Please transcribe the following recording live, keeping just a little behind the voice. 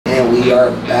we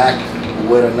are back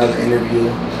with another interview.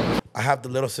 I have the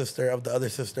little sister of the other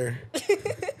sister.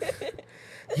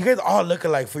 You guys all look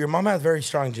alike. For your mom has very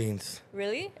strong genes.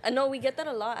 Really? No, we get that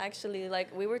a lot actually.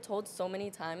 Like we were told so many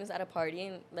times at a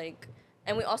party,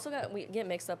 and we also we get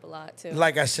mixed up a lot too.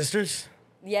 Like as sisters?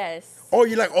 Yes. Oh,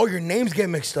 you're like, oh, your names get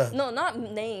mixed up. No, not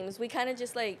names. We kind of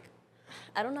just like,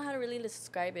 I don't know how to really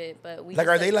describe it, but we. Like,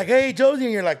 are they like, hey, Josie,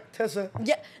 and you're like, Tessa?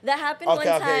 Yeah, that happened one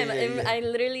time. Yeah. I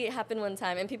literally happened one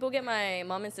time, and people get my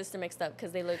mom and sister mixed up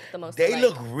because they look the most. They alike.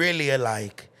 look really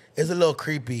alike. It's a little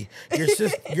creepy.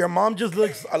 Your mom just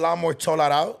looks a lot more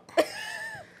cholad out.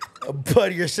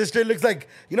 But your sister looks like,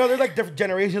 there's like different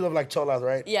generations of like cholas,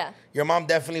 right? Yeah. Your mom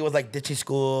definitely was like ditching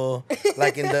school,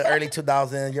 like in the early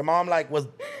 2000s. Your mom like was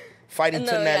fighting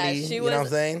to Nelly, you know what I'm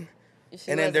saying?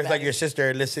 And then there's like your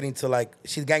sister listening to like,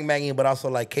 she's gangbanging, but also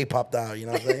like K-popped out, you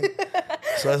know what I'm saying?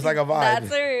 So it's like a vibe. That's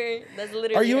her. That's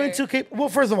literally Are you her. into K-pop? Well,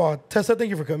 first of all, Tessa, thank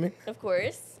you for coming. Of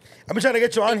course. I've been trying to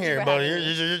get you on Thank you here, for but having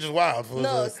you're just wild.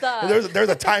 No, stop. There's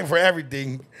a time for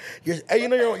everything.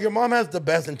 Your mom has the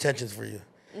best intentions for you.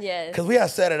 Yes. Because we had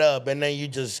set it up, and then you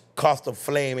just caused a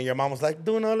flame, and your mom was like,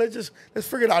 let's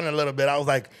figure it out in a little bit. I was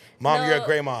like, Mom, you're a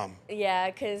great mom. Yeah,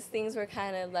 because things were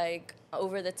kind of like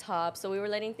over the top. So we were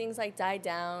letting things like die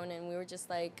down, and we were just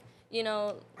like,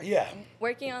 yeah,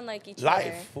 working on like each life,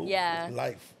 other. Fool. Yeah.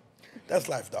 Life. That's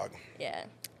life, dog. Yeah.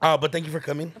 But thank you for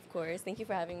coming. Of course. Thank you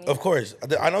for having me. Of course.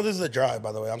 I know this is a drive,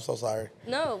 by the way. I'm so sorry.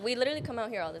 No, we literally come out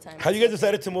here all the time. Have you guys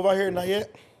decided to move out here? Not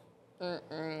yet?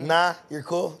 Nah, you're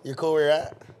cool? You're cool where you're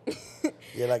at?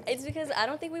 You're like... It's because I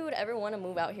don't think we would ever want to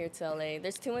move out here to LA.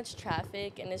 There's too much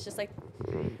traffic, and it's just like...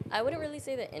 I wouldn't really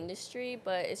say the industry,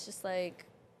 but it's just like,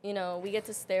 we get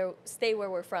to stay where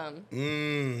we're from.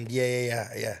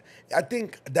 Yeah. I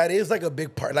think that is like a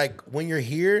big part. Like, when you're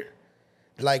here...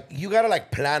 Like, you gotta, like,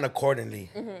 plan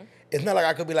accordingly. Mm-hmm. It's not like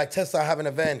I could be like, Tessa, I have an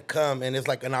event, come, and it's,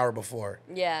 like, an hour before.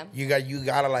 Yeah. You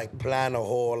gotta, like, plan a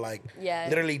whole, like,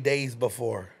 literally days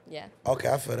before. Yeah. Okay,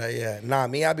 I feel that, yeah. Nah,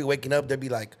 me, I'd be waking up, they'd be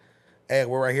like, hey,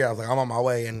 we're right here. I was like, I'm on my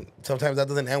way, and sometimes that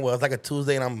doesn't end well. It's like a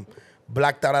Tuesday, and I'm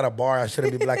blacked out at a bar I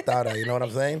shouldn't be blacked out at, you know what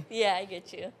I'm saying? Yeah, I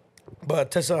get you.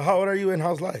 But, Tessa, how old are you and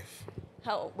how's life?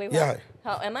 Wait, what? Yeah.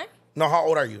 How am I? No, how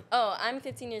old are you? Oh, I'm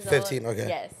 15 years old. 15, okay.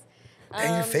 Yes.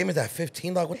 And you're famous at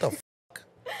 15, dog? What the fuck?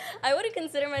 I wouldn't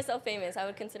consider myself famous. I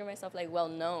would consider myself, like,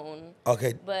 well-known.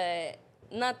 Okay. But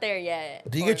not there yet.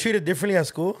 Do you get treated differently at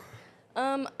school?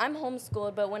 I'm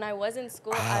homeschooled, but when I was in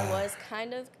school, I was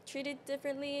kind of treated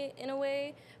differently in a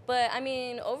way. But, I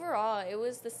mean, overall, it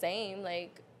was the same.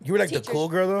 Like, you were, like, the cool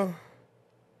girl,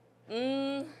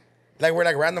 though? Like, we're,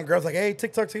 like, random girls, like, hey,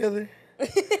 TikTok together?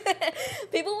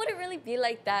 People wouldn't really be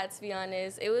like that, to be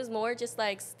honest. It was more just,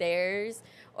 like, stares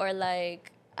or,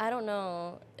 like, I don't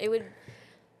know.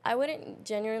 I wouldn't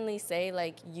genuinely say,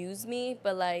 like, use me,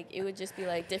 but, like, it would just be,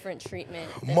 like, different treatment.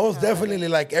 Most definitely,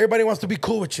 like, everybody wants to be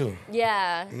cool with you.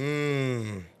 Yeah.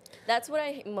 That's what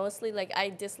I mostly, like, I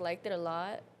disliked it a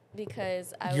lot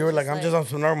because I You were like, I'm just on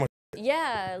some normal.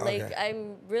 Yeah, like, okay.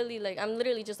 I'm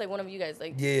literally just like one of you guys.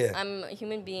 Like, yeah. I'm a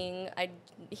human being. I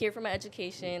here for my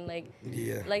education, like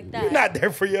that. You're not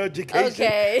there for your education.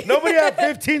 Okay. Nobody at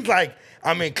 15's like,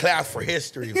 I'm in class for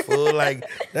history, fool. Like,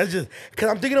 that's just, because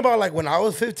I'm thinking about, like, when I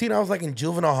was 15, I was, like, in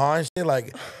juvenile hall and shit.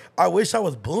 Like, I wish I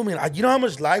was booming. You know how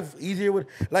much life easier would,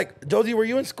 like, Josie, were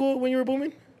you in school when you were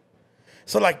booming?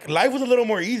 So, like, life was a little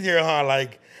more easier, huh?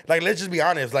 Like, let's just be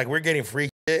honest. Like, we're getting free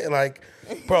shit. Like,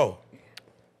 bro.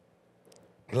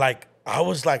 Like, I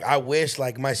was like, I wish,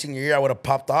 like, my senior year I would have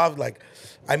popped off. Like,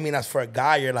 I mean, as for a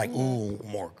guy, you're like, ooh,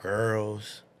 more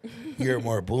girls. You're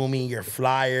more booming. You're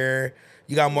flyer.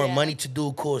 You got more money to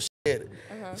do cool shit.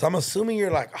 So I'm assuming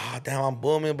you're like, oh, damn, I'm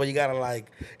booming. But you got to,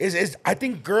 like, I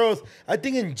think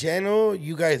in general,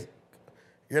 you guys,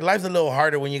 your life's a little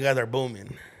harder when you guys are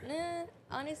booming. Nah,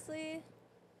 honestly.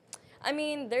 I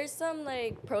mean, there's some,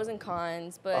 like, pros and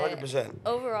cons, but 100%.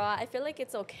 Overall, I feel like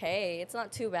it's okay. It's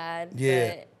not too bad,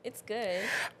 but it's good.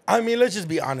 I mean, let's just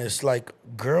be honest. Like,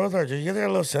 girls are just, you're a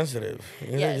little sensitive.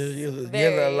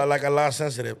 You're like a lot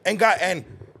sensitive. And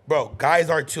guys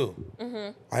are too.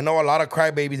 I know a lot of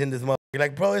crybabies in this motherfucker. You're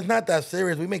like, bro, it's not that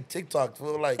serious. We make TikToks.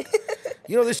 We're like,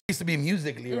 this used to be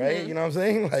Musically, right? You know what I'm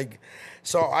saying? Like,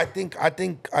 so I think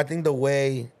the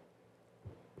way...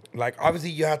 Like,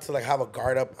 obviously, you have to, like, have a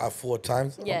guard up at full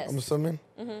times, yes. I'm assuming.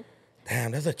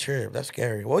 Damn, that's a trip. That's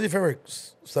scary. What was your favorite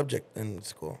subject in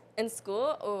school? In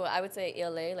school? Oh, I would say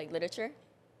ELA, like, literature.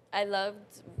 I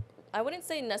wouldn't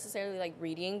say necessarily, like,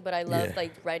 reading, but I loved,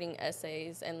 like, writing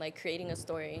essays and, like, creating a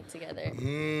story together.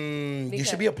 You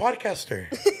should be a podcaster.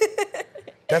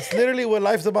 That's literally what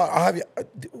life's about.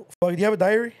 Do you have a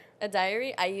diary? A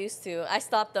diary? I used to. I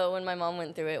stopped though when my mom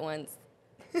went through it once.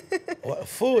 What?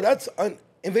 Fool, that's an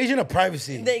invasion of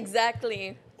privacy.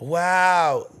 Exactly.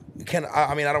 Wow.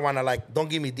 I mean, I don't want to like, don't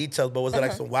give me details, but was it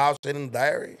like some wild shit in the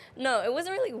diary? No, it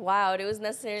wasn't really wild. It was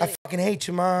necessarily. I fucking hate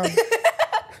you, Mom.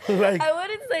 Like, I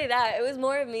wouldn't say that. It was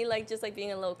more of me like just like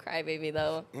being a little crybaby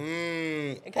though.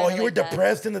 Oh, you were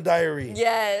depressed in the diary.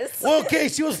 Yes. Well, okay,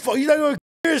 she was. You thought you were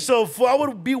kill yourself. I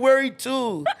would be worried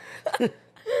too.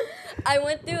 I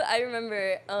went through. I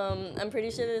remember. I'm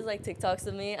pretty sure there's like TikToks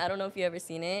of me. I don't know if you ever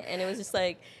seen it, and it was just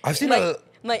like I've seen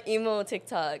my emo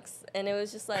TikToks, and it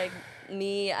was just like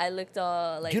me. I looked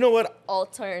all like. You know what?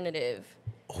 Alternative.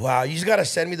 Wow, you just gotta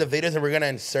send me the videos and we're gonna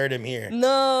insert them here.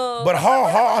 No. But how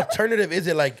alternative is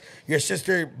it? Like your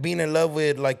sister being in love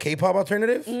with like K-pop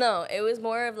alternative? No, it was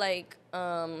more of like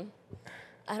I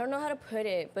don't know how to put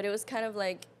it, but it was kind of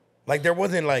like. Like there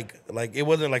wasn't like it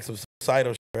wasn't like some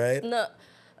suicidal shit, right? No.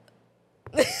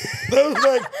 That was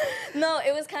like. No,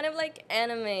 it was kind of like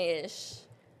anime-ish.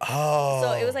 Oh.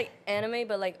 So it was like anime,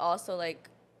 but like also like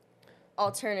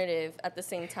alternative at the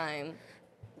same time.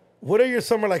 What are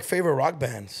some like favorite rock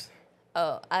bands?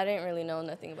 Oh, I didn't really know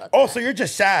nothing about that. Oh, so you're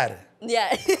just sad.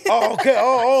 Yeah. Oh, okay.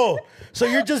 Oh. So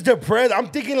you're just depressed. I'm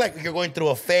thinking like you're going through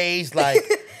a phase, like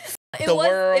the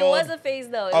world. It was a phase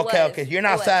though. Okay. You're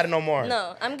not sad no more.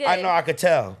 No, I'm good. I know. I could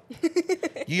tell.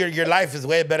 Your life is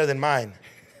way better than mine.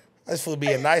 This fool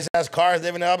be in nice ass cars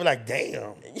living there. I'll be like,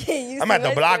 damn. Yeah, I'm at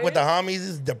the block with the homies.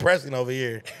 It's depressing over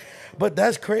here. But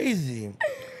that's crazy.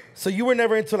 So you were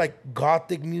never into like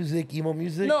gothic music, emo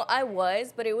music? No, I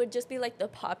was, but it would just be like the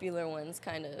popular ones,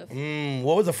 kind of.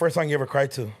 What was the first song you ever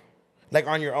cried to? Like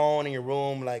on your own in your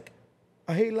room, like,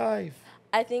 I hate life.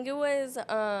 I think it was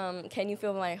Can You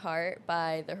Feel My Heart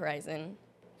by The Horizon.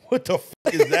 What the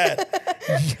fuck is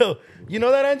that? Yo, you know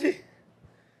that, Angie?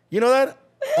 You know that,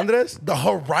 Andres? The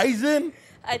Horizon?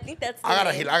 I think that's the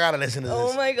I name. gotta listen to this.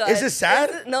 Oh my god. Is it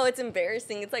sad? No, it's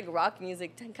embarrassing. It's like rock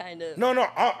music kind of. No,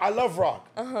 I love rock.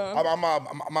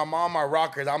 My mom are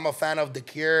rockers. I'm a fan of The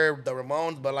Cure, The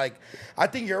Ramones, but like, I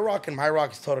think your rock and my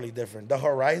rock is totally different. The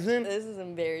Horizon? This is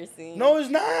embarrassing. No, it's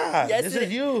not. Yes, this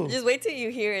is you. Just wait till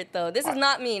you hear it though. This is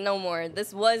not me no more.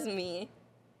 This was me.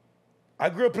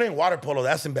 I grew up playing water polo.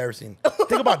 That's embarrassing.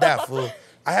 Think about that, fool.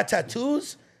 I had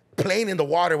tattoos playing in the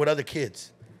water with other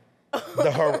kids.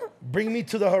 Bring Me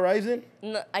to the Horizon?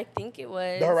 No, I think it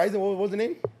was. The Horizon, what was the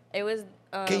name? It was.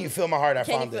 Can You Feel My Heart? I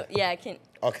found it. Yeah, I can.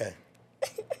 Okay.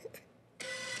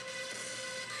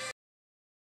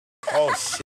 Oh,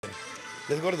 shit.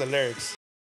 Let's go to the lyrics.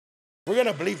 We're going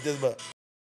to bleep this, but.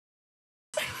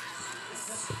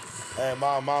 Hey,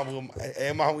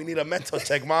 mom, we need a mental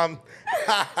check, mom.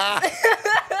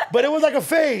 But it was like a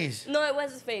phase. No, it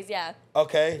was a phase, yeah.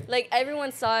 Okay. Like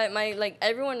everyone saw it.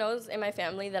 Everyone knows in my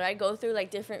family that I go through like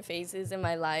different phases in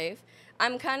my life.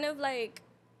 I'm kind of like,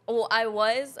 well, I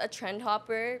was a trend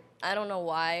hopper. I don't know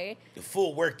why.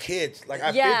 Fool, we're kids. Like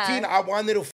at 15, I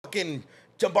wanted to fucking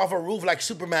jump off a roof like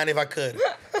Superman if I could.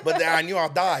 But then I knew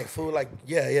I'd die. Fool, like,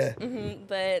 yeah.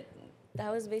 But that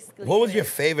was basically. What was your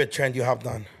favorite trend you hopped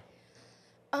on?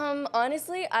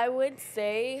 Honestly, I would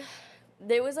say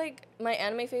there was like my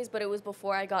anime phase, but it was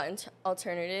before I got into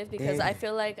alternative because I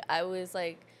feel like I was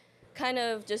like kind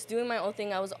of just doing my own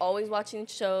thing. I was always watching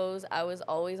shows. I was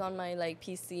always on my like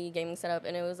PC gaming setup,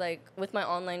 and it was like with my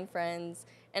online friends.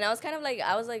 And I was kind of like,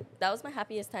 that was my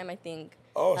happiest time, I think.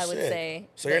 Oh, I would say.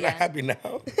 So you're not happy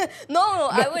now? No,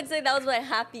 I would say that was my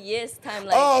happiest time.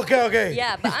 Like, oh, okay.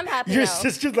 Yeah, but I'm happy Your now.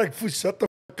 sister's like, fool, shut the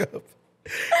fuck up.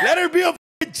 Let her be a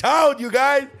child, you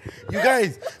guys.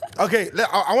 Okay,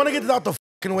 I want to get this out the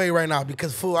fucking way right now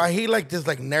because, fool, I hate like this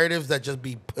like narratives that just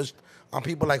be pushed on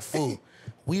people like, fool,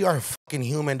 we are fucking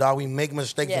human, dog. We make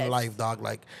mistakes in life, dog.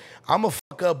 Like, I'm a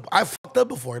fuck up. I fucked up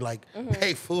before. Like,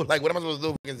 hey, fool, like, what am I supposed to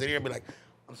do? Fucking sit here and be like,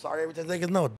 I'm sorry every 10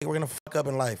 seconds. No, we're gonna fuck up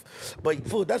in life. But,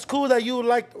 fool, that's cool that you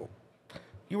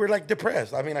were like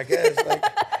depressed. I mean, I guess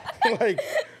like,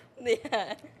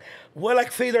 yeah. What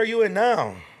like phase are you in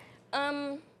now?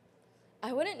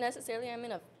 I wouldn't necessarily. I'm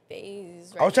in a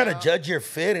phase right I was trying now. to judge your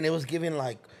fit, and it was giving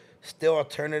like still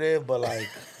alternative, but like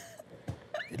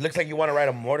it looks like you want to ride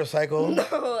a motorcycle.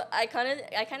 No, I kind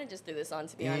of just threw this on,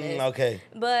 to be honest. Okay.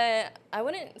 But I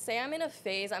wouldn't say I'm in a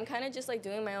phase. I'm kind of just like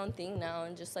doing my own thing now,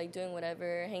 and just like doing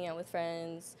whatever, hanging out with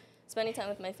friends, spending time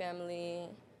with my family.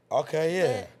 Okay,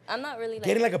 yeah. But I'm not really like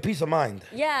getting like a peace of mind.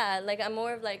 Yeah, like I'm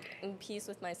more of like in peace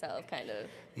with myself, kind of.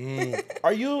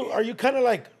 Are you kind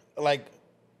of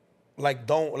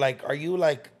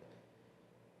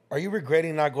are you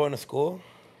regretting not going to school?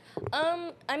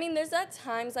 I mean, there's at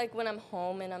times like when I'm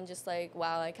home and I'm just like,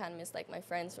 wow, I kind of miss like my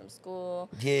friends from school.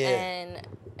 Yeah.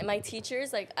 And my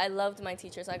teachers, like I loved my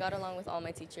teachers. I got along with all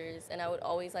my teachers, and I would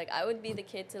always like I would be the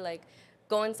kid to like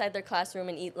go inside their classroom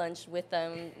and eat lunch with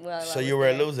them. So you were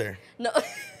a loser. No.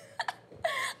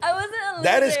 I wasn't a loser.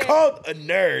 That is called a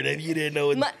nerd, and you didn't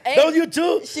know it. That was you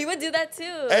too? She would do that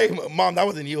too. Hey, Mom, that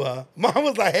wasn't you, huh? Mom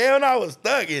was like, hell no, I was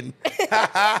thugging.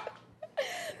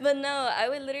 But no, I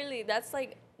would literally, that's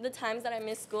like the times that I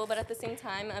miss school, but at the same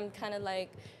time, I'm kind of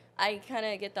like, I kind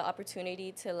of get the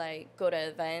opportunity to like go to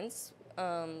events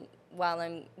while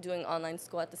I'm doing online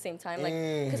school at the same time. Like,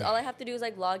 because all I have to do is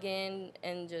like log in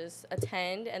and just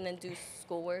attend and then do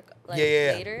schoolwork like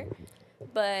later.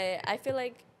 But I feel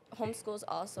like homeschool is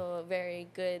also a very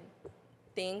good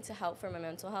thing to help for my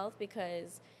mental health,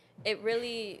 because it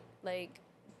really, like,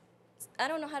 I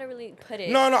don't know how to really put it.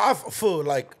 No,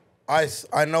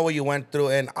 I know what you went through,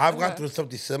 and I've gone through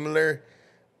something similar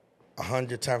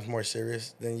 100 times more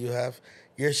serious than you have.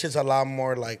 Your shit's a lot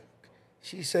more like,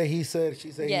 she said, he said,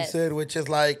 she said, he said, which is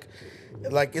like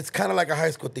it's kind of like a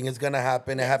high school thing. It's going to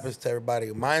happen. It happens to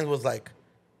everybody. Mine was like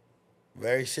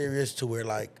very serious to where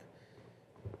like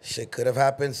shit could have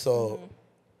happened. So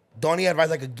the only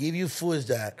advice I could give you, fool,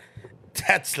 is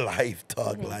that's life,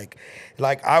 dog.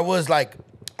 Like I was like,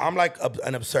 I'm like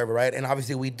an observer, right? And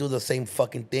obviously we do the same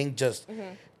fucking thing, just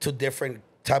to different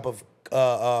type of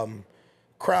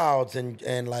crowds,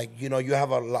 and like, you know, you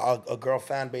have a girl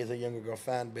fan base, a younger girl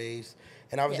fan base,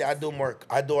 and obviously I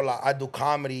do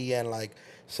comedy, and like,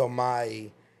 so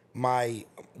I'm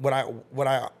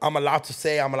allowed to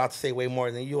say way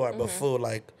more than you are, but fool,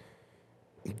 like,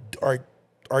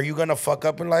 are you gonna fuck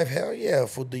up in life? Hell yeah,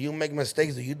 fool. Do you make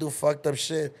mistakes? Do you do fucked up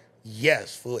shit?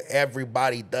 Yes, fool.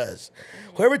 Everybody does.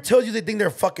 Whoever tells you they think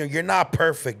they're fucking, you're not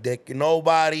perfect, dick.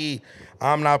 Nobody.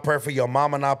 I'm not perfect. Your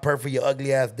mama not perfect. Your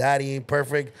ugly ass daddy ain't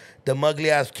perfect. The ugly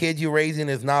ass kid you raising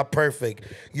is not perfect.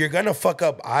 You're gonna fuck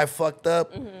up. I fucked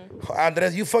up.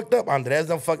 Andres, you fucked up. Andres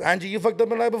done fucked. Angie, you fucked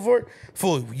up in life before.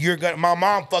 Fool, my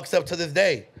mom fucks up to this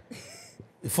day.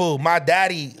 Fool, my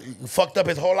daddy fucked up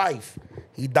his whole life.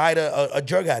 He died a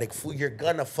drug addict. Fool, you're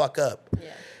gonna fuck up.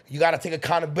 Yeah. You gotta take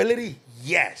accountability.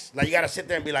 Yes. Like, you gotta sit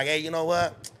there and be like, hey, you know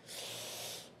what?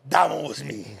 That one was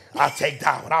me. I'll take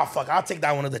that one. I'll take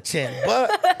that one to the chin.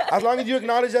 But as long as you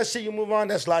acknowledge that shit, you move on.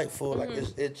 That's life, fool. Like,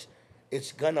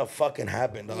 it's gonna fucking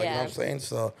happen, dog. Yeah. You know what I'm saying?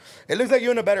 So it looks like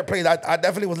you're in a better place. I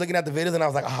definitely was looking at the videos and I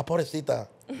was like, pobrecita.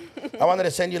 I wanted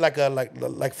to send you like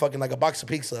a box of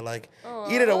pizza. Like,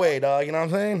 eat it away, dog. You know what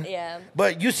I'm saying? Yeah.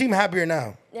 But you seem happier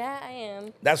now. Yeah, I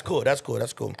am. That's cool. That's cool.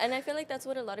 That's cool. And I feel like that's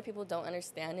what a lot of people don't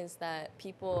understand, is that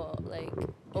people, like,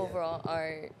 overall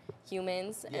are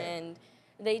humans, and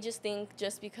they just think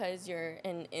just because you're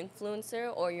an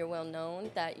influencer or you're well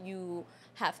known that you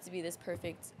have to be this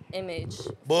perfect image.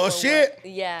 Bullshit.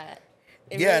 Yeah.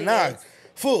 Really is.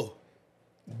 Fool.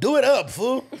 Do it up,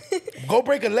 fool. Go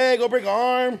break a leg, go break an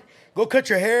arm, go cut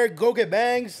your hair, go get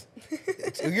bangs.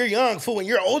 You're young, fool. When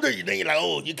you're older, then you're like,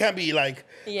 oh, you can't be like,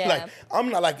 like, I'm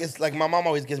not like, it's like my mom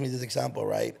always gives me this example,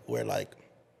 right? Where like,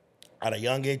 at a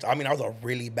young age, I mean, I was a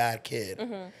really bad kid.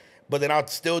 But then I'd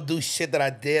still do shit that I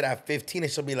did at 15,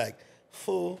 and she'll be like,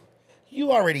 fool,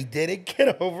 you already did it.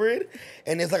 Get over it.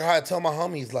 And it's like how I tell my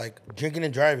homies, like, drinking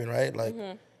and driving, right? Like,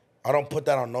 I don't put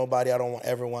that on nobody. I don't want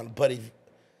everyone. But if,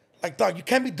 like, dog, you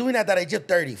can't be doing that at age of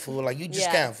 30, fool. Like, you just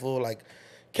can't, fool. Like,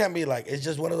 can't be like, it's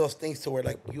just one of those things to where,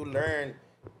 like, you learn,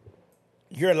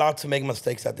 you're allowed to make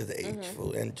mistakes at this age,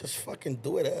 fool. And just fucking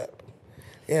do it up.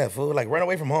 Yeah, fool. Like, run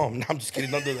away from home. No, I'm just kidding.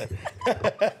 Don't do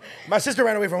that. My sister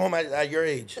ran away from home at your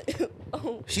age.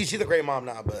 She's a great mom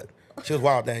now, but she was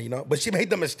wild then, you know? But she made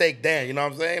the mistake then, you know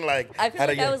what I'm saying? Like, I feel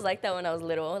like I was like that when I was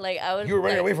little. Like, I would. You were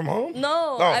running like, away from home?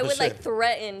 No, I would like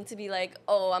threaten to be like,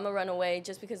 oh, I'm gonna run away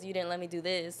just because you didn't let me do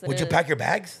this. Would you pack your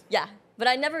bags? Yeah, but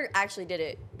I never actually did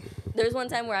it. There was one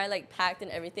time where I like packed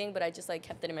and everything, but I just like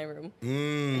kept it in my room.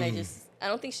 And I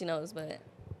don't think she knows, but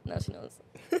now she knows.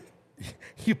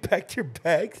 You packed your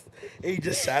bags and you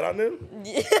just sat on them?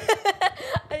 Yeah.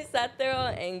 I sat there all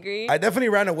angry. I definitely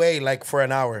ran away like for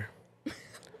an hour.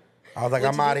 I was like,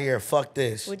 I'm out of here. Fuck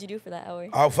this. What'd you do for that hour?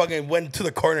 I fucking went to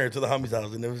the corner to the homie's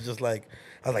house, and it was just like,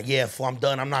 I was like, yeah, fool, I'm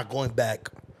done. I'm not going back.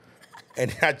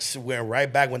 And I just went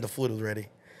right back when the food was ready.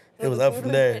 It was up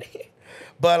from there.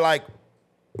 But like,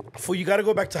 fool, you got to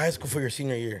go back to high school for your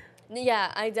senior year.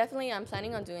 Yeah, I'm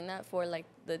planning on doing that for like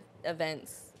the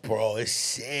events. Bro, it's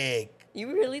sick.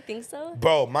 You really think so?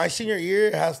 Bro, my senior year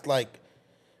has like,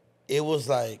 it was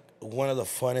like one of the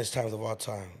funnest times of all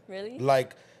time. Really?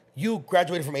 Like, you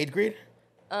graduated from 8th grade?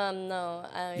 No.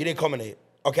 You didn't culminate.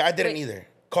 Okay, I didn't either.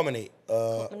 Culminate.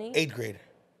 8th grade.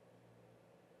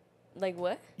 Like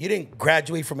what? You didn't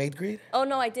graduate from 8th grade? Oh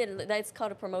no, I did. That's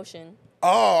called a promotion.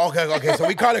 Oh, okay. So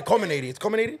we call it culminating. It's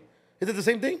culminating? Is it the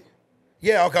same thing?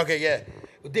 Yeah, okay, yeah.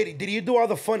 Did you do all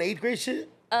the fun 8th grade shit?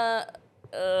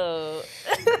 Oh.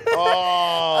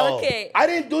 Okay. I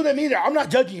didn't do them either. I'm not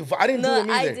judging you. I didn't do them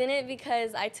either. I didn't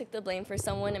because I took the blame for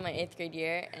someone in my 8th grade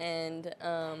year, and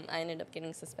I ended up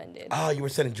getting suspended. Oh, you were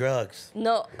selling drugs.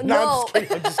 No. I'm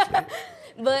just kidding.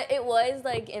 But it was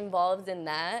like involved in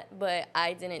that, but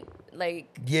I didn't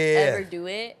ever do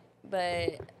it.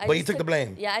 But you took the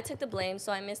blame. Yeah, I took the blame,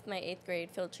 so I missed my 8th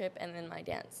grade field trip and then my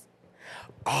dance.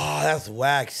 Oh, that's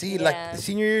whack. See, like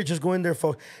senior year, just go in there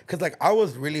for, cause like I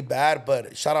was really bad,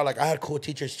 but shout out, like I had cool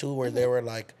teachers too, where they were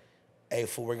like, "Hey,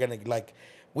 fool, we're gonna like,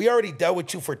 we already dealt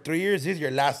with you for 3 years. This is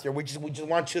your last year. We just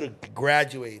want you to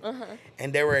graduate."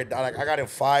 And they were like, I got in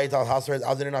fights, I was house arrest, I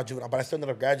was in and out juvenile, but I still ended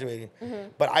up graduating.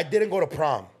 But I didn't go to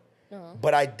prom.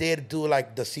 But I did do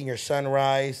like the senior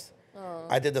sunrise.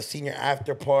 I did the senior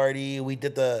after party. We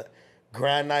did the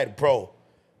grand night, bro.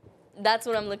 That's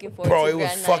what I'm looking for. Bro, it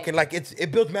was fucking like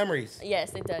it built memories.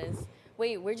 Yes, it does.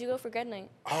 Wait, where'd you go for grad night?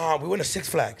 We went to Six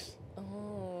Flags.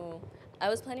 Oh, I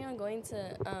was planning on going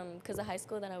to cause the high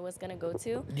school that I was gonna go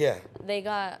to. Yeah. They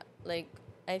got like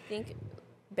I think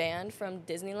banned from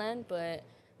Disneyland, but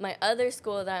my other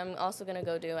school that I'm also gonna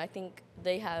go to, I think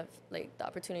they have like the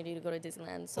opportunity to go to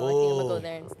Disneyland, so I think I'm gonna go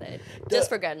there instead, just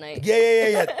for grad night.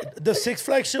 Yeah. The Six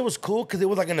Flags shit was cool because it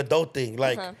was like an adult thing.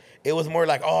 Like it was more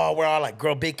like, oh, we're all like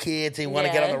big kids and you want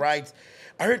to get on the rides.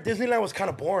 I heard Disneyland was kind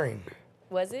of boring.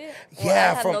 Was it? Yeah, well,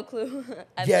 I have no clue.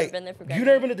 I've never been there for grad night. You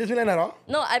never been to Disneyland at all?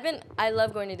 No, I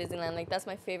love going to Disneyland. Like that's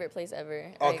my favorite place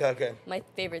ever. Okay. My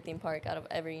favorite theme park out of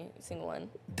every single one.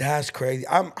 That's crazy.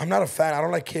 I'm not a fan. I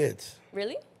don't like kids.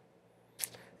 Really?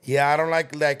 Yeah, I don't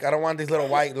like I don't want this little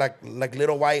white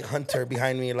little white hunter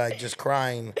behind me like just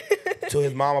crying to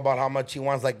his mom about how much he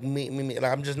wants like me.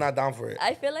 Like I'm just not down for it.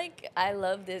 I feel like I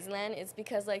love Disneyland. It's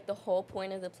because like the whole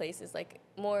point of the place is like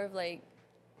more of like,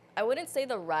 I wouldn't say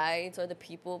the rides or the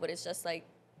people, but it's just like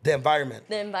the environment.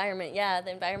 The environment, yeah,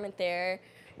 the environment there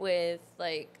with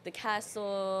like the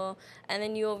castle, and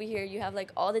then you over here you have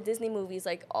like all the Disney movies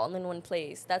like all in one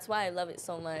place. That's why I love it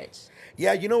so much.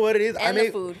 Yeah, you know what it is. And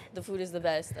the food is the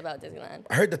best about Disneyland.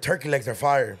 I heard the turkey legs are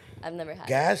fire. I've never had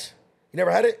gas. You never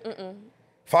had it?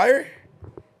 Fire.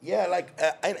 Yeah, like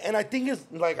and I think it's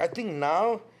like I think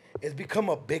now it's become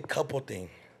a big couple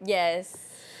thing. Yes,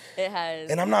 it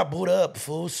has. And I'm not booed up,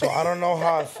 fool. So I don't know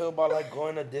how I feel about like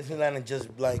going to Disneyland and just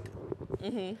like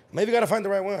maybe gotta find the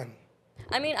right one.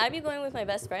 I mean, I'd be going with my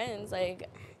best friends. Like,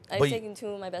 I've taken 2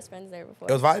 of my best friends there before.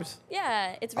 It was vibes?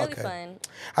 Yeah, it's really fun.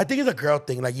 I think it's a girl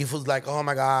thing. Like, you feel like, oh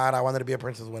my God, I wanted to be a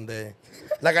princess one day.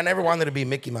 Like, I never wanted to be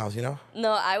Mickey Mouse, you know?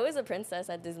 No, I was a princess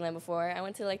at Disneyland before. I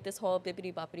went to like this whole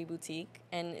bippity boppity boutique,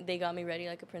 and they got me ready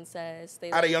like a princess.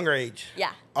 They, at a younger age?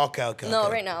 Yeah. Okay. No,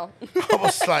 right now. I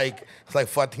was like, I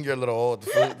think you're a little old.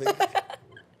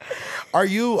 Are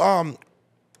you,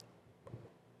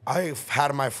 I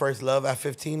had my first love at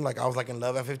 15. Like, I was like in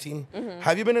love at 15.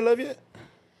 Have you been in love yet?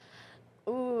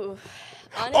 Ooh.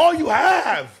 Honestly. Oh, you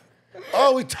have?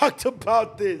 Oh, we talked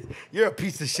about this. You're a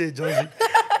piece of shit, Josie.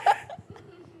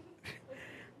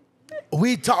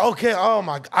 Okay, oh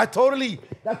my, that totally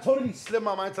slipped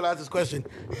my mind till I asked this question.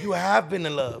 You have been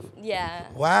in love? Yeah.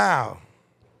 Wow.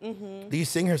 Do you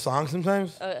sing her songs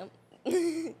sometimes?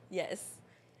 Yes.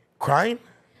 Crying?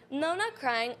 No, not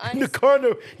crying. In the corner.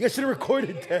 You guys should have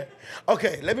recorded that.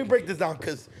 Okay, let me break this down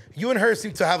because you and her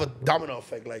seem to have a domino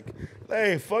effect. Like,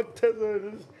 hey, fuck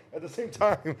Tessa at the same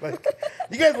time. Like,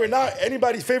 you guys were not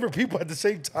anybody's favorite people at the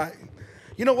same time.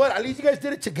 You know what? At least you guys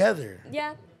did it together.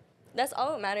 Yeah, that's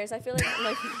all that matters. I feel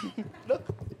like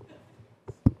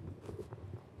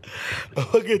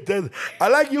Look at that. I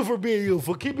like you for being you.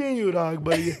 For keep being you, dog.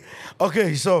 But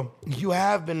okay, so you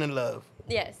have been in love.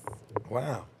 Yes.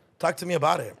 Wow. Talk to me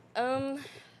about it. I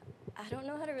don't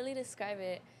know how to really describe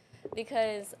it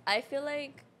because I feel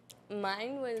like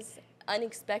mine was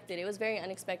unexpected. It was very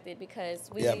unexpected because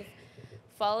we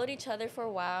followed each other for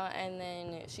a while, and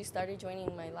then she started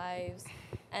joining my lives,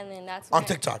 and then that's when on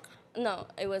TikTok. No,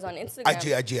 it was on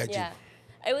Instagram. IG. Yeah,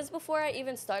 it was before I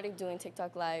even started doing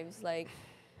TikTok lives, like,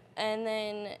 and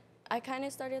then I kind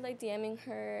of started like DMing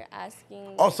her,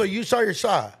 asking. Oh, so you shot your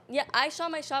shot? Yeah, I shot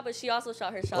my shot, but she also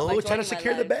shot her shot. Oh, trying to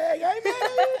secure the bag.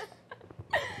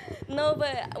 No,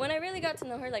 but when I really got to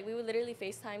know her, like we would literally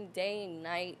FaceTime day and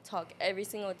night, talk every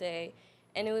single day,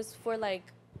 and it was for like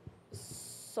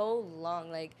so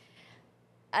long, like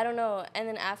I don't know. And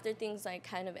then after things like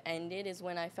kind of ended is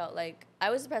when I felt like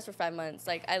I was depressed for 5 months.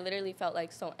 Like I literally felt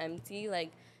like so empty,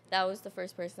 like that was the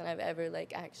first person I've ever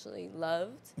like actually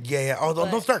loved. Yeah. Oh,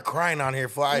 don't start crying on here,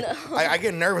 for I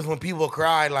get nervous when people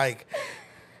cry. Like,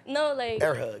 no, like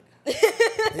air hug.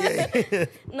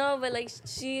 No, but like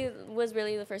she was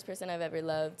really the first person I've ever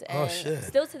loved, and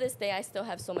still to this day I still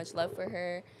have so much love for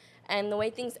her. And the way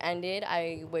things ended,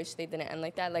 I wish they didn't end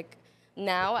like that. Like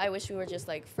now, I wish we were just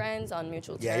like friends on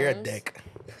mutual terms. Yeah, you're a dick.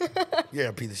 You're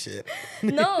a piece of shit.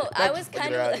 No, I was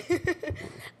kind of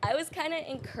I was kind of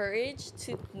encouraged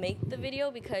to make the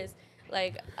video because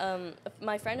like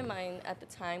my friend of mine at the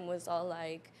time was all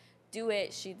like, do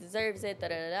it, she deserves it, da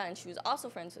da da, and she was also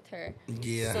friends with her.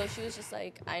 Yeah. So she was just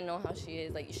like, I know how she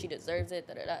is, like she deserves it,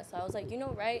 da da da. So I was like, you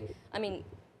know, right? I mean,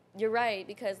 you're right,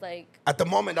 because like at the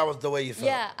moment that was the way you felt.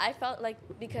 Yeah, I felt like,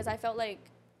 because I felt like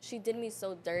she did me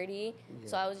so dirty. Yeah.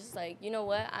 So I was just like, you know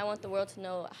what? I want the world to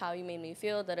know how you made me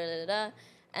feel, da da da da.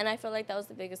 And I felt like that was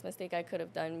the biggest mistake I could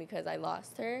have done because I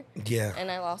lost her. Yeah. And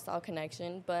I lost all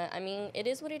connection. But I mean, it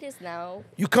is what it is now.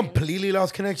 You completely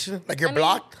lost connection? Like you're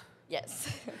blocked? Yes.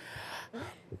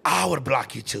 I would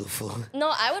block you too, fool.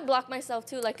 No, I would block myself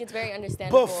too. Like, it's very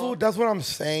understandable. But fool, that's what I'm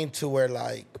saying, to where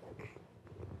like,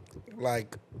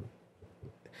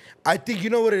 I think, you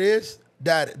know what it is?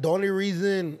 That the only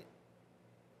reason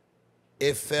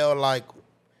it felt like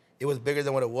it was bigger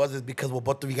than what it was is because what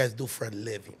both of you guys do for a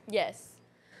living. Yes.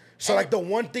 So, like, the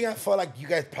one thing I felt like you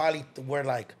guys probably were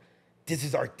like, this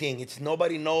is our thing. It's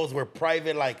nobody knows. We're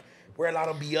private. Like, we're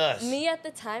allowed to be us. Me at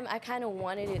the time, I kind of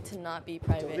wanted it to not be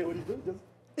private.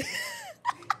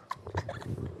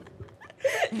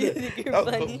 You think you're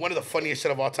funny? One of the funniest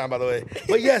shit of all time, by the way.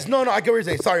 But yes, no, I get what you're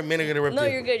saying. Sorry, man, I'm gonna rip you. No,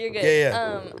 you're good, you're good.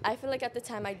 Yeah. I feel like at the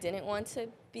time I didn't want to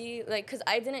be, like, because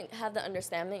I didn't have the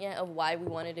understanding yet of why we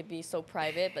wanted to be so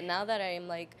private. But now that I am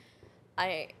like,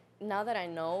 now that I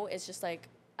know, it's just like,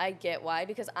 I get why,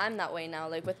 because I'm that way now.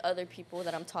 Like with other people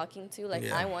that I'm talking to, like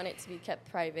I want it to be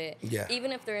kept private. Yeah.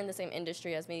 Even if they're in the same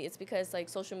industry as me, it's because like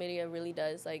social media really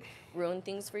does like ruin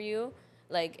things for you,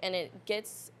 like, and it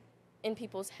gets in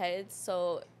people's heads.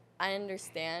 So I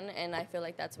understand, and I feel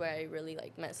like that's where I really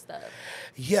like messed up.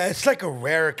 Yeah, it's like a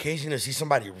rare occasion to see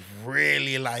somebody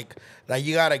really like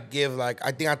you gotta give, like,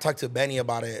 I think I talked to Benny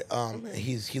about it.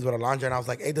 He's with a laundry, and I was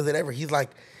like, hey, does it ever? He's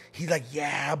like,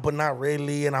 yeah, but not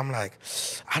really. And I'm like,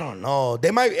 I don't know.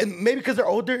 They might, and maybe because they're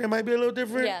older, it might be a little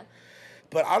different. Yeah.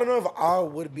 But I don't know if I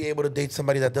would be able to date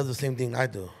somebody that does the same thing I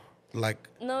do. Like,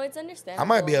 no, it's understandable. I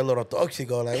might be a little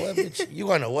toxico. Like, what, bitch? You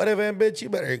want to what event, bitch? You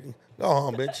better go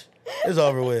home, bitch. It's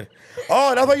over with.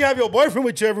 Oh, that's why you have your boyfriend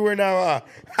with you everywhere now.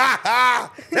 Ha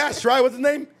ha. That's right. What's his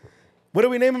name? What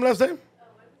did we name him last time?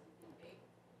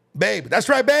 Babe. That's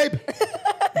right, babe.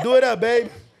 Do it up, babe.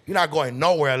 You're not going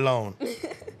nowhere alone.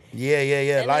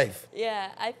 Yeah, life.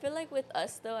 I feel like with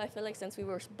us, though, I feel like since we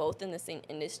were both in the same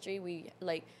industry, we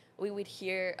would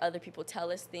hear other people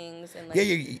tell us things. And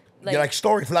like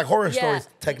stories, like horror stories,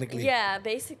 technically. Yeah,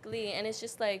 basically. And it's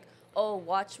just like, oh,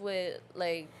 watch what,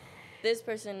 like, this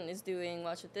person is doing,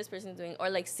 watch what this person is doing. Or,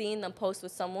 like, seeing them post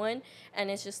with someone,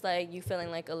 and it's just, like, you feeling,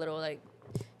 like, a little, like,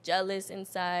 jealous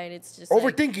inside. It's just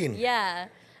overthinking. Like, yeah.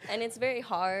 And it's very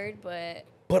hard, but...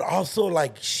 But also,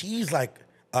 like, she's, like,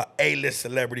 a A-list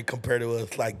celebrity compared to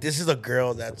us. Like, this is a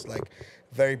girl that's, like,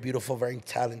 very beautiful, very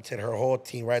talented. Her whole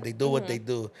team, right? They do what they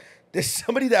do. There's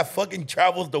somebody that fucking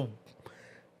travels the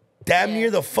damn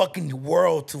near the fucking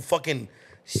world to fucking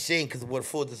sing. Because what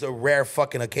food? It's a rare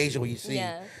fucking occasion where you see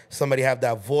somebody have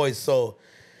that voice. So,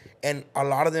 and a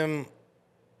lot of them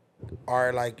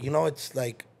are like, you know, it's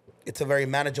like, it's a very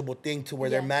manageable thing to where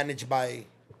they're managed by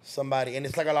somebody, and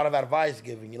it's like a lot of advice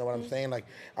giving, you know what I'm saying? Like,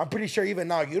 I'm pretty sure even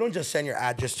now, you don't just send your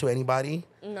address to anybody.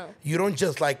 No. You don't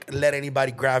just, like, let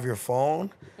anybody grab your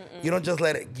phone. You don't just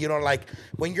let it, you know, like,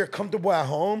 when you're comfortable at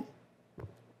home,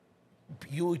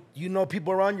 you know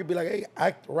people around you, be like, hey,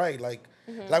 act right. Like,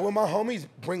 like when my homies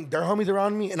bring their homies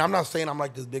around me, and I'm not saying I'm,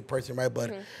 like, this big person, right?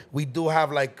 But we do have,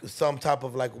 like, some type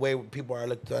of, like, way people are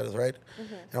looking at us, right?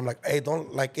 And I'm like, hey,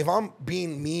 don't, like, if I'm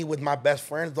being me with my best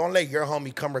friends, don't let your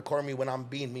homie come record me when I'm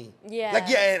being me. Yeah. Like,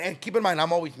 and keep in mind,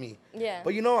 I'm always me. Yeah.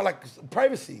 But, you know, like,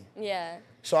 privacy. Yeah.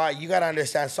 So you got to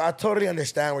understand. So I totally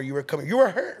understand where you were coming. You were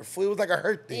hurt. It was like a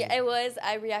hurt thing. Yeah, it was.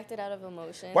 I reacted out of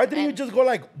emotion. Why didn't you just go,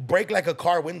 like, break, like, a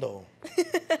car window?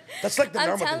 That's, like, the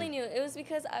normal thing. I'm telling you, it was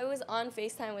because I was on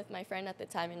FaceTime with my friend at the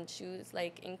time, and she was,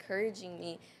 like, encouraging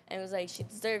me. And it was like, she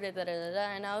deserved it,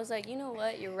 da-da-da-da. And I was like, you know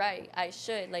what? You're right. I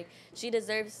should. Like, she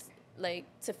deserves, like,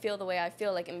 to feel the way I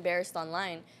feel, like, embarrassed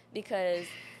online. Because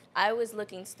I was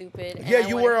looking stupid. And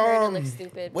you were, her to look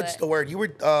stupid, what's the word? You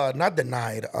were, not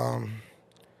denied.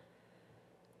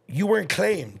 You weren't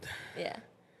claimed. Yeah.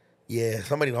 Yeah,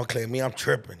 somebody don't claim me. I'm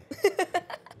tripping.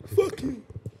 Fuck you.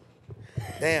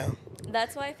 Damn.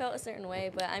 That's why I felt a certain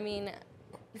way. But I mean,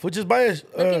 Fool, just buy a...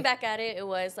 looking back at it, it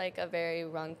was like a very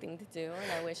wrong thing to do.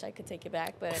 And I wish I could take it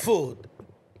back. But Food.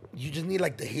 You just need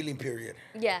like the healing period.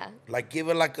 yeah. Like give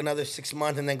it like another 6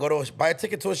 months and then buy a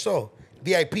ticket to a show.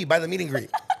 VIP, buy the meet and greet.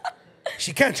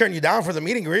 She can't turn you down for the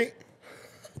meet and greet.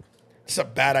 It's a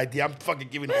bad idea. I'm fucking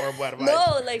giving horrible advice.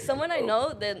 No, like someone I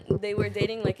know that they were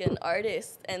dating like an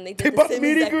artist and they did bought the same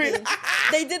meet and exact greet. thing.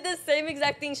 They did the same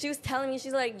exact thing. She was telling me,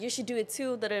 she's like, you should do it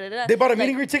too. Da, da, da, da. They bought a like, meet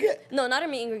and greet ticket? No, not a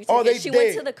meet and greet Oh, ticket. She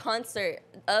went to the concert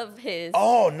of his.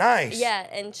 Oh, nice. Yeah,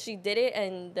 and she did it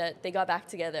and they got back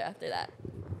together after that.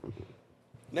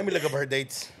 Let me look up her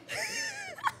dates.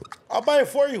 I'll buy it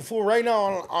for you, fool, right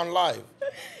now on live.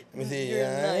 Let me see. You're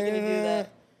not gonna do that.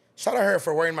 Shout out her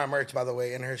for wearing my merch, by the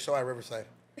way, in her show at Riverside.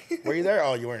 Were you there?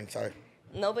 Oh, you weren't. Sorry.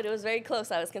 No, but it was very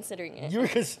close. I was considering it. You were.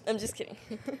 I'm just kidding.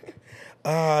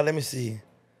 Let me see.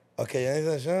 Okay,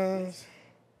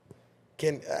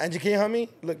 Angie, can you help me?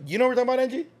 Look, you know what we're talking about,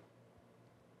 Angie?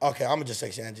 Okay, I'm gonna just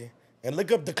text you, Angie, and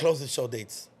look up the closest show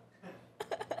dates.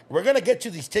 We're gonna get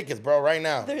you these tickets, bro, right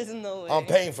now. There's no way. I'm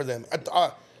paying for them.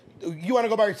 You want to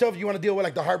go by yourself? You want to deal with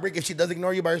like the heartbreak if she does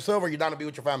ignore you by herself, or you down to be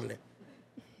with your family?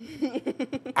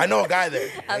 I know a guy there.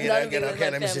 I'm down to be with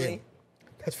my family.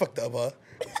 That's fucked up, huh?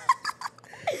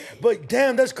 But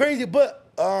damn, that's crazy. But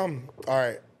all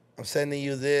right, I'm sending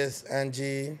you this,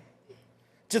 Angie.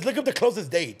 Just look up the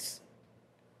closest dates.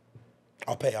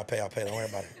 I'll pay. Don't worry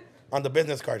about it. On the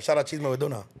business card. Shout out Chisme with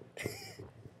Doknow.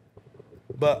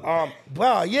 But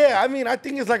wow, yeah. I mean, I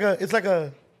think it's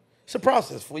a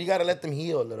process. You gotta let them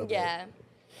heal a little bit. Yeah.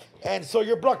 And so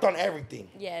you're blocked on everything.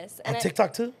 Yes. On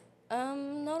TikTok too?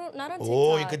 No, not on TikTok.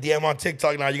 Oh, you could DM on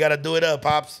TikTok now. You gotta do it up,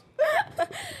 pops.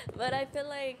 But I feel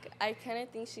like I kind of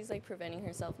think she's like preventing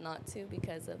herself not to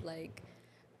because of like,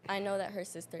 I know that her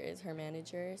sister is her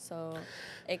manager, so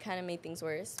it kind of made things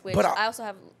worse. Which But I also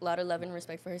have a lot of love and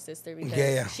respect for her sister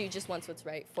because she just wants what's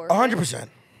right for her. 100%.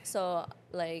 So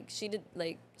like she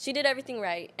did everything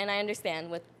right, and I understand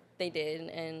what they did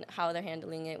and how they're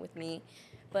handling it with me,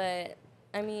 but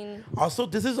I mean. Also,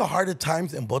 this is a harder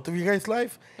times in both of you guys'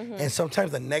 life, and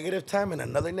sometimes a negative time and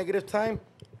another negative time,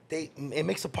 it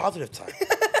makes a positive time.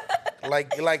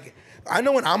 like I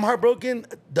know when I'm heartbroken,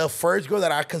 the first girl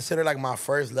that I consider like my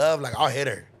first love, like I'll hit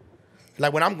her.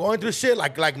 Like when I'm going through shit,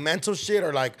 like mental shit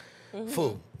or like,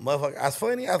 fool, motherfucker, as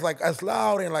funny as like as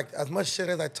loud and like as much shit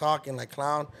as I talk and like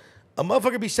clown, a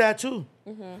motherfucker be sad too.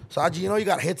 So you know you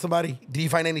gotta hit somebody. Do you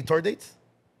find any tour dates?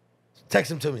 Text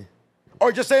them to me,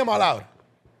 or just say them out loud.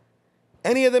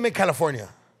 Any of them in California?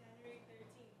 January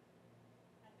 13th.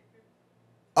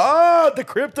 Oh, the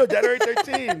crypto, January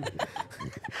 13th.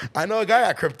 I know a guy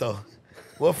at crypto.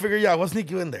 We'll figure you out. We'll sneak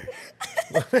you in there.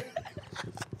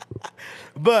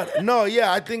 But no,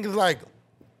 yeah, I think it's like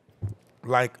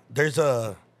there's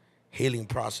a healing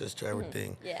process to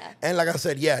everything. Yeah. And like I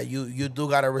said, yeah, you do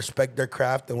gotta respect their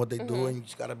craft and what they do, and you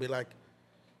just gotta be like,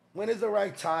 when is the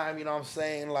right time? You know what I'm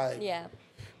saying? Like, Yeah.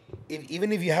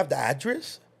 Even if you have the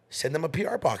address, send them a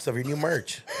PR box of your new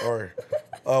merch or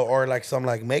like some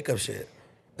like makeup shit.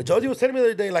 Josie was telling me the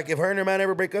other day, like if her and her man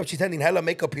ever break up, she's sending hella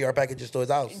makeup PR packages to his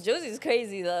house. Josie's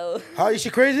crazy though. How is she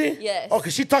crazy? Yes. Oh,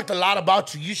 cause she talked a lot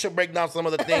about you. You should break down some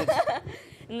of the things.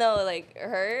 No, like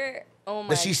her. Oh my.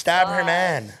 Did she stab her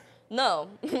man? No.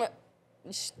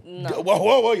 No.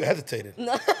 Whoa! You hesitated.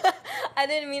 No, I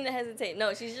didn't mean to hesitate.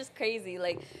 No, she's just crazy.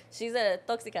 Like she's a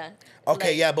toxica. Okay,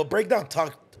 like, yeah, but break down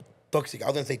toxic. I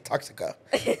was gonna say toxica.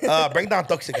 Break down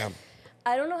toxica.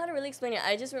 I don't know how to really explain it.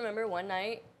 I just remember one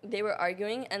night they were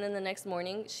arguing, and then the next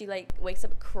morning she like wakes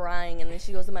up crying, and then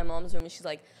she goes to my mom's room and she's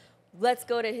like, "Let's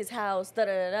go to his house." Da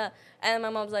da da da. And my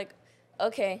mom's like,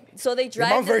 "Okay." So they drive.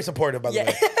 Your mom's very supportive, by the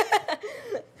way.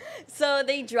 So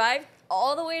they drive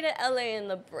all the way to LA in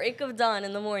the break of dawn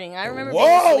in the morning. I remember.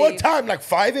 Whoa! What time? Like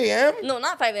 5 a.m.? No,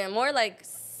 not 5 a.m. More like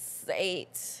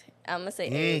 8. I'm gonna say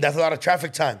 8. That's a lot of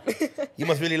traffic time. You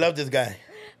must really love this guy.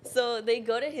 So they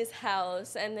go to his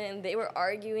house, and then they were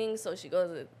arguing. So she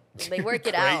goes, they work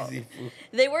it out.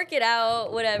 They work it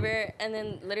out, whatever. And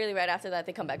then literally right after that,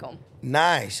 they come back home.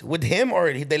 Nice. With him,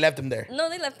 or they left him there? No,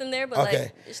 they left him there, but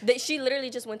Okay. like she literally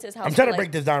just went to his house. I'm trying to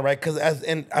break this down, right? Because as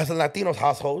in Latinos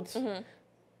households,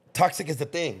 toxic is the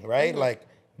thing, right? Like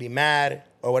be mad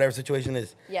or whatever situation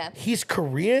is. Yeah. He's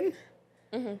Korean,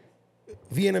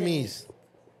 Vietnamese.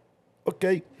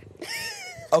 Okay.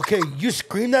 Okay, you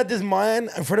screamed at this man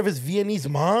in front of his Vietnamese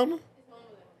mom?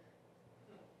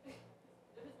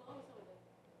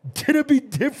 Did it be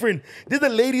different? There's a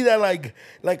lady that like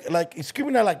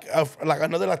screaming at like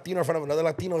another Latino in front of another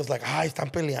Latino is like, "Ay, están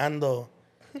peleando."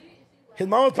 His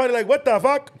mom was probably like, "What the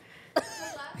fuck?"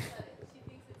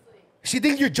 She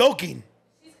thinks you're joking.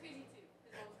 She's crazy too.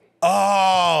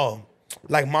 Oh,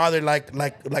 like mother, like.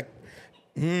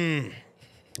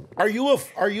 Are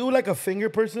you like a finger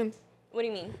person? What do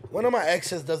you mean? One of my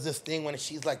exes does this thing when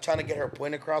she's like trying to get her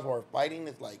point across while we're fighting.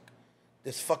 It's like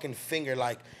this fucking finger,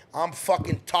 like I'm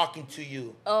fucking talking to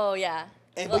you. Oh yeah.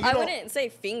 And, well, I wouldn't say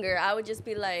finger. I would just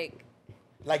be like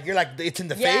you're like it's in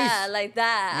the face. Yeah, like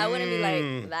that. I wouldn't be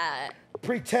like that.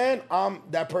 Pretend I'm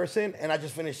that person, and I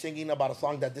just finished singing about a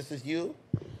song that this is you.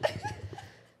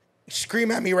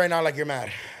 Scream at me right now like you're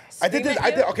mad. I did this.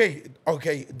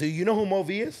 Okay. Do you know who Mo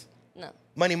V is? No.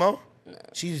 Money Mo? No.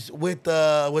 She's with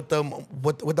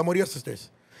the Murillo sisters.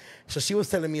 So she was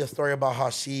telling me a story about how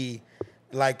she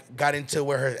like got into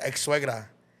with her ex suegra,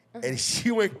 and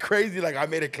she went crazy. Like I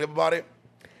made a clip about it.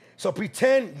 So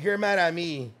pretend you're mad at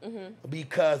me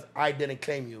because I didn't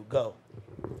claim you. Go.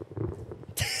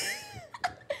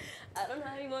 I don't know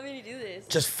how you want me to do this.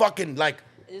 Just fucking like.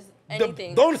 Just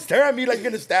anything. Don't stare at me like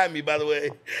you're gonna stab me. By the way.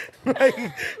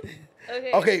 Like,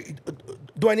 okay.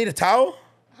 Do I need a towel?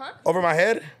 Huh? Over my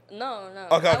head? No.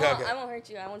 Okay. I won't hurt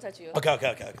you. I won't touch you. Okay.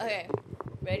 Okay.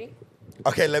 Ready?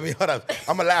 Okay, hold on.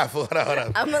 I'm gonna laugh. Hold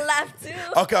on. I'm gonna laugh too.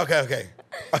 Okay.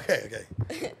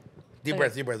 Deep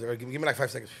breaths. Give me like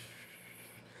 5 seconds.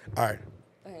 All right.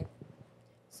 Okay.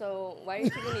 So why are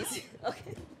you keeping me?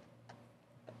 Okay.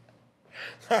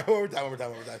 All right, one more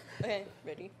time. Okay,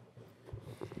 ready?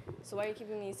 So why are you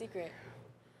keeping me a secret?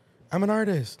 I'm an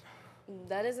artist.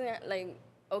 That isn't like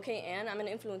okay, and I'm an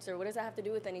influencer. What does that have to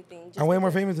do with anything? Just I'm way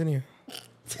more famous than you.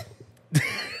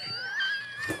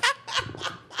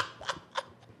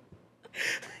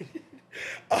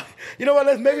 You know what?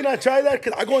 Let's maybe not try that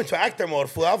because I go into actor mode.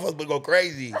 Fool, I'll fucking go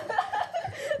crazy.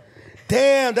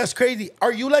 Damn, that's crazy.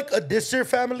 Are you like a disser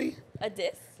family? A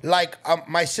diss? Like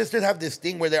my sisters have this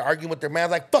thing where they're arguing with their man,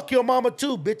 like "fuck your mama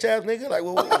too, bitch ass nigga." Like,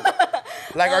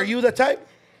 like, are you the type?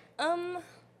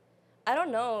 I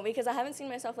don't know because I haven't seen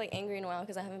myself like angry in a while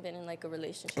because I haven't been in like a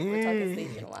relationship or talking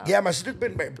stage in a while. Yeah, my sister's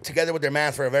been together with their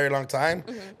man for a very long time,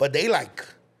 but they like,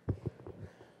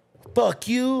 fuck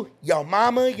you, your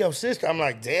mama, your sister. I'm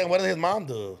like, damn, what did his mom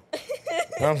do? You know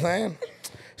what I'm saying?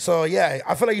 So yeah,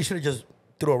 I feel like you should have just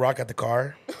threw a rock at the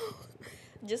car.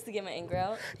 Just to get my anger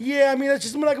out? Yeah, I mean, that's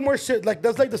just like more shit. Like,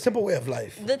 that's like the simple way of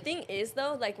life. The thing is,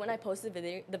 though, like, when I posted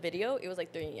the video, it was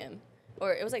like 3 a.m.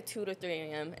 Or it was like 2 to 3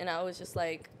 a.m. And I was just,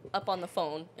 like, up on the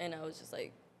phone. And I was just,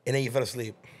 like... And then you fell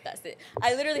asleep. That's it.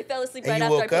 I literally fell asleep and right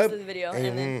after I posted the video.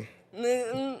 And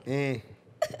then...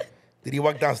 Did you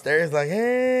walk downstairs like,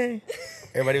 hey?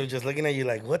 Everybody was just looking at you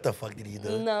like, what the fuck did you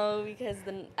do? No, because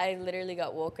then I literally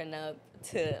got woken up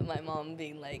to my mom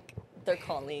being like, they're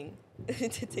calling to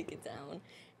take it down.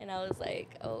 And I was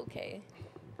like, oh, okay.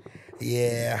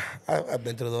 Yeah, I've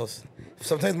been through those.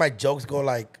 Sometimes my jokes go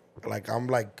like I'm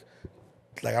like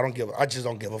I just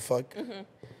don't give a fuck.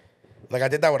 Like I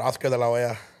did that with Oscar de la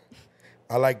Hoya.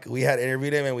 We had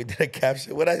interviewed him and we did a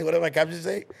caption. What did my caption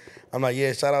say? I'm like,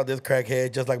 yeah, shout out this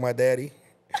crackhead just like my daddy.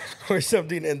 Or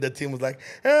something. And the team was like,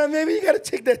 maybe you gotta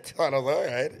take that down. I was like, all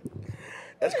right.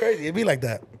 That's crazy. It'd be like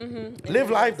that.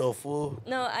 Live life though, fool.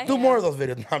 No, do more of those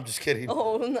videos. No, I'm just kidding.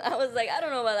 Oh, I was like, I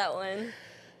don't know about that one.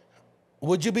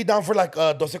 Would you be down for like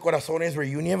Doce Corazones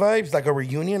reunion vibes? Like a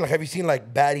reunion? Like have you seen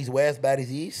like Baddies West, Baddies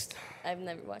East? I've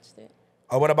never watched it.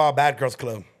 Or what about Bad Girls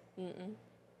Club?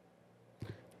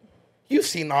 You've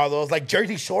seen all those. Like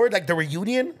Jersey Shore, like the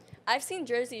reunion? I've seen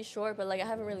Jersey Shore, but like I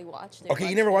haven't really watched it. Okay,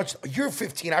 you never watched. You're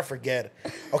 15, I forget.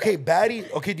 Okay,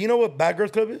 Baddies. Okay, do you know what Bad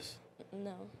Girls Club is?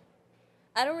 No.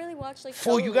 I don't really watch like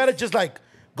Fool, shows. you gotta just like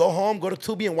go home, go to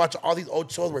Tubi and watch all these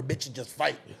old shows where bitches just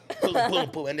fight. Boom, boom,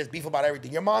 boom, and there's beef about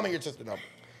everything. Your mom and your sister know.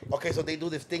 Okay, so they do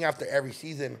this thing after every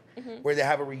season where they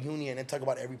have a reunion and talk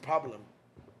about every problem.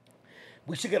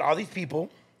 We should get all these people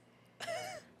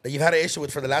that you've had an issue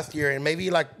with for the last year and maybe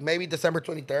December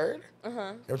 23rd?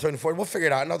 December 24th. We'll figure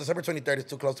it out. No, December 23rd is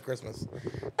too close to Christmas.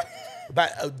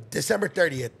 But December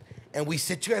 30th. And we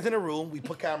sit you guys in a room, we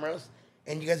put cameras,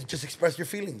 and you guys just express your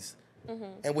feelings.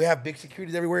 And we have big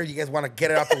security everywhere. You guys want to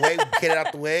get it out the way, we get it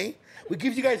out the way. We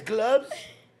give you guys gloves,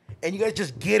 and you guys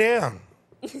just get in.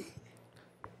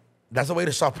 That's the way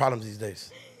to solve problems these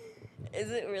days.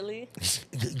 Is it really?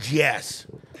 Yes.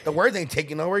 The words ain't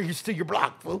taking nowhere. You're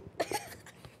blocked, fool.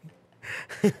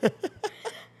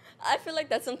 I feel like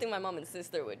that's something my mom and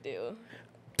sister would do.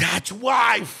 That's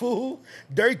why, fool.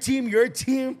 Their team, your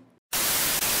team.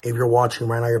 If you're watching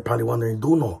right now, you're probably wondering,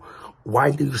 Doknow,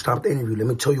 why did you stop the interview? Let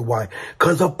me tell you why.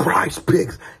 Because of Prize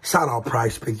Picks. Shout out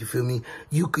Prize Picks, you feel me?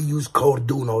 You can use code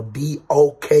Doknow,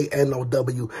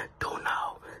 D-O-K-N-O-W,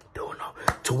 Doknow,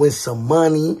 to win some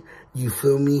money. You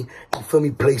feel me?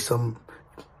 Play some,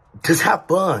 just have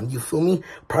fun. You feel me?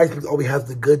 Prize Picks always has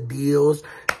the good deals.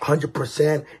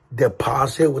 100%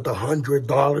 deposit with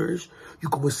 $100. You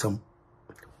could win some.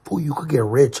 Fool, you could get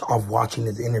rich off watching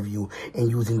this interview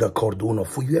and using the code DoKnow.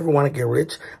 Fool, you ever want to get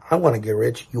rich? I want to get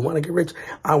rich. You want to get rich?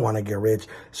 I want to get rich.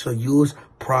 So use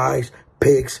Prize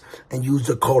Picks and use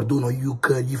the code DoKnow. You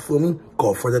could, you feel me?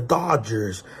 Go for the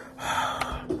Dodgers.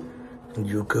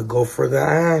 You could go for the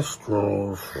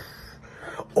Astros.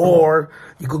 Or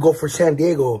you could go for San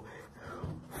Diego.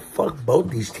 Fuck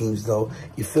both these teams, though.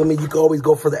 You feel me? You could always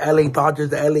go for the LA Dodgers,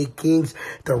 the LA Kings,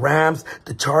 the Rams,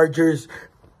 the Chargers,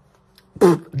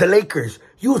 the Lakers.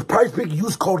 Use Prize Pick,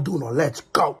 use code DoKnow. Let's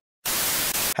go.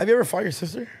 Have you ever fought your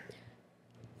sister?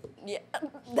 Yeah,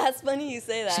 that's funny you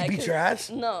say that. She beat your ass?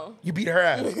 No. You beat her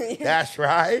ass? That's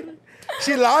right.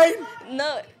 She lied?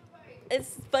 No.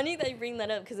 It's funny that you bring that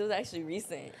up because it was actually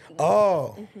recent.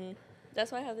 Oh. Mm-hmm.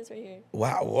 That's why I have this right here.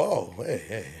 Wow. Whoa.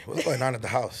 Hey. What's going on at the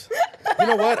house? You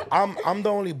know what? I'm the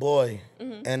only boy,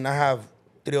 and I have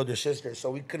 3 older sisters, so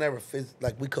we could never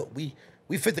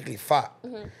we physically fought.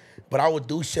 But I would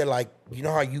do shit like, you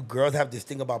know how you girls have this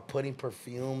thing about putting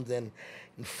perfumes and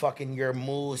fucking your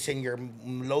mousse and your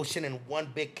lotion in one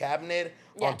big cabinet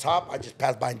on top? I just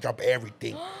pass by and drop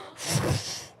everything.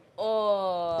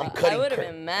 Oh, I would have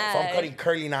been mad. So I'm cutting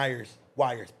curling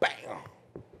wires. Bang.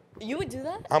 You would do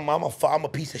that? I'm a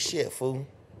piece of shit, fool.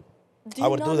 Do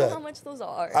you know how much those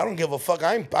are? I don't give a fuck.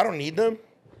 I don't need them.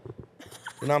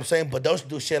 You know what I'm saying? But those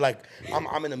do shit like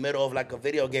I'm in the middle of like a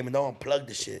video game and don't unplug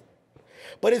the shit.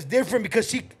 But it's different because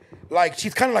she's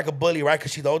kind of like a bully, right?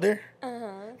 Because she's older.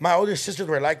 My older sisters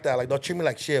were like that. Like, they'll treat me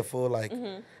like shit, fool. Like,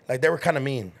 like they were kind of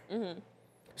mean.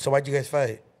 So why'd you guys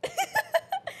fight?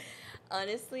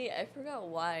 Honestly, I forgot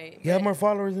why. You have more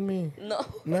followers than me. No.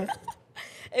 No?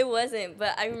 It wasn't,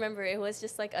 but I remember it was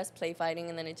just like us play fighting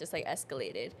and then it just like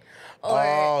escalated. Or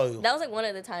that was like one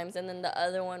of the times, and then the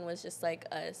other one was just like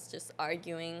us just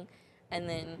arguing. And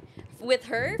then with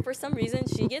her, for some reason,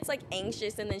 she gets like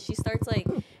anxious and then she starts like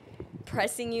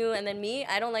pressing you. And then me,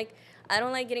 I don't like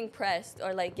getting pressed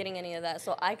or like getting any of that.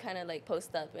 So I kind of like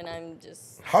post up and I'm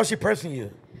just. How's she pressing you?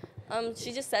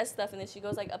 She just says stuff and then she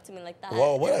goes like up to me like that.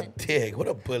 Whoa, what a dick. What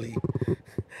a bully.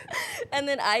 And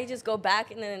then I just go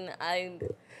back and then I.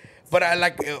 But I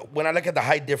like, when I look at the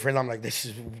height difference, I'm like,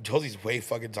 Josie's way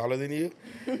fucking taller than you.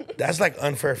 That's like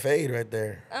unfair fade right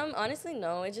there. Honestly,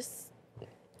 no. It just.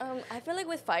 I feel like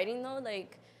with fighting though,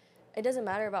 like, it doesn't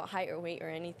matter about height or weight or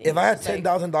anything. If I had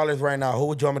 $10,000 right now, who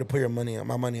would you want me to put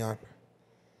my money on?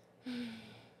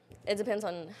 It depends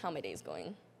on how my day's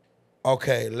going.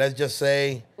 Okay, let's just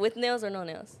say. With nails or no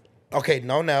nails? Okay,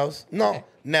 no nails. No, okay.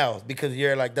 Nails, because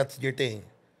you're like, that's your thing.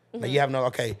 Like, you have no,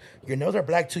 okay, your nails are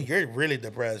black too. You're really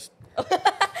depressed.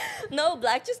 No,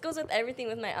 black just goes with everything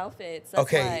with my outfits.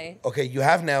 That's why. Okay, you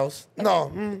have nails. Okay.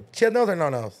 No, she has nails or no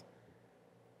nails?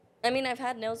 I mean, I've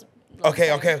had nails.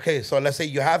 Okay. So let's say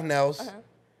you have nails,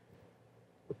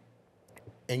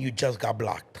 and you just got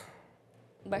blocked.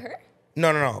 By her?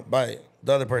 No, by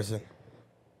the other person.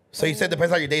 So you said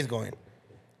depends how your day's going.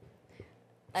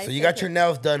 So you got your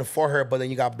nails done for her, but then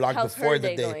you got blocked before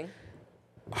the day. Going?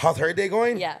 How's her day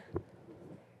going? Yeah.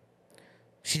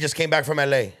 She just came back from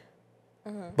LA,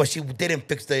 but she didn't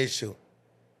fix the issue.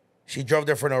 She drove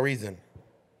there for no reason.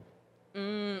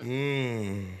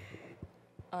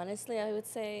 Honestly, I would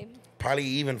say... Probably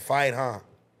even fight, huh?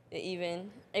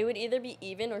 Even. It would either be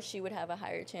even or she would have a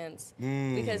higher chance.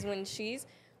 Because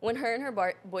when her and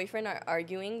her boyfriend are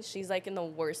arguing, she's like in the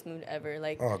worst mood ever.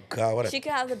 Like, oh God, she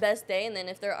could have the best day, and then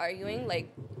if they're arguing,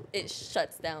 like, it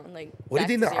shuts down. Like, what do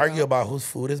you think they argue about? Whose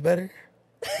food is better?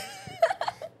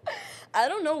 I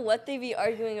don't know what they be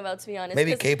arguing about, to be honest.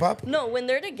 Maybe K-pop? No, when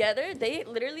they're together, they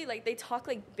literally, like, they talk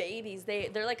like babies.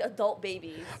 They're like adult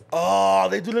babies. Oh,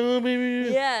 they do little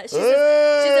baby. Yeah, she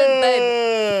says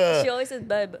babe. She always says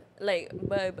babe, like,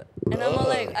 babe. And I'm all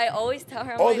like, I always tell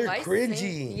her, I'm like, they're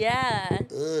cringy. Yeah.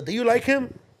 Do you like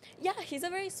him? Yeah, he's a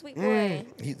very sweet boy.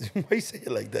 Why you say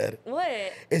it like that? What?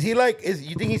 Is he like,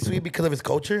 you think he's sweet because of his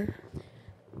culture?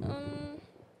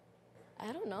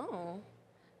 I don't know.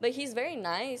 But he's very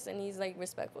nice and he's like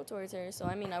respectful towards her. So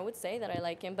I mean, I would say that I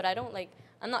like him, but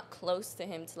I'm not close to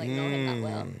him to like know him that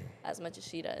well as much as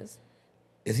she does.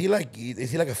 Is he like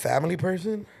a family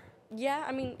person? Yeah,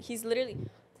 I mean, he's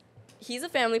a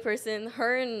family person.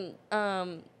 Her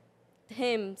and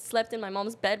him slept in my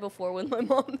mom's bed before with my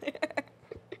mom there.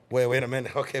 Wait a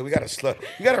minute. Okay, we gotta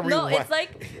rewind. No, it's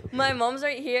like my mom's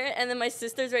right here and then my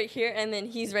sister's right here and then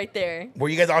he's right there. Were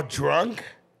you guys all drunk?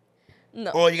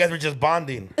 No. Oh, you guys were just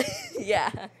bonding.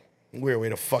 Yeah. Weird way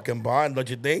to fucking bond, don't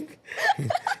you think?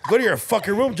 Go to your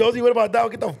fucking room, Josie. What about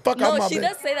that? Get the fuck out of my bed. No,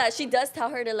 she does say that. She does tell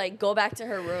her to like go back to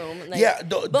her room. Like, yeah,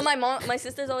 but my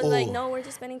sister's always like, no, we're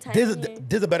just spending time. This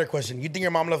is a better question. You think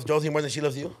your mom loves Josie more than she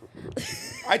loves you?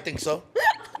 I think so.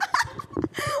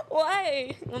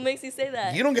 Why? What makes you say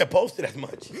that? You don't get posted as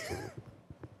much.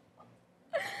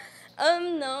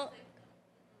 No.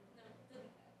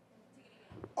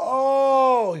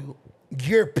 Oh,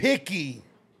 you're picky.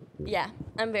 Yeah,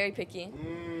 I'm very picky.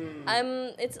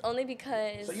 It's only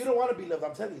because. So you don't want to be loved.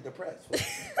 I'm telling you, depressed.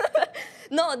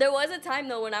 No, there was a time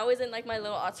though when I was in like my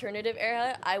little alternative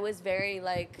era. I was very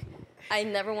like, I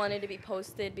never wanted to be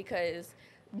posted because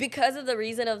of the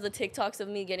reason of the TikToks of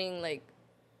me getting like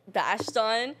bashed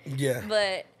on. Yeah.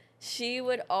 But she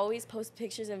would always post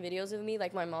pictures and videos of me,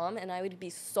 like my mom, and I would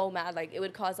be so mad. Like, it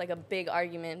would cause, like, a big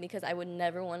argument because I would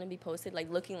never want to be posted,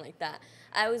 like, looking like that.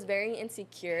 I was very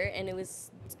insecure, and it was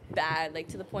bad, like,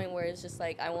 to the point where it's just,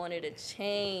 like, I wanted to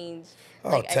change. Oh,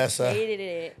 like, Tessa. I hated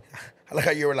it. I like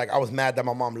how you were like, I was mad that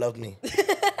my mom loved me.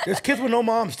 There's kids with no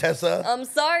moms, Tessa. I'm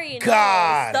sorry.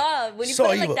 God. No, stop. When you So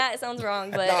put it evil. like that, it sounds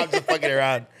wrong, but... No, I'm just fucking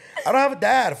around. I don't have a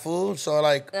dad, fool. So,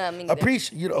 like, me neither.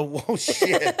 appreciate, you know, oh,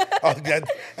 shit. Oh, God.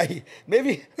 Hey,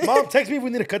 maybe, Mom, text me if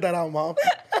we need to cut that out, Mom.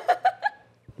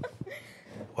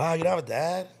 Wow, you don't have a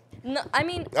dad? No, I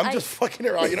mean... I'm just fucking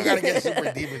around. You don't got to get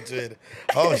super deep into it.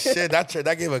 Oh, shit.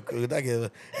 That gave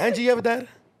a... Angie, you have a dad?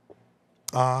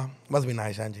 Must be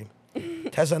nice, Angie.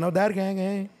 Tessa, no dad,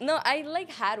 gang. No, I,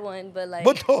 like, had one, but, like...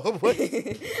 What?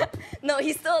 No,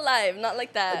 he's still alive. Not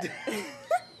like that.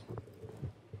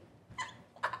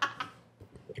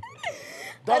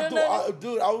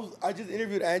 Dude, I just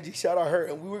interviewed Angie, shout out her,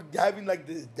 and we were having like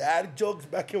this dad jokes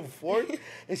back and forth,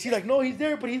 and she's like, no, he's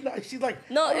there, but he's not. She's like,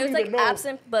 no, it was like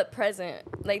absent but present.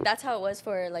 Like, that's how it was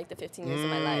for like the 15 years of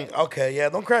my life. Okay, yeah,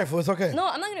 don't cry, fool. It's okay. No,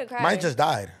 I'm not gonna cry. Mine just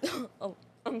died. Oh,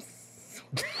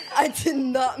 I did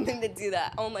not mean to do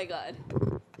that. Oh my god.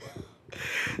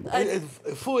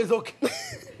 Fool, it's okay.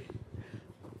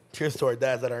 Cheers to our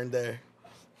dads that aren't there.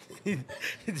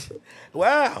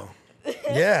 Wow.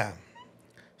 Yeah.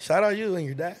 Shout out you and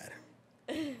your dad.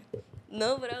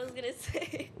 No, but I was gonna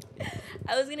say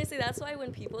that's why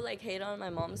when people like hate on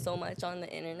my mom so much on the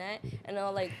internet and they're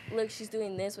all like, look, she's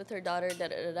doing this with her daughter, da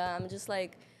da da da. I'm just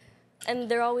like, and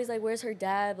they're always like, where's her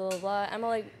dad, blah blah blah. I'm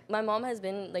all like, my mom has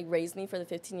been like raised me for the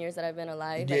 15 years that I've been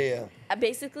alive. Yeah. Like,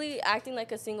 basically acting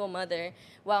like a single mother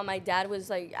while my dad was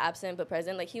like absent but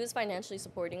present. Like, he was financially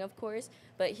supporting, of course,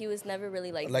 but he was never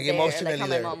really like there, emotionally like how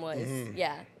there. my mom was. Mm-hmm.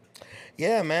 Yeah.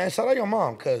 Yeah, man. Shout out your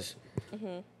mom, cause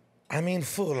I mean,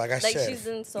 fool, like I said, she's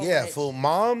in so yeah, much. fool.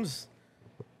 Moms,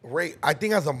 I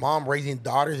think as a mom raising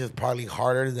daughters is probably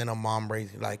harder than a mom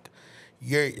raising like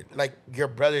your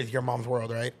brother's your mom's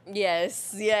world, right?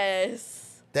 Yes.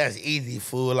 That's easy,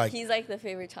 fool. Like, he's like the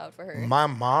favorite child for her. My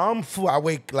mom, fool. I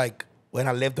wake like when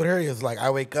I lived with her, it's like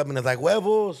I wake up and it's like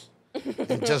huevos,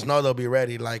 and just know they'll be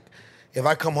ready. Like, if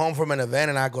I come home from an event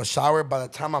and I go shower, by the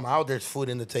time I'm out, there's food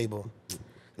in the table.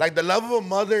 Like, the love of a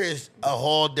mother is a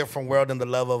whole different world than the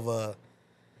love of a...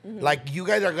 Like, you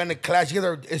guys are going to clash.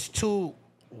 It's two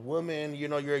women. You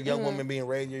know, you're a young woman being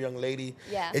raised. You're a young lady.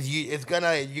 Yeah. You're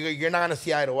not going to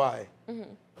see eye to eye.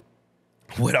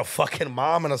 With a fucking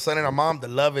mom and a son and a mom, the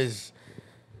love is...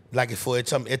 Like,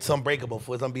 it's unbreakable.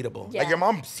 Fool. It's unbeatable. Yeah. Like, your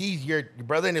mom sees your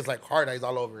brother and it's like hard eyes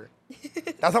all over.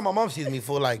 That's how my mom sees me,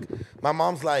 fool. Like, my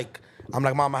mom's like... I'm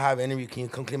like, Mom, I have an interview. Can you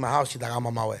come clean my house? She's like, I'm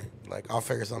on my way. Like, I'll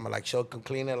figure something. Like, she'll come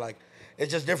clean it. Like,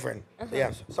 it's just different.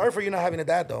 Yeah. Sorry for you not having a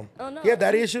dad, though. Oh, no. You have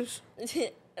daddy issues? What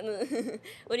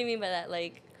do you mean by that?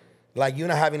 Like, you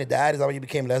not having a dad, is that why you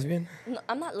became lesbian? No,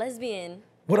 I'm not lesbian.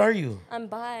 What are you? I'm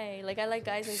bi. Like, I like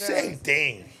guys and girls. Same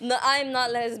thing. No, I'm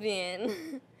not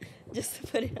lesbian. Just to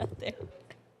put it out there.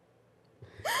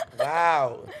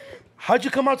 Wow. How'd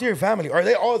you come out to your family? Are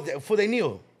they all, they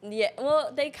knew? Yeah,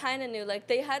 well, they kind of knew. Like,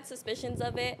 they had suspicions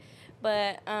of it,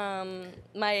 but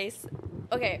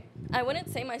okay, I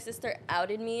wouldn't say my sister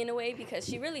outed me in a way because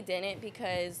she really didn't,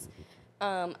 because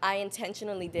I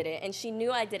intentionally did it, and she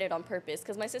knew I did it on purpose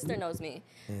because my sister knows me.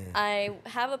 I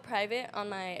have a private on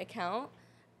my account,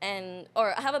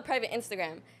 or I have a private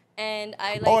Instagram, and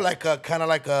I like... Oh, like a, kind of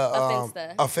like a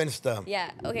Finsta. A Finsta. Yeah,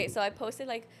 okay, so I posted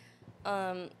like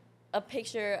a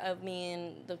picture of me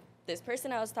and this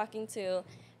person I was talking to.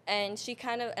 And she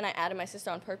and I added my sister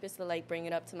on purpose to like bring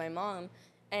it up to my mom.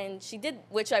 And she did,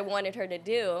 which I wanted her to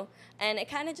do. And it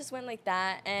kind of just went like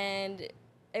that. And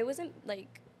it wasn't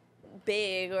like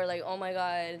big or like, oh my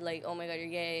God, you're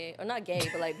gay. Or not gay,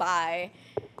 but like bi.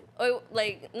 Or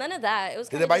like none of that. It was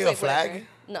kind Did of they buy you a like, flag?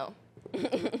 whatever.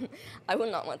 No. I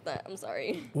would not want that. I'm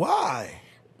sorry. Why?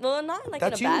 Well, not like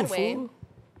That's in a bad you, way. fool.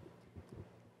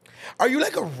 Are you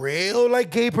like a real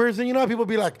like gay person? You know how people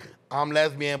be like, I'm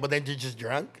lesbian, but then you're just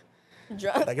drunk?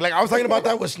 Drunk? Like I was talking about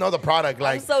that with Snow the Product.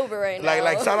 Like, I'm sober right now.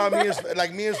 Like shout out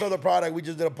me and Snow the Product. We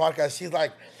just did a podcast. She's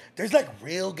like, there's like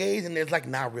real gays and there's like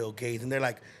not real gays. And they're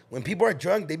like, when people are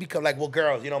drunk, they become like, well,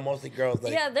 girls, you know, mostly girls.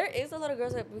 Like, yeah, there is a lot of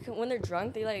girls that when they're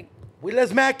drunk, they like,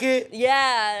 let's mac it.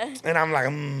 Yeah. And I'm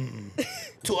like,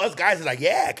 To us guys, it's like,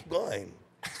 yeah, keep going.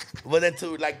 But then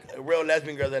to like real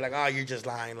lesbian girls, they're like, oh, you're just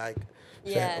lying. Like,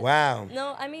 yeah. Wow.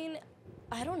 No, I mean,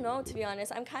 I don't know, to be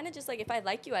honest. I'm kind of just like, if I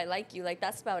like you, I like you. Like,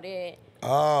 that's about it.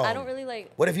 Oh. I don't really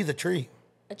like. What if he's a tree?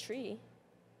 A tree?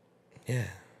 Yeah.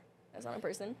 That's not a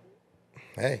person.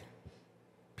 Hey.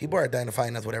 People are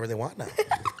identifying as whatever they want now.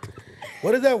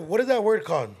 What is that word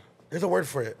called? There's a word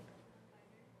for it.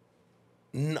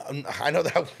 No, I know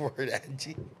that word,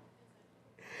 Angie.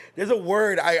 There's a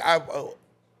word.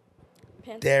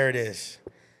 There it is.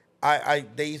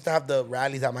 They used to have the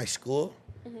rallies at my school,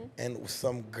 and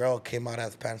some girl came out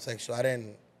as pansexual. I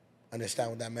didn't understand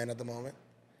what that meant at the moment.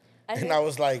 I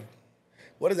was like,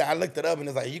 what is that? I looked it up, and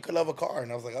it's like, you could love a car.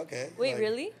 And I was like, okay. Wait, like,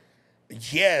 really?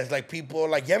 Yes, like people,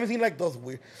 like, you haven't seen like those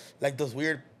weird,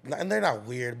 and they're not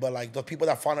weird, but like those people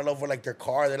that fall in love with like their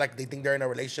car. They're like, they think they're in a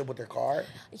relationship with their car.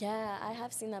 Yeah, I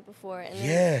have seen that before. And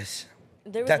yes.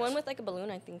 There was one with like a balloon,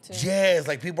 I think, too. Yes,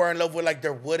 like people are in love with like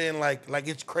their wooden, like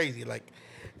it's crazy. Like,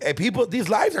 hey, people, these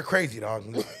lives are crazy, dog.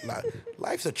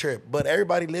 Life's a trip, but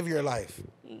everybody live your life.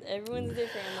 Everyone's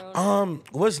different.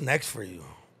 What's next for you?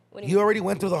 What do you You already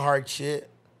went through the hard shit.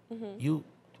 You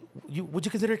would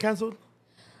you consider it canceled?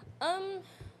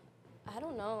 I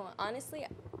don't know. Honestly,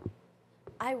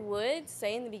 I would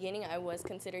say in the beginning I was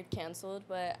considered canceled,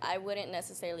 but I wouldn't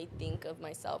necessarily think of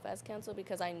myself as canceled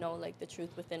because I know like the truth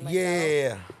within myself.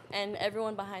 Yeah. And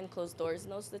everyone behind closed doors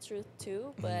knows the truth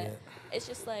too, but it's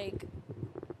just like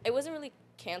it wasn't really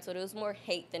canceled. It was more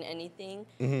hate than anything.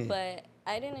 But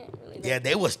I didn't really. Yeah,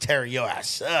 they was tearing your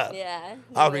ass up. Yeah.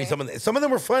 I'll read some of them. Some of them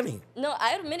were funny. No,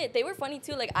 I admit it. They were funny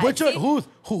too. Like who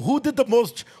did the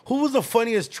most? Who was the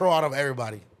funniest troll out of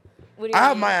everybody? What do you I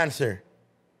have mean? my answer.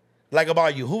 Like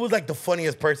about you, who was like the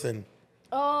funniest person?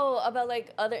 Oh, about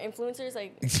like other influencers,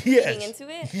 like yes. getting into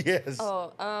it. Yes.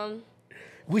 Oh,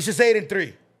 We should say it in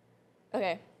 3.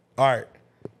 Okay. All right.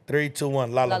 3, 2,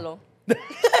 1. Lalo. Lalo.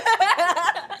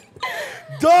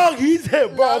 Dog, he's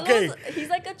him, bro. Okay. He's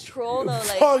like a troll though.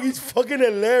 Like, dog, he's fucking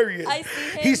hilarious. I see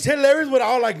him. He's hilarious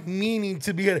without like meaning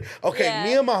to be. Okay, Yeah.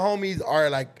 me and my homies are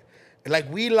like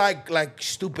we like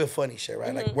stupid funny shit,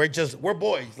 right? Like we're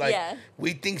boys. Like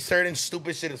we think certain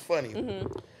stupid shit is funny.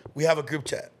 We have a group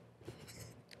chat,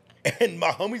 and my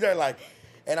homies are like,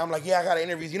 and I'm like, yeah, I got to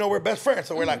interview. You know, we're best friends,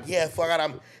 so we're like, yeah, fuck, and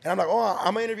I'm like, oh,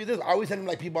 I'm gonna interview this. I always send them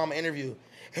like people I'm gonna interview.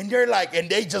 And they're like, and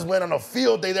they just went on a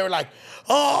field day. They were like,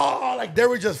 oh, like they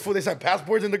were just full. They had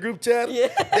passports in the group chat. Yeah.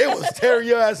 They was tearing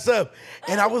your ass up.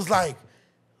 And I was like,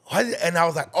 what? And I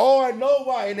was like, oh, I know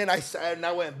why. And then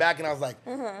I went back and I was like,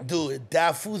 dude,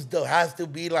 that fool still has to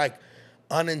be like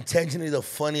unintentionally the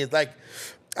funniest. Like,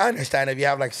 I understand if you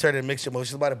have like certain mixed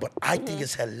emotions about it, but I think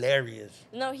it's hilarious.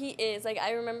 No, he is. Like,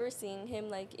 I remember seeing him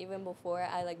like even before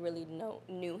I like really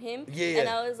knew him. Yeah. And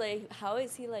I was like, how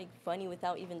is he like funny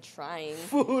without even trying?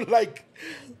 Fool, like,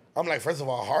 I'm like, first of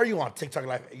all, how are you on TikTok?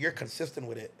 Like, you're consistent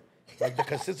with it. Like, the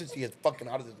consistency is fucking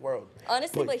out of this world.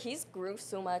 Honestly, but he's grew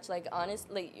so much. Like,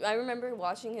 I remember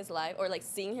watching his live or like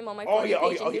seeing him on my phone page,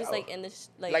 and he was like in the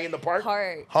like in the park,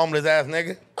 homeless ass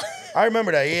nigga. I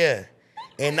remember that. Yeah.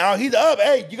 And now he's up.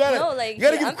 Hey, you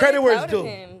gotta give credit where it's due.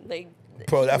 Like,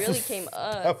 bro, that really came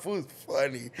up. That fool's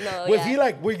funny. No, was he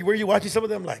like? Were you watching some of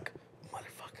them like,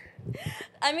 motherfucker?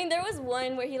 I mean, there was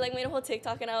one where he like made a whole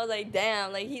TikTok, and I was like,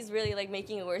 damn, like he's really like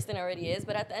making it worse than it already is.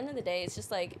 But at the end of the day, it's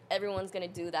just like everyone's gonna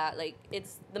do that. Like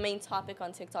it's the main topic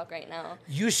on TikTok right now.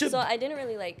 You should. So I didn't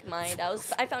really like mind.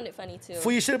 I found it funny too.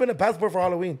 Fool, you should have been a passport for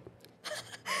Halloween.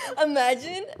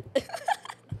 Imagine.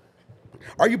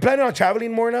 Are you planning on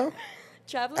traveling more now?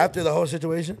 Traveling? After the whole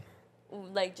situation?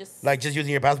 Like just using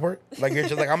your passport? Like you're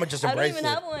just like, I'm gonna just embrace it.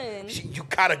 I don't even have one. You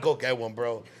gotta go get one,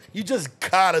 bro. You just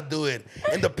gotta do it.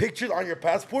 And the pictures on your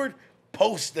passport,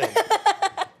 post them.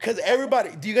 Cause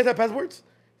everybody, do you guys have passports?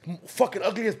 Fucking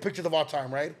ugliest pictures of all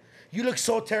time, right? You look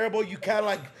so terrible, you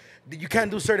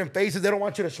can't do certain faces. They don't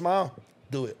want you to smile.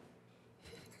 Do it.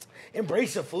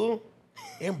 Embrace it, fool.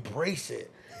 Embrace it.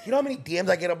 You know how many DMs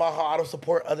I get about how I don't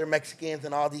support other Mexicans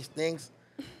and all these things?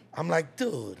 I'm like,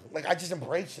 dude, like I just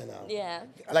embrace it now. Yeah.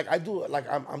 Like I do, like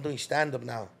I'm doing stand-up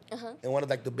now. And one of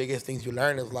like the biggest things you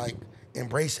learn is like,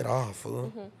 embrace it all,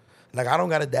 fool. Like I don't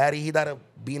got a daddy. He died of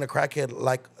being a crackhead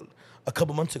like a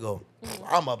couple months ago.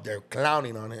 I'm up there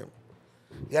clowning on him.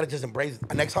 You gotta just embrace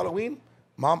it. Next Halloween,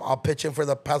 Mom, I'll pitch in for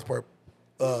the passport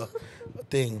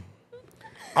thing.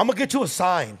 I'm gonna get you a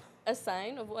sign. A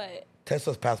sign of what?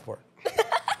 TESSA's passport.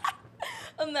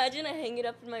 Imagine I hang it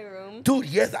up in my room. Dude,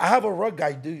 yes, I have a rug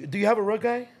guy. Do you have a rug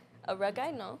guy? A rug guy?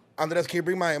 No. Andres, can you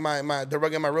bring the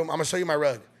rug in my room? I'm gonna show you my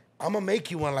rug. I'm gonna make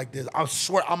you one like this. I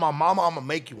swear, I'm my mama. I'm gonna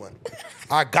make you one.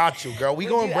 I got you, girl. We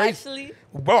gonna embrace. Actually?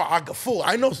 Bro, I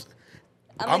know.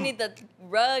 I'm gonna need the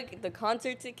rug, the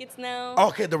concert tickets now.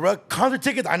 Okay, the rug concert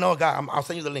tickets. I know a guy. I'll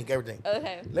send you the link. Everything.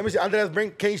 Okay. Let me see. Andres,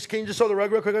 can you just show the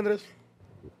rug real quick, Andres?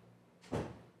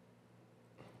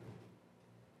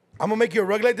 I'm gonna make you a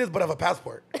rug like this, but I have a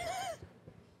passport.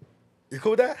 You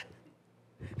cool with that?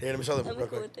 Here, let me show them real quick. I'm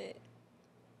cool with it.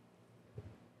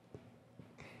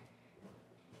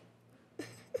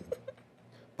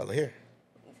 But look here.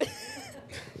 I'm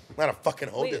gonna fucking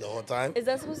hold it the whole time. Is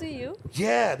that supposed to be you?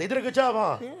 Yeah, they did a good job,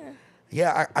 huh? Yeah.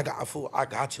 Yeah, I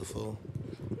got you, fool.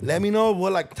 Let me know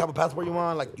what like type of passport you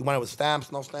want. Like you want it with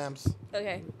stamps, no stamps.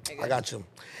 Okay. I got you.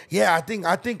 Yeah, I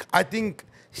think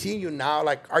seeing you now,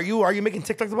 like, are you making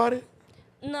TikToks about it?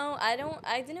 No, I don't.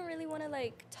 I didn't really want to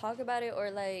like talk about it or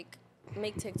like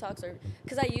make TikToks or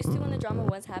because I used to when the drama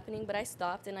was happening, but I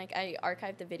stopped and like I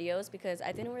archived the videos because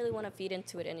I didn't really want to feed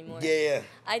into it anymore. Yeah.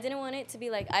 I didn't want it to be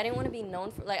like I didn't want to be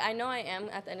known for like I know I am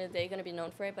at the end of the day going to be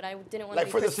known for it, but I didn't want to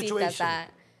be perceived as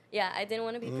that. Yeah, I didn't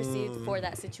want to be perceived for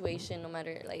that situation, no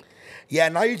matter like. Yeah,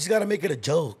 now you just gotta make it a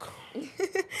joke.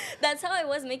 That's how I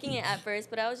was making it at first,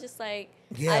 but I was just like,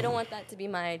 I don't want that to be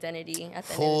my identity at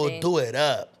the end of the day. Do it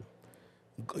up.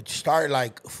 Start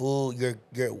like fool. Your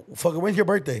fucking. When's your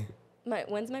birthday?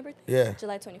 When's my birthday? Yeah,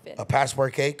 July 25th. A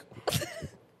passport cake.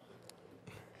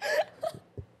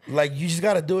 Like you just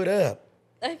gotta do it up.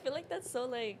 I feel like that's so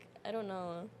like I don't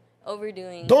know.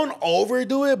 Overdoing. Don't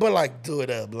overdo it, but like do it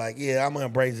up. Like, yeah, I'm gonna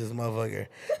embrace this motherfucker.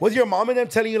 Was your mom and them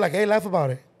telling you like, hey, laugh about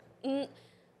it?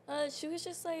 She was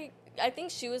just like, I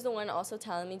think she was the one also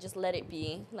telling me just let it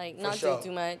be, like not sure. do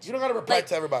too much. You don't gotta reply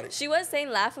to everybody. She was saying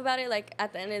laugh about it. Like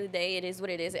at the end of the day, it is what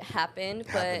it is. It happened,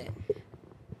 but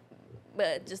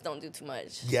just don't do too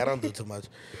much. Yeah, don't do too much.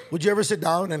 Would you ever sit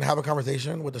down and have a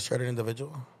conversation with a certain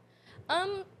individual?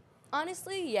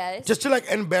 Honestly, yes. Just to like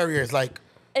end barriers, like.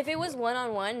 If it was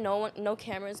one-on-one, no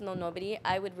cameras, no nobody,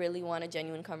 I would really want a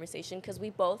genuine conversation because we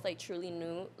both like truly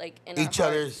knew like in each our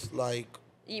other's like.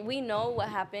 We know what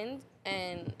happened,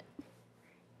 and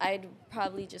I'd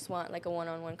probably just want like a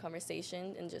one-on-one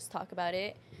conversation and just talk about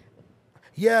it.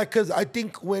 Yeah, because I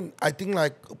think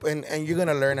like, and you're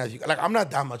gonna learn as you like. I'm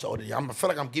not that much older. I feel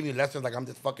like I'm giving you lessons. Like I'm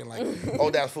just fucking like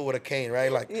old ass fool with a cane, right?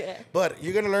 Like, yeah. But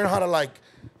you're gonna learn how to like.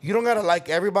 You don't gotta like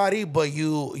everybody, but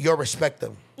you'll respect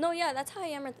them. No, yeah, that's how I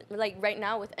am. Like right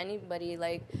now with anybody,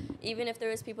 like even if there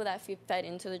was people that fed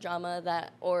into the drama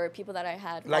or people that I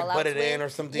had like fallouts butted with, in or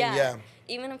something. Yeah.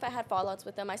 Even if I had fallouts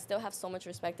with them, I still have so much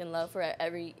respect and love for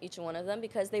each one of them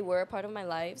because they were a part of my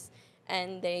lives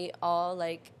and they all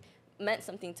like meant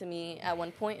something to me at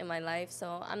one point in my life.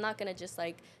 So I'm not gonna just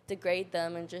like degrade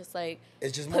them and just like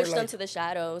push them to the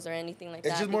shadows or anything like that.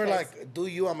 It's just more like do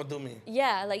you, I'm gonna do me.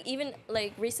 Yeah, like even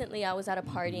like recently I was at a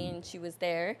party and she was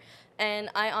there and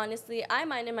I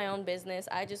minded my own business.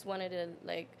 I just wanted to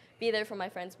like be there for my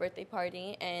friend's birthday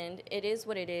party and it is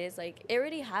what it is. Like it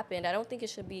already happened. I don't think it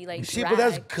should be like see, but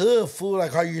that's good, fool.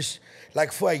 Like how you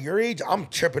like for at your age, I'm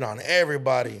tripping on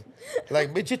everybody.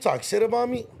 Like bitch, you talk shit about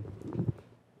me.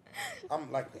 I'm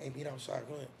like, hey, meet outside,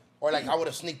 go ahead. Or like I would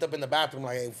have sneaked up in the bathroom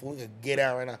like, hey, fool, we could get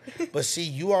out right now. But see,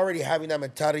 you already having that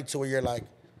mentality to where you're like,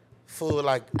 fool,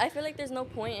 like. I feel like there's no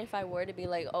point if I were to be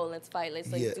like, oh, let's fight,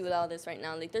 let's like do all this right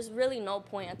now. Like there's really no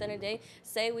point. At the end of the day,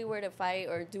 say we were to fight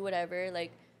or do whatever,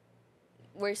 like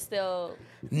we're still.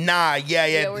 Nah,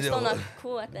 yeah. We're still not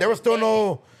cool at the end of the day. There was still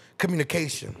no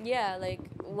communication. Yeah, like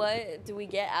what do we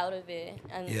get out of it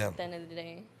at the end of the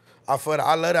day?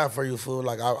 I love that for you, fool.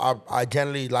 Like I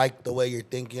generally like the way you're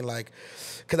thinking, like,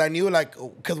 cause I knew like,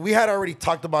 cause we had already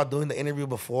talked about doing the interview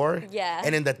before. Yeah.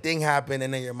 And then the thing happened,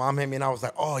 and then your mom hit me, and I was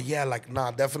like, oh yeah, like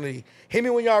nah, definitely hit me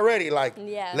when y'all ready. Like,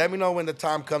 let me know when the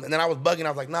time comes. And then I was bugging. I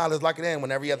was like, nah, let's lock it in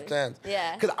whenever you have the chance.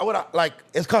 Yeah. Cause I would like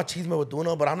it's called Chisme with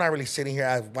Doknow, but I'm not really sitting here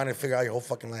as wanting to figure out your whole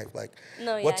fucking life. Like,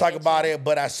 we'll talk about it,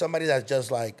 but as somebody that's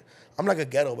just like, I'm like a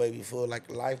ghetto baby, fool.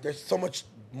 Like life, there's so much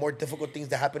more difficult things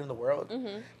that happen in the world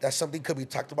that something could be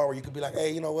talked about where you could be like,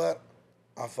 hey, you know what?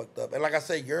 I fucked up. And like I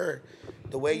said,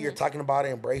 the way you're talking about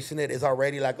it, embracing it is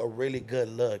already like a really good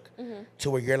look to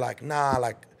where you're like, nah,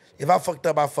 like if I fucked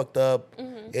up, I fucked up.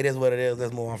 It is what it is.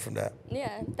 Let's move on from that.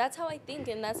 Yeah, that's how I think.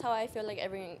 And that's how I feel like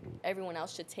everyone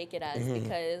else should take it as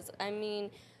because, I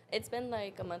mean, It's been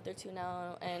like a month or two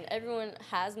now, and everyone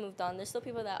has moved on. There's still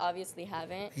people that obviously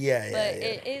haven't. But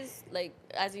it is, like,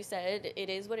 as you said, it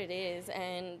is what it is,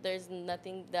 and there's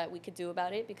nothing that we could do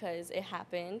about it because it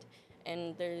happened,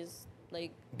 and there's,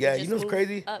 like, yeah, you know what's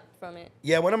crazy? Up from it.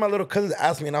 Yeah, one of my little cousins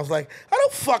asked me, and I was like, I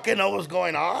don't fucking know what's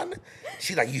going on.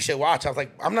 She's like, you should watch. I was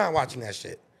like, I'm not watching that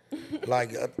shit.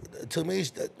 Like, to me,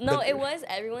 it was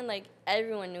everyone. Like,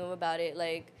 everyone knew about it.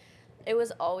 Like, it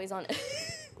was always on.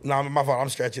 No, my fault. I'm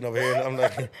stretching over here. I'm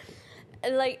like,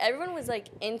 and like everyone was like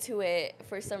into it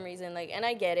for some reason. Like, and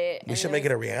I get it. We should make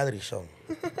it a reality show.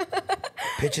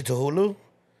 Pitch it to Hulu.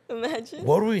 Imagine.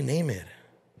 What would we name it?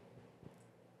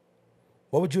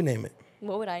 What would you name it?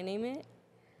 What would I name it?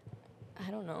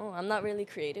 I don't know. I'm not really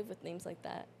creative with names like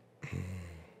that.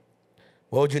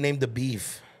 What would you name the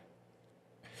beef?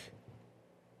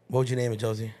 What would you name it,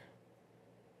 Josie?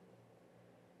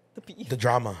 The beef. The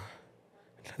drama.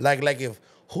 Like if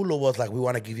Hulu was like, we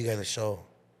want to give you guys a show.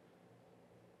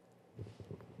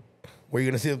 Were you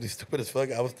going to see something stupid as fuck?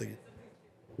 I was thinking.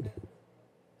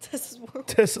 TESSA's World.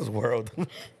 TESSA's World.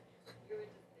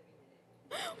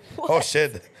 Oh,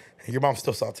 shit. Your mom's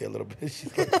still salty a little bit.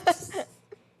 She's like,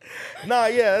 nah,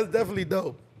 yeah, that's definitely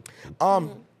dope.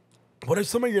 What are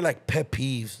some of your, like, pet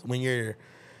peeves when you're,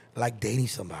 like, dating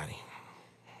somebody?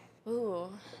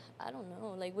 Ooh, I don't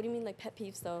know. Like, what do you mean, like, pet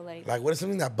peeves, though? Like, what is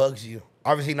something that bugs you?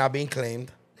 Obviously not being claimed.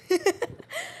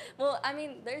 Well, I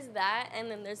mean, there's that, and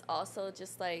then there's also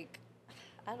just, like,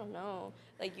 I don't know.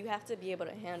 Like, you have to be able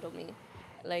to handle me.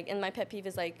 Like, and my pet peeve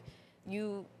is, like,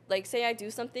 you, like, say I do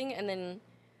something, and then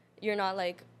you're not,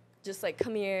 like, just, like,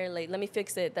 come here, like, let me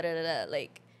fix it, da-da-da-da.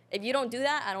 Like, if you don't do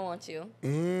that, I don't want you.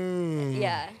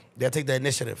 Yeah. You gotta take the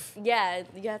initiative. Yeah,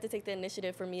 you have to take the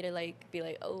initiative for me to, like, be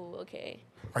like, oh, okay.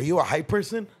 Are you a hype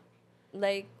person?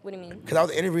 Like, what do you mean? Because I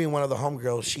was interviewing one of the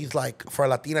homegirls. She's like, for a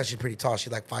Latina, she's pretty tall.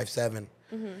 She's like 5'7".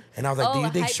 And I was like, do you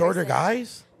think shorter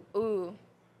guys? Ooh,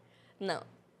 no.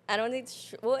 I don't think,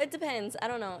 well, it depends. I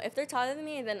don't know. If they're taller than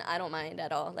me, then I don't mind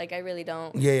at all. Like, I really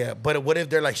don't. Yeah. But what if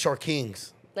they're like short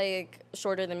kings? Like,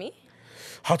 shorter than me?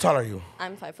 How tall are you?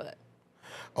 I'm 5 foot.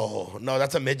 Oh, no,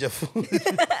 that's a midget.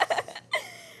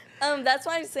 That's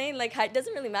why I'm saying, like, height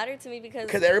doesn't really matter to me because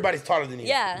everybody's taller than you.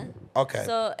 Yeah. Okay.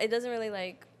 So it doesn't really,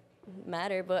 like,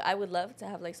 matter, but I would love to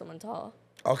have, like, someone tall.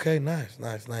 Okay, nice.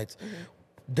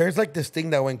 There's, like, this thing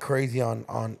that went crazy on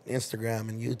Instagram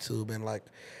and YouTube and, like,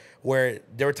 where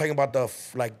they were talking about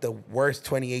the worst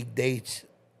 28 dates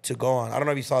to go on. I don't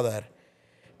know if you saw that.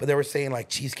 But they were saying, like,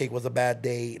 cheesecake was a bad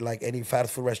date. Like, any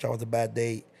fast food restaurant was a bad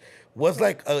date. What's,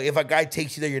 like, if a guy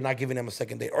takes you there, you're not giving him a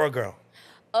second date? Or a girl?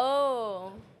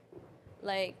 Oh.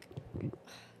 Like.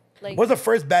 What's the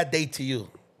first bad date to you?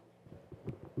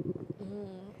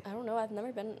 I don't know. I've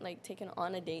never been, like, taken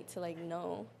on a date to, like,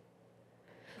 know.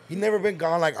 You never been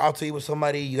gone, like, out to eat with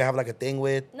somebody you have, like, a thing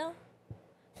with? No.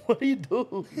 What do you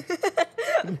do?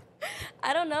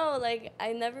 I don't know. Like,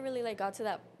 I never really, like, got to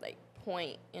that, like,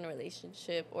 point in a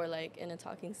relationship or, like, in a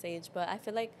talking stage. But I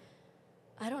feel like,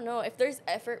 I don't know. If there's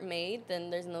effort made, then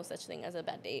there's no such thing as a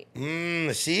bad date.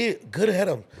 See? Good ahead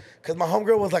of him. Because my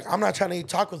homegirl was like, I'm not trying to eat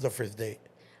tacos the first date.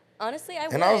 Honestly, I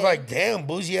would. And I was like, damn,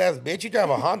 bougie ass bitch, you drive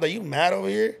a Honda, you mad over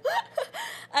here?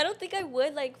 I don't think I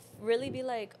would, like, really be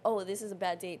like, oh, this is a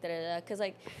bad date, da-da-da. Because,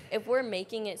 like, if we're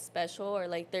making it special or,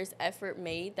 like, there's effort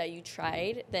made that you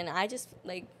tried, then I just,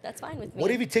 like, that's fine with me. What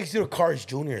if he takes you to Carl's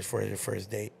Jr. for your first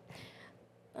date?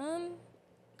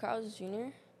 Carl's Jr.?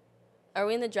 Are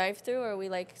we in the drive-thru or are we,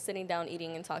 like, sitting down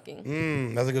eating and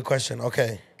talking? That's a good question.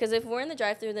 Okay. Because if we're in the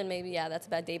drive-thru, then maybe, yeah, that's a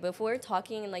bad date. But if we're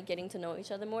talking and, like, getting to know each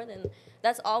other more, then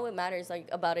that's all what matters, like,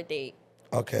 about a date.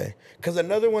 Okay. Because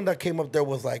another one that came up there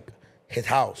was, like, his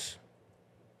house.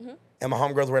 And my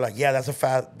homegirls were like, yeah,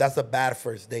 that's a bad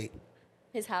first date.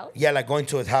 His house? Yeah, like, going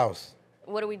to his house.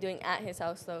 What are we doing at his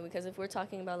house, though? Because if we're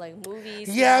talking about, like, movies,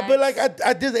 yeah, snacks, but, like,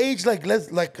 at this age, like,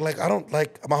 I don't,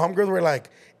 like, my homegirls were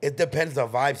like, it depends the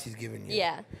vibes he's giving you.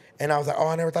 Yeah. And I was like, oh,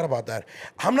 I never thought about that.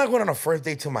 I'm not going on a first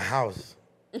date to my house.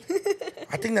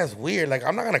 I think that's weird. Like,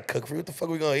 I'm not going to cook for you. What the fuck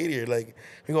are we going to eat here? Like,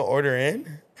 we going to order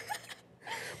in?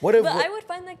 But I would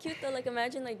find that cute, though. Like,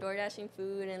 imagine, like, DoorDashing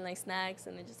food and, like, snacks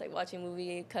and then just, like, watching a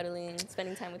movie, cuddling,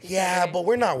 spending time with each other. Yeah, but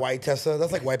we're not white, Tessa.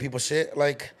 That's, like, white people shit.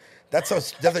 Like, that's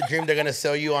a dream they're going to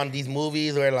sell you on these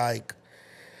movies where, like,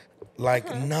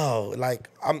 no. Like,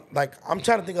 I'm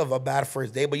trying to think of a bad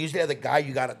first date, but usually as a guy,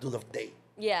 you got to do the date.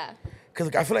 Yeah. Because,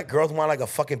 like, I feel like girls want, like, a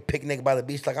fucking picnic by the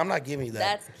beach. Like, I'm not giving you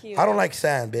that. That's cute. I don't like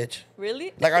sand, bitch.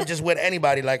 Really? Like, I'm just with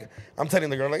anybody. Like, I'm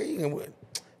telling the girl, like, you can...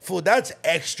 Fool, that's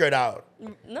extra out.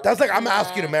 No, that's like, I'm gonna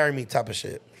ask you to marry me type of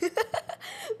shit.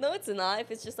 No, it's not. If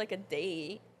it's just like a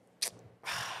date.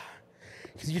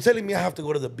 You're telling me I have to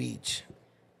go to the beach.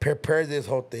 prepare this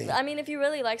whole thing. I mean, if you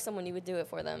really like someone, you would do it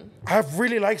for them. I've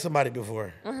really liked somebody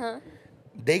before.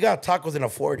 They got tacos in a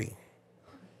 40.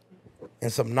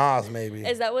 And some Nas, maybe.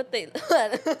 Is that what they...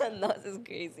 Nas is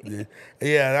crazy.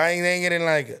 Yeah, they ain't getting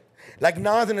like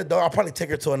Nas in the door. I'll probably take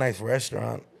her to a nice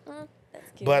restaurant.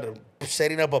 That's cute. But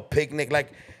setting up a picnic,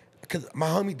 like, because my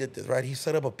homie did this, right? He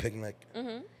set up a picnic.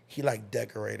 He, like,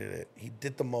 decorated it. He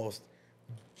did the most.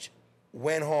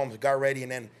 Went home, got ready,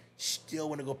 and then still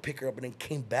went to go pick her up and then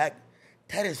came back.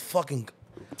 That is fucking...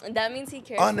 That means he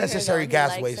cares unnecessary for her,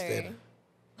 gas wasted.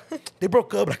 They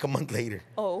broke up like a month later.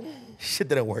 Oh. Shit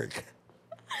didn't work.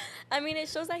 I mean, it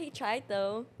shows that he tried,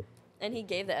 though. And he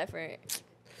gave the effort.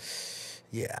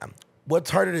 Yeah. What's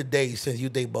harder to date since you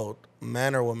date both,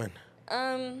 man or woman?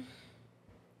 I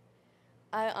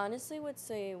honestly would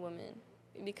say women.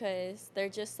 Because they're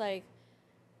just like...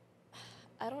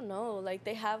 I don't know. Like,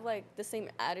 they have, like, the same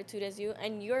attitude as you.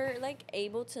 And you're, like,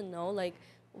 able to know, like,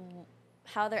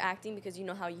 how they're acting because you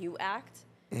know how you act.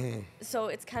 So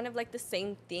it's kind of like the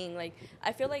same thing. Like,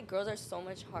 I feel like girls are so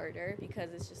much harder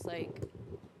because it's just like,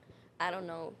 I don't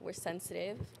know, we're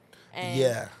sensitive. And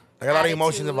yeah, like a lot of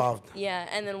emotions involved. Yeah,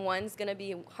 and then one's going to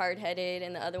be hard-headed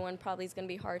and the other one probably is going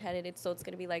to be hard-headed. So it's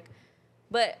going to be like,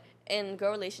 but in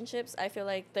girl relationships, I feel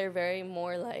like they're very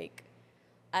more like,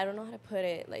 I don't know how to put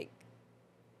it, like,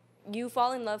 you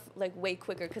fall in love like way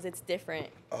quicker because it's different.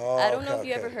 Oh, I don't know if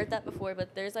you ever heard that before,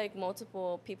 but there's like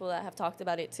multiple people that have talked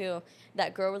about it too.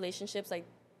 That girl relationships, like,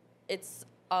 it's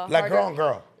a like harder, girl on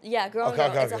girl. Yeah, girl on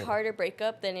girl. It's a harder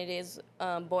breakup than it is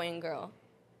boy and girl.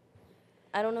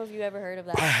 I don't know if you ever heard of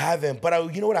that. I haven't,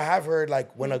 but you know what I have heard?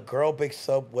 Like when a girl breaks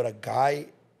up with a guy,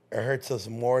 it hurts us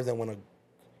more than when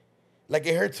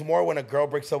it hurts more when a girl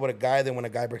breaks up with a guy than when a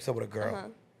guy breaks up with a girl.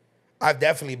 I've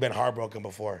definitely been heartbroken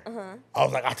before. I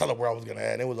was like, I thought the world was gonna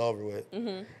end. It was over with,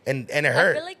 and it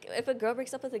hurt. I feel like if a girl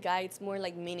breaks up with a guy, it's more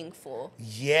like meaningful.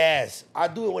 Yes, I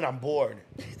do it when I'm bored.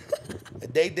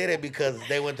 They did it because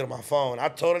they went through my phone. I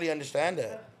totally understand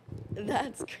that.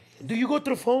 That's crazy. Do you go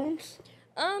through phones?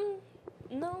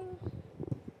 No.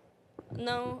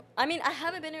 I mean, I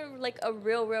haven't been in like a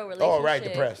real relationship. Oh, right,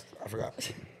 depressed. I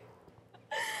forgot.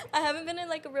 I haven't been in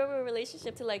like a real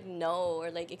relationship to like know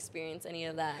or like experience any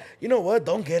of that. You know what?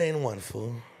 Don't get in one,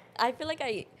 fool. I feel like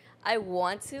I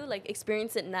want to like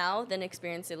experience it now, then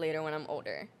experience it later when I'm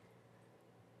older.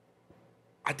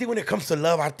 I think when it comes to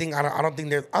love, I don't think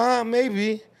there's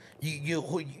maybe you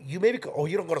maybe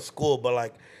you don't go to school, but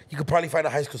like you could probably find a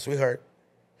high school sweetheart.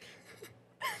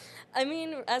 I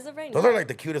mean, as of right now, those are like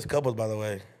the cutest couples, by the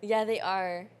way. Yeah, they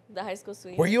are the high school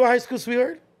sweetheart. Were you a high school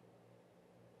sweetheart?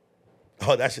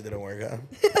 Oh, that shit didn't work, huh?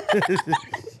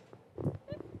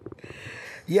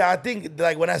 Yeah, I think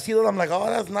like when I see them, I'm like, oh,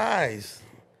 that's nice.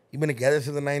 You've been together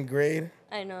since the 9th grade.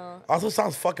 I know. Also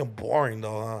sounds fucking boring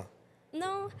though, huh?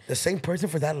 No. The same person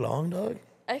for that long, dog?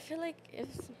 I feel like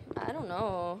I don't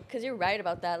know, because you're right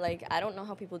about that. Like, I don't know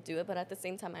how people do it, but at the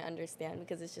same time, I understand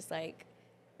because it's just like,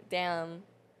 damn,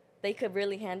 they could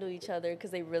really handle each other because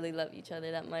they really love each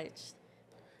other that much.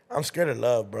 I'm scared of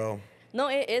love, bro. No,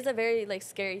 it is a very like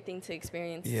scary thing to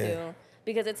experience too,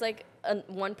 because it's like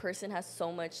one person has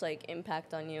so much like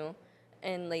impact on you,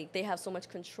 and like they have so much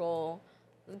control.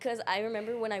 Because I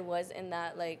remember when I was in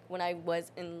that, like when I was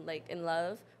in like in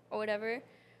love or whatever,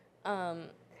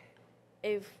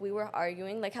 if we were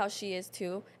arguing, like how she is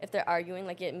too, if they're arguing,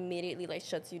 like it immediately like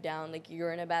shuts you down, like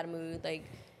you're in a bad mood, like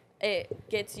it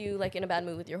gets you like in a bad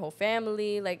mood with your whole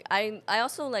family. Like I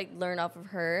also like learn off of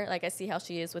her. Like I see how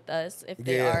she is with us if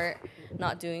they are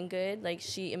not doing good. Like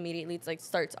she immediately like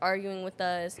starts arguing with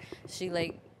us. She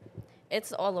like,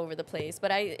 it's all over the place.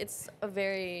 But it's a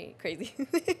very crazy.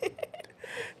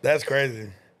 That's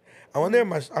crazy. I wonder,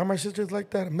 are my sisters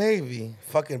like that? Maybe.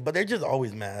 Fucking, but they're just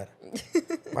always mad.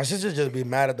 My sisters just be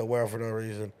mad at the world for no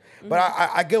reason. But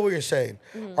I get what you're saying.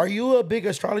 Are you a big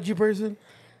astrology person?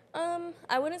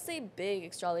 I wouldn't say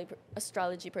big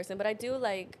astrology person, but I do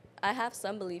like, I have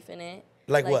some belief in it.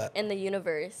 Like what? In the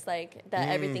universe, like that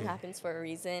everything happens for a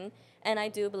reason. And I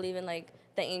do believe in like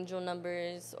the angel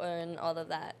numbers and all of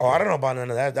that. Oh, I don't know about none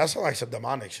of that. That's like some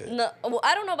demonic shit. No, well,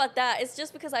 I don't know about that. It's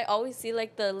just because I always see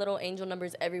like the little angel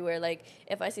numbers everywhere. Like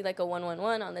if I see like a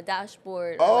 111 on the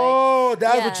dashboard. Oh,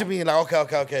 that's what you mean. Like,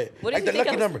 okay. What like do the you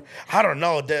lucky number. I don't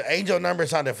know. The angel number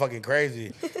sounded fucking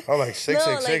crazy. I was like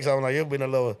 666. I'm like, you've been a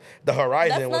little. The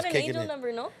horizon was kicking. That's not an angel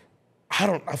number, no?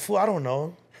 I don't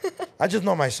know. I just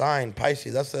know my sign,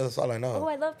 Pisces. That's all I know. Oh,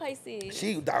 I love Pisces.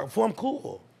 I'm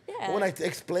cool. Yeah. But when I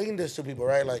explain this to people,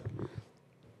 right, like,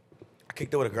 I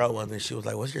kicked it with a girl once, and she was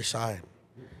like, what's your sign?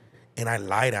 And I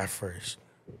lied at first.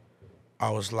 I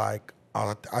was like,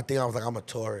 I'm a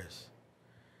Taurus.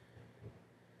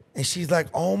 And she's like,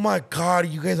 oh my God,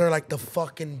 you guys are like the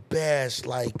fucking best.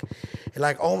 Like,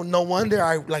 oh, no wonder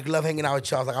I like love hanging out with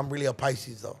y'all. I was like, I'm really a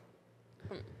Pisces though.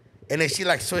 And then she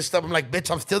like switched up. I'm like, bitch,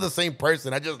 I'm still the same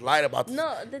person. I just lied about this.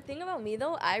 No, the thing about me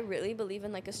though, I really believe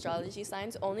in like astrology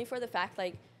signs only for the fact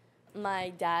like my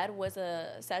dad was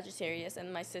a Sagittarius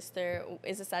and my sister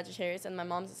is a Sagittarius and my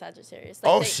mom's a Sagittarius.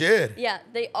 Like, shit. Yeah,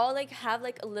 they all like have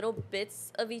like a little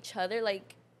bits of each other.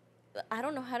 Like, I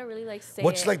don't know how to really like say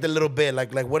What's it. like the little bit?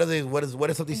 Like what are they? What is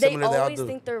something similar They they all always do?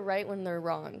 think they're right when they're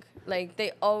wrong. Like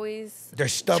they always They're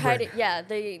stubborn.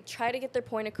 They try to get their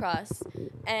point across.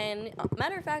 And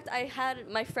matter of fact, I had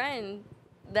my friend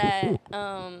that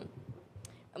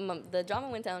the drama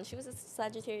went down. She was a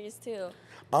Sagittarius too.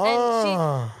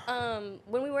 Oh. And she,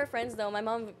 when we were friends though, my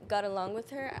mom got along with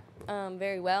her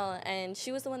very well, and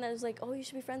she was the one that was like, "Oh, you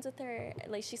should be friends with her.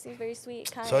 Like she seems very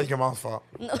sweet, kind." So it's your mom's fault.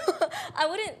 No, I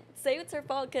wouldn't say it's her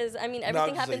fault because I mean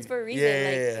everything happens like, for a reason.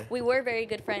 Yeah. We were very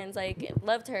good friends. Like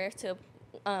loved her to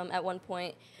at one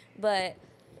point, but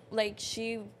like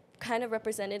she kind of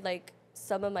represented like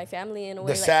some of my family in a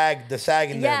way. The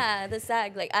sag in them. Yeah, the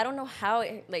sag. Like I don't know how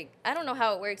it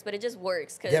works, but it just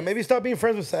works. Yeah, maybe stop being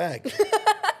friends with sag.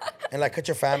 And like cut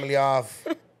your family off.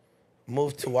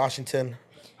 Move to Washington.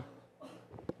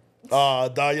 Oh,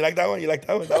 dog, you like that one? You like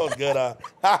that one? That was good.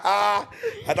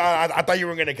 I thought you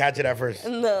were gonna catch it at first.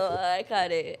 No, I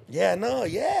caught it. Yeah, no,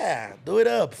 yeah. Do it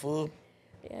up, fool.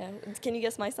 Yeah. Can you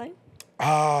guess my sign?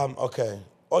 Okay.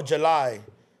 Oh, July.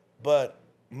 But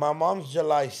my mom's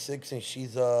July 6th and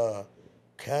she's a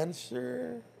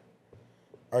Cancer.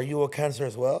 Are you a Cancer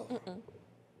as well? Mm-mm.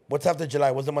 What's after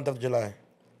July? What's the month after July?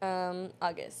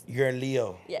 August. You're a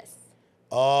Leo. Yes.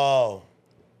 Oh.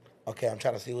 Okay, I'm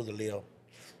trying to see who's a Leo.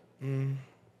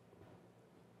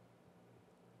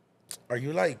 Are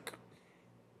you like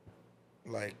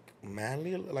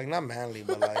manly? Like not manly,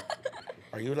 but like,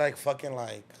 are you like fucking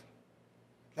like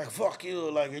fuck you?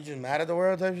 Like you're just mad at the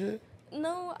world type shit?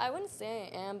 No, I wouldn't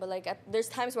say I am, but like there's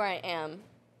times where I am,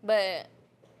 but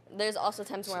there's also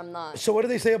times where I'm not. So what do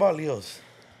they say about Leos?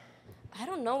 I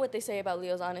don't know what they say about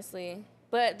Leos, honestly.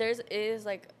 But is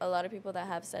like a lot of people that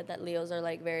have said that Leos are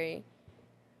like very,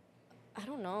 I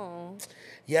don't know.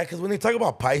 Yeah, because when they talk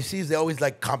about Pisces, they always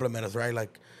like compliment us, right?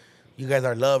 Like, you guys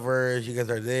are lovers, you guys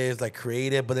are this, like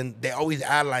creative, but then they always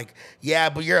add like, yeah,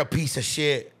 but you're a piece of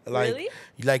shit. Like, really?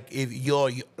 Like if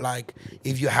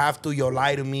if you have to, you'll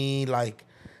lie to me. Like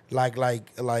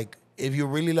if you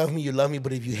really love me, you love me,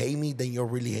 but if you hate me, then you'll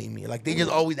really hate me. Like they just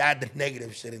always add the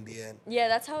negative shit in the end. Yeah,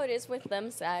 that's how it is with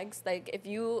them sags. Like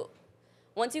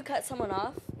once you cut someone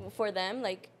off for them,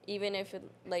 like even if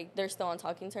like they're still on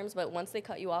talking terms, but once they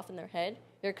cut you off in their head,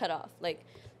 you're cut off. Like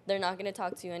they're not gonna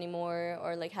talk to you anymore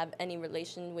or like have any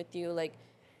relation with you like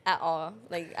at all.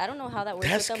 Like I don't know how that works.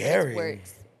 That's with them, scary. But it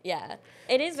works. Yeah,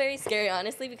 it is very scary,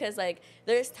 honestly, because like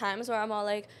there's times where I'm all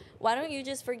like, why don't you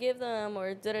just forgive them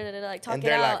or like talk it out? And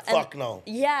they're like, fuck no.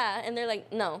 Yeah, and they're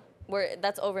like, no,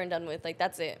 that's over and done with. Like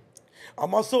that's it.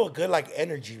 I'm also a good like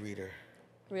energy reader.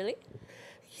 Really?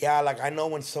 Yeah, like I know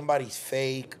when somebody's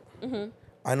fake. Mm-hmm.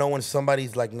 I know when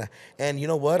somebody's like, nah. And you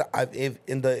know what?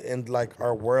 In like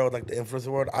our world, like the influencer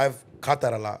world, I've caught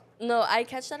that a lot. No, I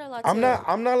catch that a lot. I'm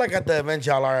not like at the event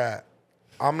y'all are at.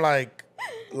 I'm like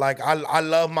I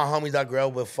love my homies I grew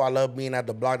up with. I love being at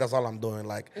the block. That's all I'm doing.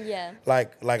 Like yeah.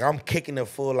 Like I'm kicking it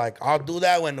full. Like I'll do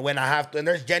that when I have to. And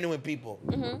there's genuine people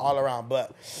all around.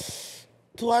 But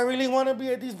do I really want to be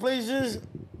at these places?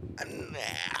 Nah,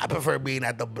 I prefer being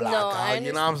at the block. No,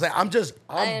 you know what I'm saying?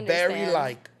 I'm very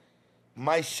like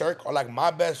my circle, like my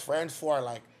best friends for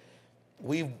like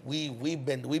we've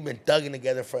been thugging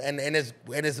together for and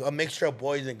it's a mixture of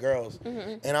boys and girls.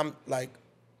 And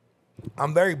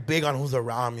I'm very big on who's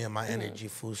around me and my energy,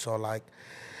 food. So like,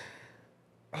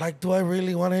 do I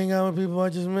really want to hang out with people I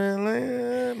just met?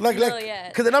 Yeah.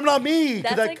 Because then I'm not me.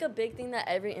 That's like a big thing that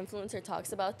every influencer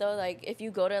talks about, though. Like, if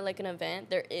you go to like an event,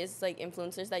 there is like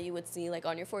influencers that you would see like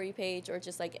on your For You page or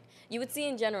just like you would see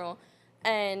in general,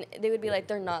 and they would be like,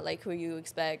 they're not like who you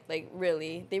expect. Like,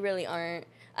 really, they really aren't.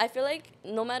 I feel like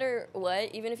no matter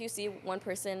what, even if you see one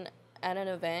person at an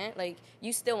event, like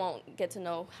you still won't get to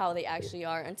know how they actually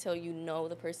are until you know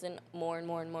the person more and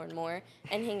more and more and more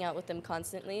and hang out with them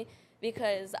constantly.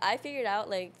 Because I figured out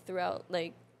like throughout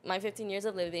like my 15 years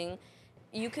of living,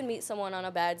 you can meet someone on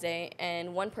a bad day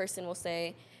and one person will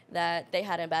say that they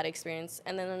had a bad experience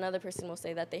and then another person will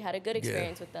say that they had a good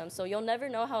experience with them. So you'll never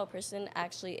know how a person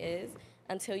actually is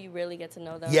until you really get to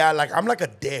know them. Yeah, like I'm like a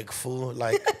dick, fool.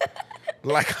 Like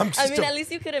like I'm just at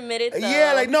least you could admit it though.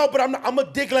 Yeah, like no, but I'm a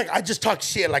dick. Like I just talk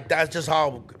shit. Like that's just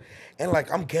how. And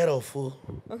like I'm ghetto, fool.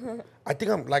 I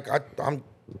think I'm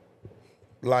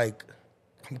like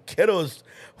ghetto's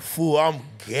fool. I'm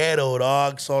ghetto,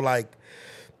 dog. So like,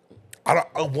 I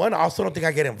also don't think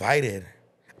I get invited.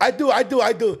 I do.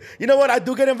 You know what? I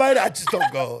do get invited. I just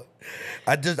don't go.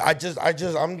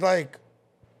 I'm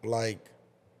like,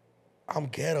 I'm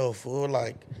ghetto, fool.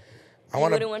 Like, you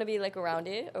wouldn't want to be like around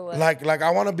it or what? Like I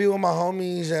want to be with my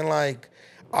homies and like,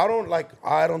 I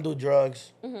don't do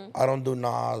drugs. I don't do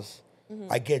Nas.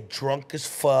 I get drunk as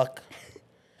fuck.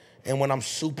 And when I'm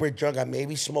super drunk, I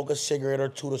maybe smoke a cigarette or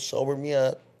two to sober me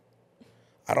up.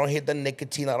 I don't hit the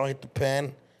nicotine. I don't hit the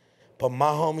pen. But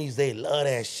my homies, they love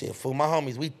that shit, fool. My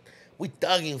homies, we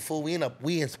thugging, fool.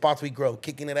 We in spots we grow,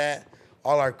 kicking it at.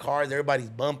 All our cars, everybody's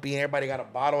bumping. Everybody got a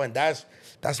bottle, and that's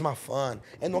my fun.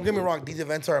 And don't get me wrong, these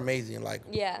events are amazing. Like,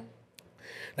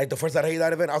 like the first Hate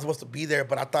That event, I was supposed to be there,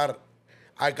 but I thought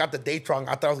I got the date wrong.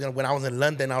 I thought I was gonna, when I was in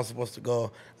London, I was supposed to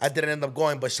go. I didn't end up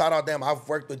going, but shout out them. I've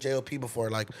worked with JOP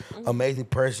before, like amazing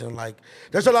person. Like,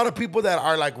 there's a lot of people that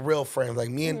are like real friends. Like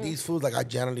me and these fools, like I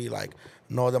generally like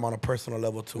know them on a personal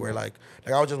level too. Where like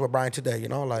I was just with Brian today, you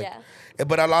know, like.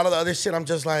 But a lot of the other shit, I'm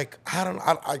just like, I don't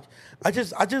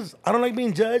like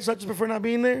being judged. So I just prefer not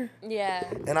being there. Yeah.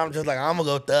 And I'm just like, I'm gonna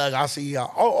go thug. I'll see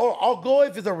y'all. I'll go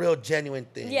if it's a real genuine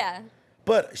thing. Yeah.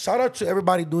 But shout out to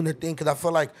everybody doing their thing, because I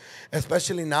feel like,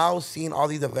 especially now, seeing all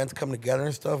these events come together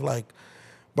and stuff, like,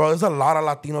 bro, there's a lot of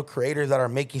Latino creators that are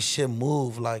making shit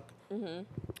move. Like,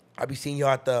 I be seeing you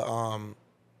at the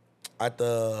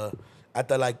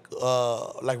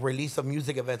like release of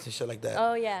music events and shit like that.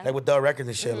 Oh yeah. Like with the records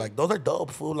and shit. Like those are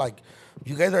dope, fool. Like,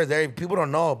 you guys are there. People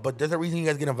don't know, but there's a reason you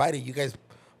guys get invited. You guys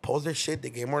post their shit,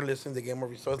 they get more listens, they get more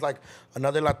views. So it's like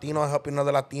another Latino helping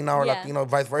another Latina or Latino,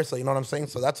 vice versa. You know what I'm saying?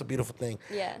 So that's a beautiful thing.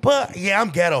 Yeah. But yeah, I'm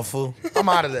ghetto, fool. I'm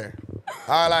out of there.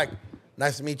 I like,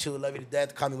 nice to meet you, love you to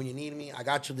death. Call me when you need me. I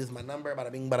got you. This is my number.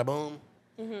 Bada bing, bada boom.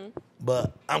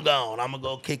 But I'm gone. I'm gonna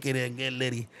go kick it and get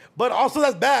litty. But also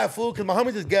that's bad, fool, because my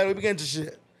homies is ghetto. We be getting into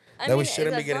shit that we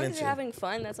shouldn't be getting into. As long as you're having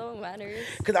fun, that's all that matters.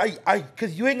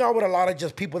 Cause you hang out with a lot of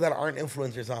just people that aren't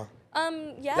influencers, huh?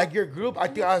 Yeah. Like your group, I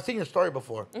think I've seen your story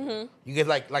before. You guys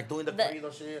like doing the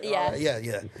corrido shit. Yeah.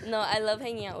 Yeah. No, I love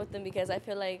hanging out with them because I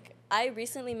feel like I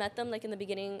recently met them like in the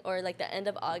beginning or like the end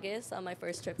of August on my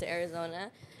first trip to Arizona.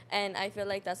 And I feel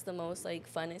like that's the most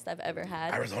like funnest I've ever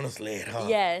had. Arizona's lit, huh?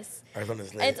 Yes.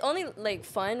 Arizona's lit. And it's only like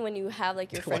fun when you have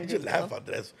like your friends. Why'd you laugh at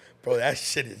this? Bro, that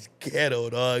shit is ghetto,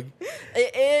 dog.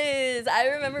 It is. I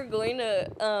remember going to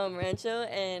Rancho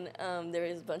and there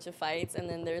was a bunch of fights and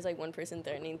then there was like one person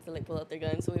threatening to like pull out their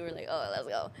gun. So we were like, oh, let's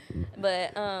go.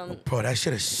 But bro, that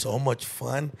shit is so much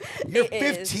fun. You're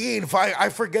 15. I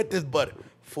forget this, but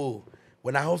fool,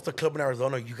 when I host a club in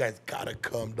Arizona, you guys gotta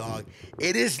come, dog.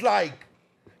 It is like,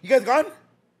 you guys gone?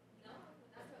 No.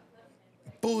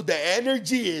 Fool, the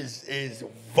energy is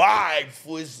vibe,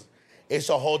 fool. It's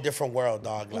a whole different world,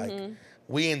 dog. Like,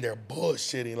 we in there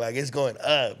bullshitting. Like, it's going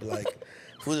up. Like,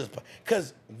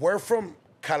 because we're from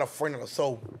California,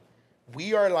 so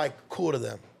we are, like, cool to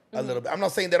them a little bit. I'm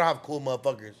not saying they don't have cool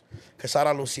motherfuckers. Because shout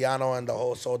out Luciano and the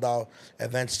whole Sold Out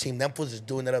events team. Them fools is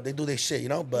doing it up. They do their shit, you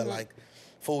know? But, like,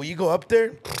 fool, when you go up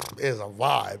there, it's a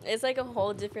vibe. It's, like, a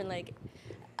whole different, like...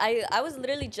 I was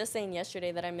literally just saying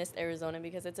yesterday that I missed Arizona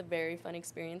because it's a very fun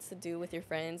experience to do with your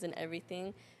friends and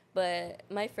everything. But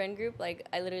my friend group, like,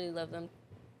 I literally love them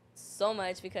so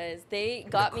much because they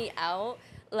got me out.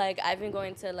 Like, I've been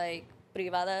going to, like,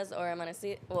 privadas or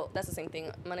amanecidas. Well, that's the same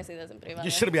thing. Amanecidas and privadas.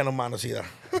 You should be on amanecida.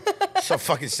 So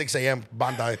fucking 6 a.m.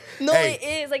 Bandai. No, hey,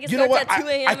 it is. Like, it starts at 2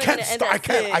 a.m.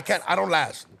 I can't. I don't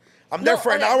last. I'm there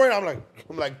for an hour and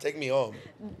I'm like, take me home.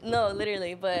 No,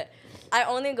 literally. But I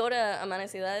only go to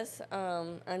amanecidas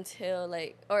until,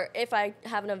 like, or if I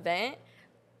have an event.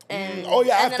 And,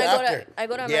 then I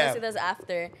go to amanecidas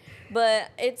after.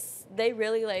 But they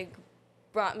really, like,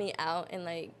 brought me out and,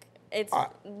 like,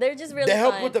 they're just really They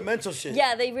helped fun. with the mental shit.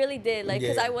 Yeah, they really did. Like,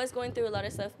 because I was going through a lot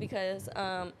of stuff because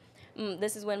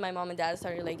this is when my mom and dad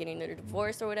started, like, getting their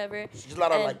divorce or whatever. Just a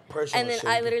lot of, like, personal And then shit.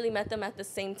 I literally met them at the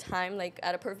same time, like,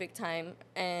 at a perfect time.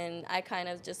 And I kind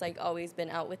of just, like, always been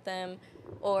out with them.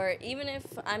 Or even if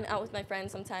I'm out with my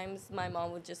friends, sometimes my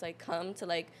mom would just, like, come to,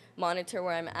 like, monitor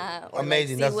where I'm at. Or,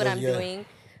 amazing. Like, see what I'm doing.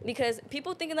 Because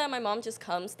people think that my mom just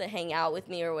comes to hang out with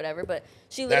me or whatever, but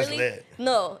she literally... That's lit.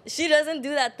 No, she doesn't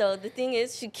do that, though. The thing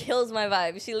is, she kills my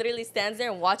vibe. She literally stands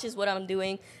there and watches what I'm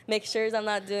doing, makes sure I'm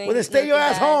not doing... Well, then stay your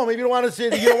ass home if you don't want to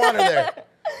sit. You don't want her there.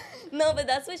 No, but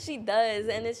that's what she does,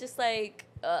 and it's just like...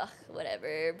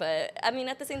 whatever. But I mean,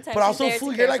 at the same time, but also,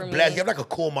 fool, you're like blessed. You have like a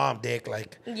cool mom, dick.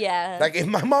 Like, yeah. Like if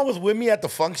my mom was with me at the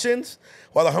functions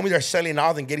while the homies are selling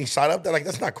out and getting shot up, they're like,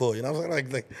 that's not cool. You know what I'm saying?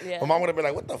 Like my mom would have been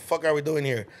like, what the fuck are we doing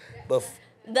here? But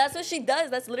That's what she does.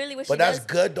 That's literally what she does. But that's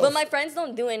good, though. But my friends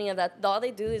don't do any of that. All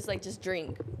they do is like just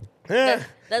drink. Yeah.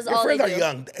 That's Your all they do. friends are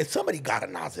young. Somebody gotta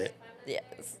knock it.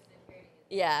 Yes.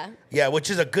 Yeah. Yeah, which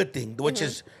is a good thing, which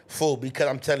is full, because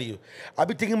I'm telling you, I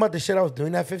be thinking about the shit I was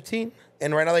doing at 15,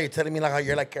 and right now that you're telling me like how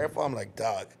you're like careful, I'm like,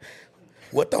 dog,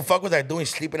 what the fuck was I doing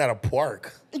sleeping at a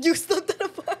park? You slept at a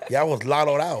park? Yeah, I was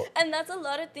lottoed out. And that's a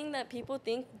lot of thing that people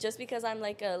think just because I'm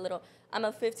like I'm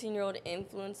a 15-year-old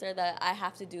influencer that I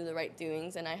have to do the right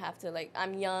doings and I have to like,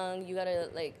 I'm young, you gotta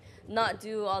like not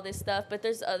do all this stuff. But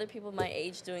there's other people my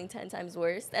age doing 10 times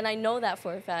worse. And I know that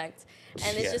for a fact.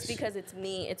 And it's just because it's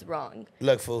me, it's wrong.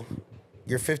 Look, fool,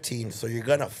 you're 15, so you're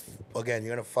gonna, you're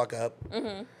gonna fuck up.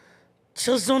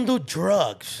 Just don't do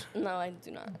drugs. No, I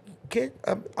do not. Kid,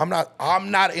 I'm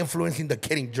not influencing the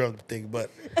getting drunk thing, but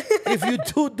if you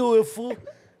do it, fool,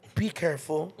 be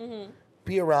careful.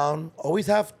 Be around. Always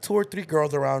have 2 or 3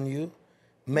 girls around you.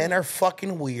 Men are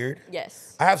fucking weird.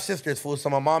 Yes. I have sisters, fool. So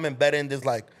my mom embedded in this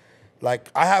like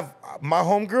I have my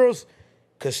homegirls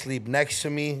could sleep next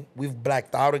to me. We've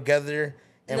blacked out together.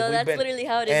 And no, that's literally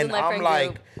how it is with my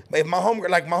friend group. If my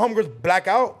homegirls black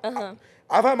out,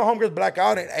 I've had my homegirls black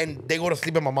out and they go to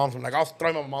sleep in my mom's room. Like I'll throw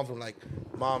in my mom's room, like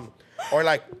mom, or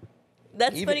like.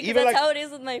 That's funny because that's how it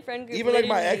is with my friend group. Even literally.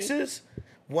 Like my exes.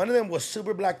 One of them was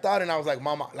super blacked out, and I was like,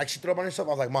 "Mama," like she threw up on herself.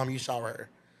 I was like, "Mom, you shower her."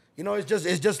 You know, it's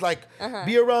just like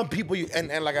be around people. You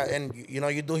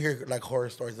you do hear like horror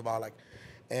stories about like,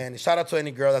 and shout out to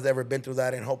any girl that's ever been through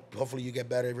that, and hopefully you get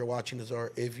better if you're watching this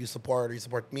or if you support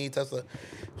me, Tessa.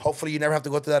 Hopefully you never have to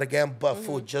go through that again. But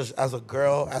fool, just as a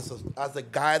girl, as a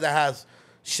guy that has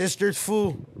sisters,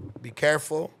 fool, be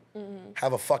careful.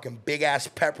 Have a fucking big ass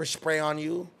pepper spray on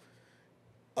you.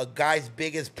 A guy's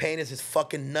biggest pain is his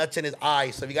fucking nuts in his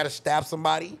eyes. So if you gotta stab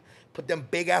somebody, put them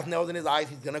big ass nails in his eyes,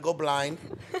 he's gonna go blind.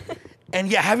 And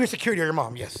yeah, have your security or your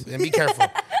mom, yes. And be careful.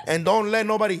 And don't let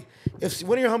nobody, if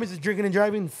one of your homies is drinking and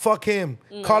driving, fuck him.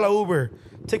 Call a Uber.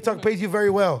 TikTok pays you very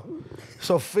well.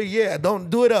 So yeah, don't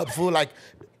do it up, fool. Like,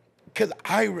 cause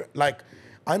I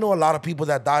know a lot of people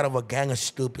that died of a gang of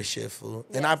stupid shit, fool.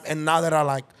 Yes. And now that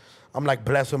I'm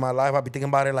blessed with my life, I be thinking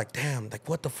about it like, damn, like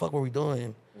what the fuck were we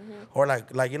doing? Or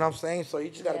like you know what I'm saying? So you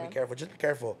just gotta be careful. Just be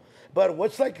careful. But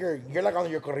what's like you're like on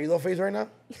your corrido phase right now?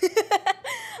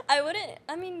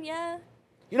 I mean, yeah.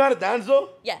 You know how to dance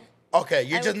though? Yeah. Okay,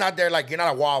 you're just not there like you're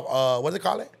not a wall. What's it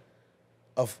called?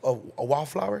 A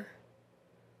wallflower?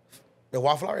 The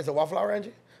wallflower? Is it wallflower,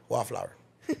 Angie? Wallflower.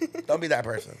 Don't be that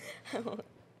person.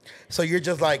 So you're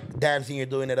just like dancing, you're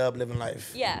doing it up, living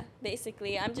life. Yeah,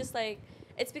 basically. I'm just like,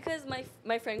 it's because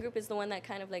my friend group is the one that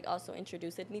kind of like also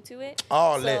introduced me to it.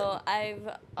 Oh, so lit.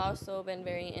 I've also been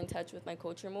very in touch with my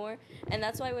culture more, and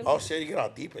that's why when shit, you get all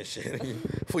deep and shit.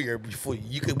 We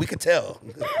could tell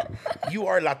you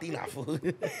are Latina.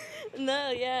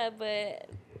 No, yeah, but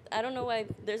I don't know why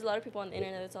there's a lot of people on the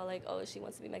internet that's all like, oh, she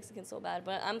wants to be Mexican so bad,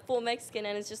 but I'm full Mexican,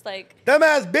 and it's just like,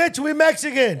 dumbass bitch, we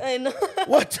Mexican. I know.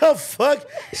 What the fuck?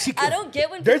 I don't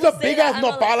get when there's people a big say ass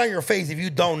nopal on your face if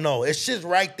you don't know. It's just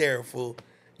right there, fool.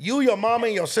 You, your mama,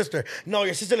 and your sister. No,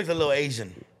 your sister looks a little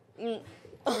Asian.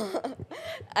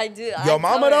 I do. Your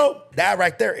mama, though, that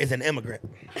right there is an immigrant.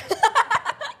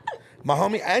 My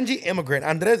homie, Angie, immigrant.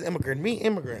 Andres, immigrant. Me,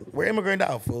 immigrant. We're immigrant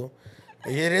out, fool.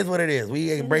 It is what it is.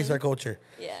 We embrace our culture.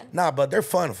 Yeah. Nah, but they're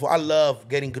fun, fool. I love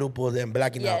getting grupos and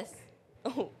blacking out. Yes.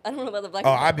 Oh, I don't know about the blacking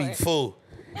out. I be fool.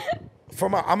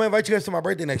 I'm going to invite you guys to my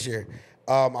birthday next year.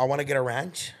 I want to get a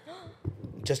ranch.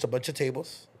 Just a bunch of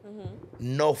tables.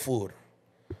 No food.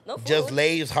 No food. Just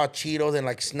Lay's, hot Cheetos, and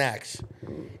like snacks.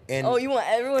 And you want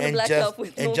everyone to black out with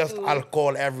no food. And just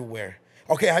alcohol everywhere.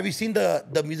 Okay, have you seen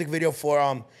the music video for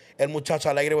El Muchacho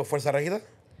Alegre with Fuerza Regida?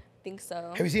 I think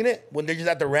so. Have you seen it? When they're just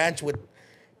at the ranch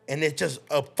and it's just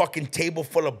a fucking table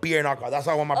full of beer and alcohol. That's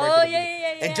how I want my birthday to be.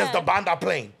 Yeah. And just the banda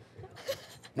playing.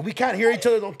 We can't hear each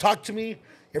other. Don't talk to me.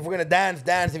 If we're gonna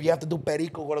dance. If you have to do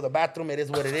perico, go to the bathroom. It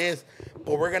is what it is.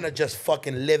 But we're gonna just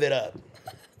fucking live it up.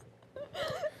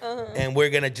 And we're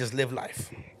gonna just live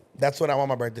life. That's what I want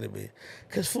my birthday to be.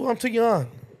 Cause fool, I'm too young.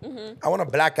 I want to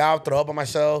black out, throw up on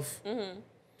myself.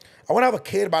 I want to have a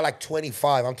kid by like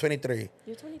 25. I'm 23.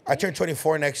 You're 23? I turn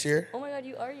 24 next year. Oh my God,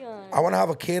 you are young. I want to have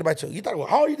a kid by you thought,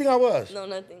 how old do you think I was? No,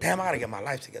 nothing. Damn, I gotta get my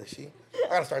life together. See, I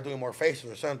gotta start doing more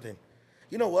faces or something.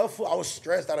 You know what, fool? I was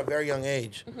stressed at a very young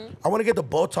age. I want to get the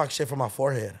Botox shit from my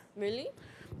forehead. Really?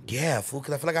 Yeah, fool,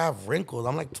 because I feel like I have wrinkles.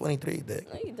 I'm like 23,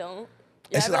 dick. No, you don't.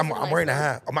 I'm wearing a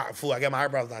hat. Fool, I got my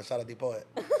eyebrows done. Shout out to Poet.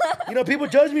 You know, people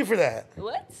judge me for that.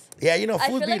 What? Yeah, you know, I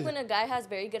feel like when a guy has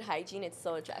very good hygiene, it's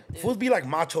so attractive. Fools be like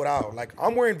machoed out. Like,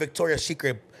 I'm wearing Victoria's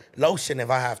Secret lotion if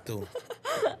I have to.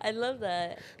 I love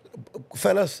that.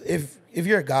 fellas, if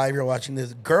you're a guy, if you're watching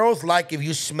this, girls like if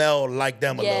you smell like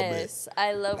them a little bit. Yes,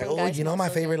 I love Like, when guys you know smell my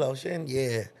so favorite good. lotion?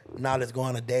 Yeah. Now let's go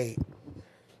on a date.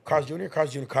 Carl's Jr.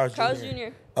 Jr.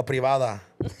 A privada.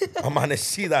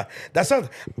 Amanecida. That sounds.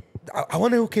 I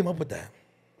wonder who came up with that.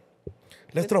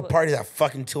 Let's throw parties at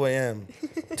fucking 2 a.m.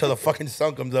 till the fucking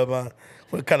sun comes up.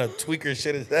 What kind of tweaker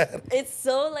shit is that? It's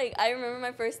so like I remember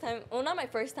my first time. Well, not my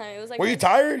first time. It was like. Were you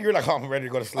tired? You're like, oh, I'm ready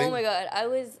to go to sleep. Oh my god, I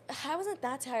wasn't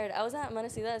that tired. I was at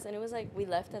Manecidas and it was like we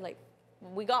left at like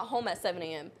we got home at 7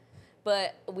 a.m.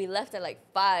 But we left at like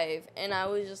 5 and I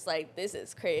was just like, this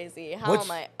is crazy. How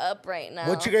am I up right now?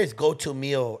 What's your guys' go-to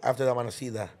meal after the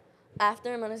Manecida?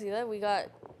 After Manecida, we got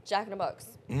Jack in the Box.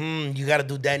 You gotta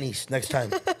do Denny's next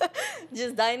time.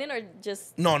 Just dine in or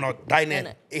just... No, dine in.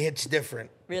 It hits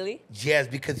different. Really? Yes,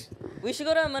 because... We should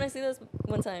go to Manecidas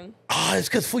one time. It's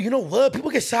because, fool, you know what? People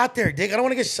get shot there, Dick. I don't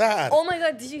want to get shot. Oh my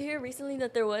god, did you hear recently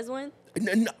that there was one?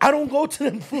 I don't go to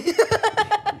them, fool.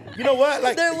 You know what?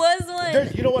 Like there was one.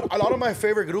 You know what? A lot of my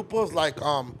favorite grupos, like,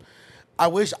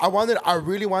 I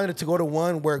really wanted to go to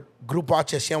one where Grupo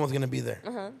HCN was gonna be there.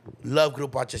 Love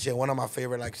Grupo HCN, one of my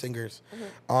favorite like singers.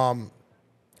 Love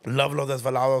Los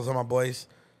Desvelados are my boys.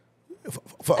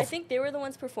 I think they were the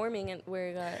ones performing and where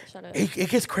it got shut up. It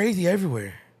gets crazy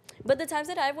everywhere. But the times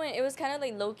that I went, it was kind of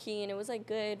like low key and it was like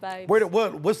good vibes.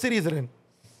 What city is it in?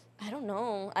 I don't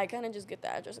know. I kind of just get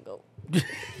the address and go.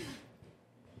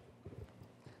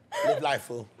 Live life,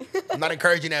 fool. I'm not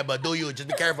encouraging that, but do you? Just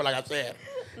be careful, like I said.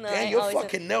 No, Damn, your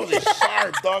fucking nails is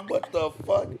sharp, dog. What the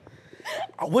fuck?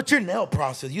 What's your nail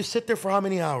process? You sit there for how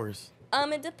many hours?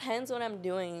 It depends what I'm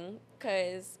doing,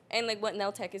 and like what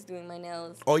nail tech is doing my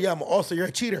nails. Oh yeah, also you're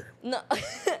a cheater. No,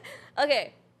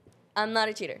 okay, I'm not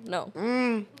a cheater.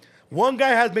 No. One guy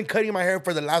has been cutting my hair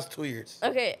for the last 2 years.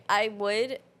 Okay, I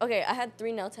had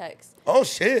 3 nail techs. Oh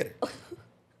shit.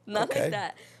 Not like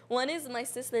that. One is my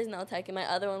sister's nail tech, and my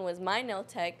other one was my nail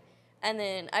tech. And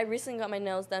then I recently got my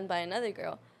nails done by another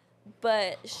girl.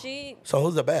 But she... So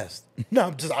who's the best? No,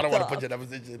 I don't want to put you in that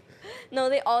position. No,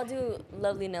 they all do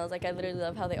lovely nails. Like, I literally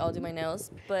love how they all do my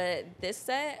nails. But this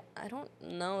set, I don't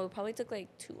know. It probably took like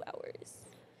 2 hours.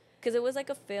 Because it was like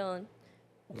a film.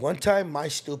 One time, my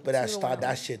stupid ass thought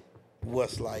that shit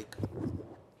was like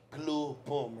glue,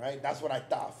 boom, right? That's what I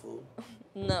thought, fool.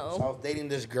 No. So I was dating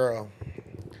this girl.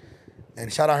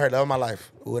 And shout out her, love of my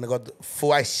life. We're gonna go.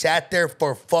 Fool, I sat there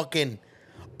for fucking.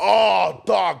 Oh,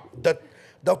 dog.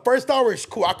 The first hour is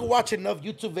cool. I could watch enough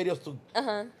YouTube videos to.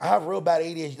 I have real bad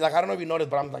ADHD. Like, I don't know if you noticed,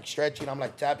 but I'm like stretching. I'm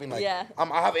like tapping. Like, yeah.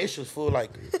 I have issues, fool.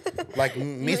 Like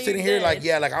me sitting here, like,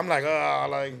 yeah, like I'm like,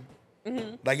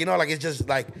 like, you know, like it's just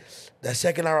like that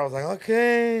second hour. I was like,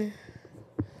 okay.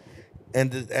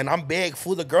 And I'm big,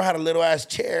 fool. The girl had a little ass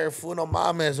chair, fool. No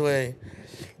mama's way.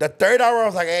 The third hour, I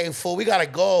was like, hey, fool, we gotta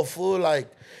go, fool.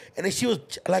 Like, and then she was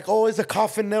like, oh, it's a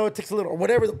coffin now. It takes a little,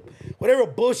 whatever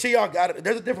bullshit y'all got.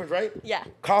 There's a difference, right? Yeah.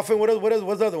 Coffin.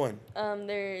 What's the other one?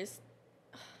 There's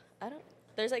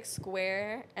like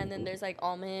square, and then there's like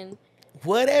almond.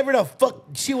 Whatever the fuck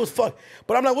she was fuck.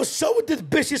 But I'm like, what's up with this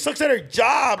bitch? She sucks at her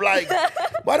job. Like,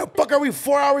 why the fuck are we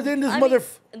 4 hours in this mother?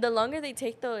 The longer they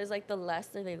take though is like the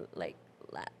lesser they like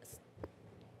last,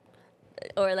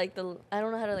 or like I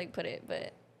don't know how to like put it,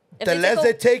 but. The less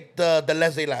they take, the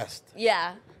less they last.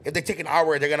 Yeah. If they take an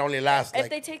hour, they're gonna only last. If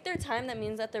they take their time, that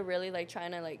means that they're really like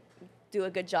trying to like do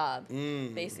a good job,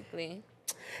 basically.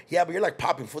 Yeah, but you're like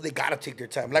popping food. They gotta take their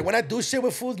time. Like when I do shit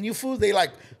with food, new food, they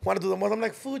like want to do the most. I'm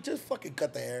like, food, just fucking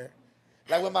cut the hair.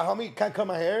 Like when my homie can't cut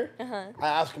my hair, I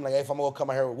ask him like, hey, if I'm gonna go cut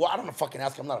my hair, well, I don't fucking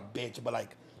ask him. I'm not a bitch, but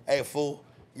like, hey, fool,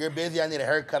 you're busy. I need a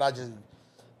haircut.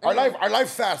 Our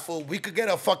life's fast, fool. We could get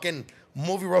a fucking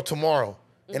movie role tomorrow.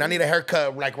 And I need a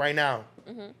haircut like right now.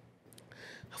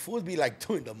 Fools be like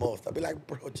doing the most. I'd be like,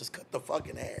 bro, just cut the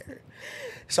fucking hair.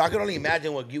 So I can only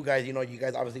imagine what you guys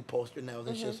obviously post your nails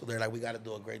and shit. So they're like, we got to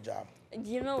do a great job.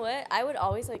 You know what? I would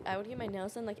always I would get my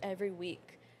nails done like every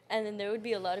week. And then there would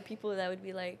be a lot of people that would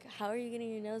be like, how are you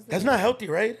getting your nails done? That's not healthy,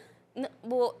 right? No,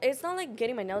 well, it's not like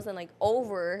getting my nails done like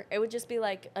over. It would just be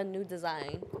like a new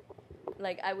design.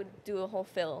 Like I would do a whole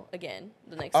fill again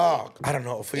the next week. Oh, I don't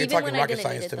know. You're talking rocket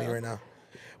science to me right now.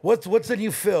 What's the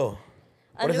new fill?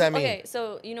 What does that mean? Okay,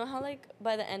 so you know how like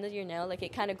by the end of your nail, like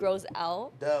it kind of grows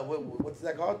out? What's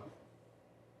that called?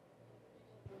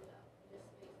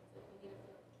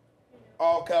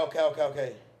 Oh,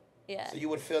 okay. Yeah. So you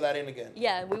would fill that in again?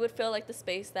 Yeah, we would fill like the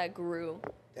space that grew.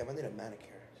 Damn, I need a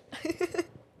manicure.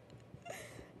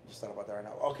 Just thought about that right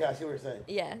now. Okay, I see what you're saying.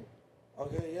 Yeah.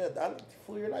 Okay, yeah.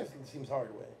 Fool, your life seems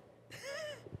hard way.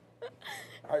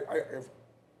 If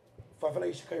I feel like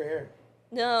you should cut your hair.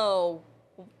 No.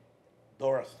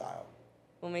 Dora style.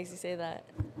 What makes you say that?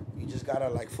 just gotta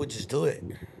like, fool, just do it.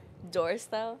 Door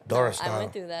style? Door I style.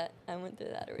 went through that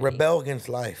already. Rebel against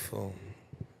life, fool.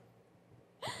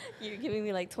 You're giving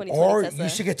me like 20 Or Tessa. you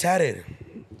should get tatted.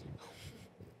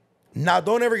 Now,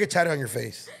 don't ever get tatted on your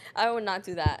face. I would not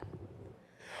do that.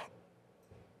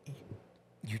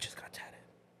 You just got tatted.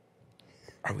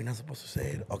 Are we not supposed to say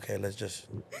it? Okay, let's just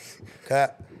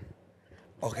cut.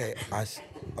 Okay,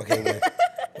 okay, wait.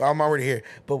 Well, I'm already here,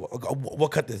 but we'll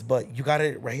cut this. But you got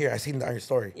it right here. I seen it on your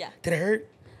story. Yeah. Did it hurt?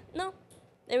 No,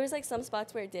 there was like some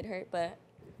spots where it did hurt, but.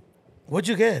 What'd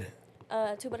you get?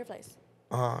 2 butterflies.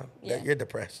 Yeah. You're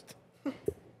depressed.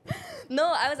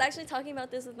 No, I was actually talking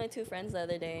about this with my 2 friends the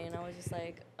other day, and I was just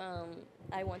like,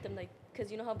 I want them like,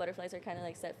 because you know how butterflies are kind of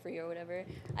like set free or whatever.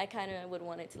 I kind of would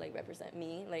want it to like represent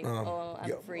me, like,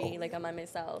 I'm free, like I'm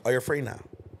myself. Oh, you're free now.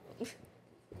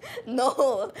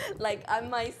 No, like I'm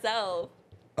myself.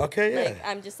 Okay, yeah. Like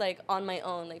I'm just like on my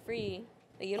own, like free,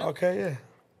 like, you know. Okay, yeah,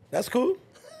 that's cool.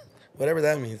 Whatever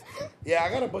that means. Yeah, I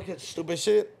got a bucket of stupid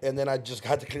shit, and then I just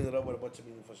had to clean it up with a bunch of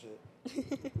meaningful shit.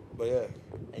 But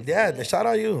yeah, shout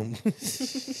out you.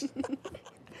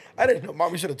 I didn't know.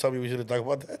 Mom, you should have told me we should have talked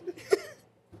about that.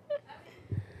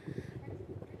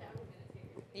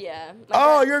 Yeah.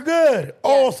 You're good.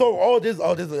 Yeah. This.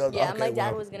 Yeah, okay, my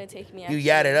dad was gonna take me. You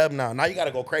yadded up now. Now you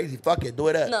gotta go crazy. Fuck it, do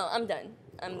it up. No, I'm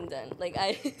done. Like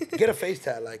I. Get a face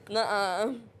tat, like.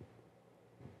 Nuh-uh.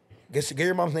 Get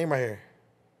your mom's name right here.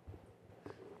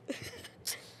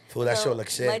 Fool, that shit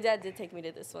looks shit. My dad did take me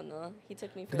to this one though. He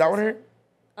took me for. Did that one hurt?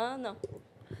 No.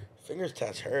 Fingers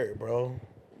tats hurt, bro.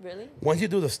 Really? Once you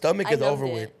do the stomach, it's over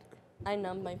with. I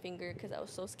numbed my finger because I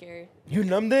was so scared. You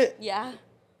numbed it? Yeah.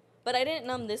 But I didn't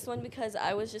numb this one because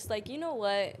I was just like, you know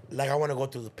what? Like, I want to go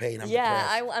through the pain. No.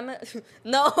 I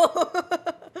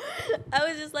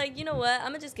was just like, you know what? I'm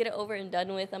going to just get it over and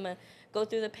done with. I'm going to go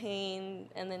through the pain.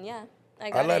 And then, yeah.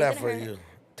 I love that for you.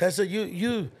 Tessa,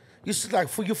 you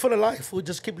like, you full of life. Fool.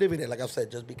 Just keep living it. Like I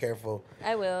said, just be careful.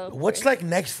 I will. What's like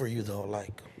next for you, though?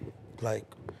 Like,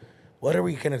 what are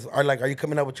we going to, are you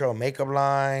coming up with your own makeup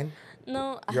line?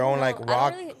 No, your own like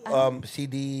rock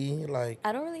CD, like.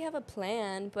 I don't really have a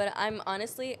plan, but I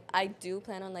do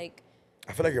plan on like.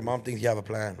 I feel like your mom thinks you have a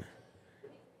plan.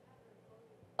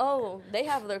 Oh, they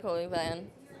have their clothing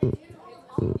plan.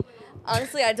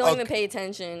 Honestly, I don't even pay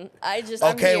attention. I just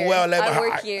I'm here. I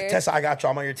work here. Tessa, I got you.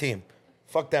 I'm on your team.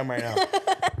 Fuck them right now.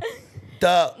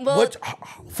 How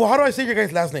do I say your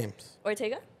guys' last names?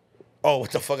 Ortega. Oh,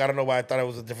 what the fuck? I don't know why I thought it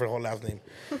was a different whole last name.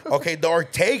 Okay, the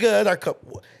Ortegas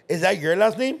is that your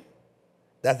last name?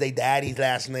 That's their daddy's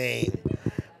last name.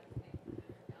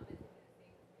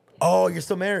 Oh, you're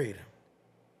still married?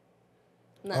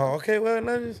 No. Oh, okay. Well,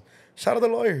 shout out the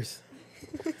lawyers.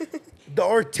 The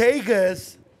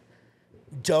Ortegas,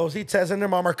 Josie, Tessa, and their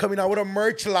mom are coming out with a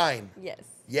merch line. Yes.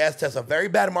 Yes, Tessa, very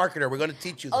bad marketer. We're going to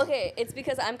teach you that. Okay, it's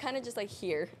because I'm kind of just like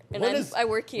here, and I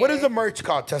work here. What is the merch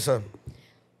called, Tessa?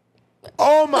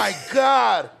 Oh my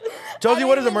God. Josie,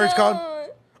 what is the merch called?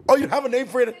 Oh, you have a name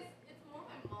for it? It's more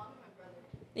my mom and my brother.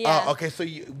 Yeah. Okay, so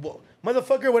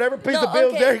motherfucker, whatever pays the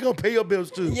bills, they're going to pay your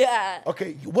bills too. Yeah.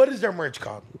 Okay, what is their merch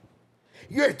called?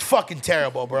 You're fucking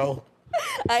terrible, bro.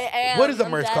 I am. What is the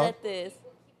merch called? At this.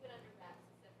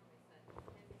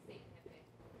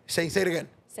 Say it again.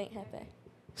 Saint Hefe.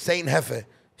 Saint Hefe.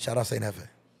 Shout out Saint Hefe.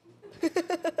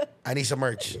 I need some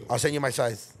merch. I'll send you my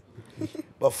size.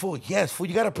 But fool, yes, fool,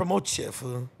 you gotta promote shit,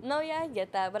 fool. No, yeah, I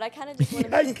get that, but I kind of just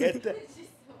want to. I get that.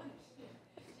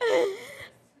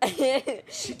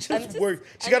 She just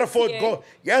worked. She gotta fold. Go.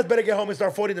 You guys better get home and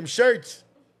start folding them shirts.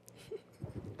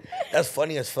 That's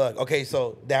funny as fuck. Okay,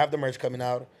 so they have the merch coming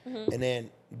out, and then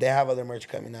they have other merch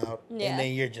coming out, and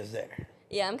then you're just there.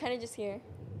 Yeah, I'm kind of just here.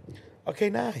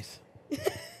 Okay, nice.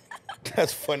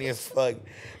 That's funny as fuck.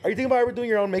 Are you thinking about ever doing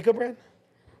your own makeup brand?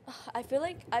 I feel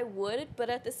like I would, but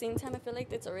at the same time, I feel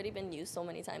like it's already been used so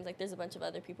many times. Like, there's a bunch of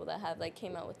other people that have like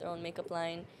came out with their own makeup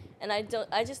line, and I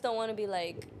just don't want to be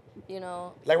like, you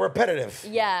know, like repetitive.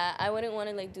 Yeah, I wouldn't want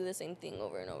to like do the same thing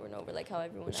over and over and over, like how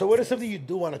everyone. So, what is something you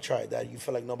do want to try that you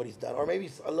feel like nobody's done, or maybe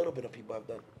a little bit of people have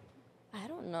done? I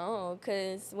don't know,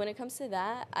 cause when it comes to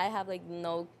that, I have like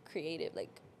no creative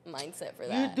like mindset for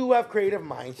that. You do have creative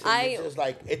mindset.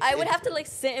 I would have to like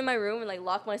sit in my room and like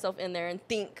lock myself in there and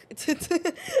think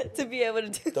to be able to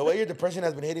do the way your depression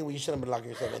has been hitting, you shouldn't be locking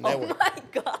yourself in there. Oh my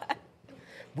God.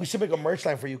 We should make a merch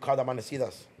line for you called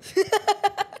Amanecidas.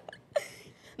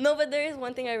 No, but there is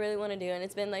one thing I really want to do, and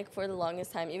it's been like for the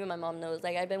longest time. Even my mom knows.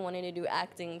 Like, I've been wanting to do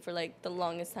acting for like the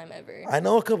longest time ever. I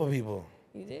know a couple people.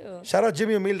 You do? Shout out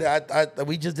Jimmy Humilde.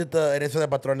 We just did the Eres de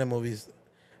Patrone movies.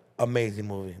 Amazing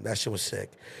movie. That shit was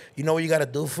sick. You know what you gotta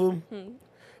do, fool?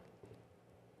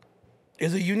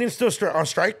 Is the union still on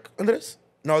strike under this?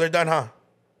 No, they're done, huh?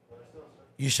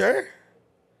 You sure?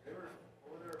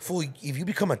 Fool, if you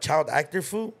become a child actor,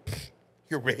 fool,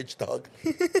 you're rich, dog.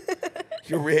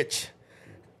 You're rich.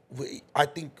 I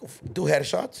think do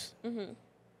headshots. Mm-hmm.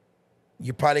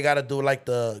 You probably gotta do like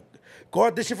go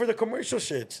audition for the commercial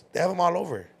shits. They have them all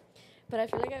over. But I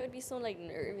feel like I would be so like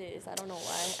nervous. I don't know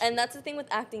why. And that's the thing with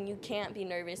acting. You can't be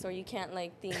nervous or you can't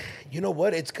like think. You know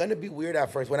what? It's gonna be weird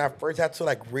at first. When I first had to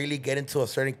like really get into a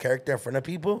certain character in front of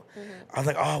people, I was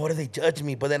like, oh, what do they judge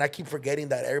me? But then I keep forgetting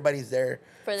that everybody's there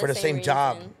for the same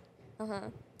job.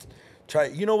 Try.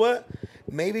 You know what?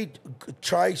 Maybe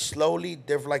try slowly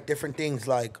different things.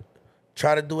 Like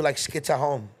try to do like skits at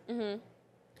home.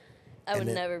 I would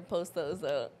never post those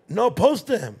though. No, post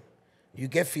them. You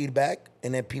get feedback,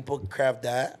 and then people craft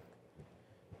that.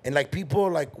 And, like, people,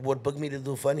 like, would book me to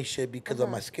do funny shit because of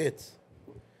my skits.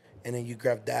 And then you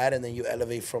grab that, and then you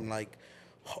elevate from,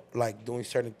 like doing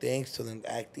certain things to then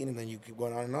acting, and then you keep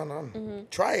going on and on.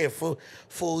 Try it, fool.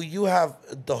 Fool, you have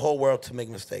the whole world to make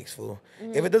mistakes, fool.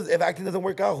 If acting doesn't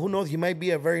work out, who knows? You might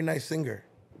be a very nice singer.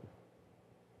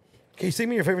 Can you sing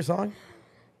me your favorite song?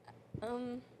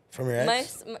 From your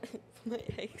ex? My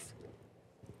ex.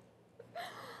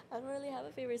 I don't really have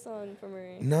a favorite song from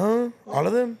her. No? All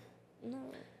of them? No.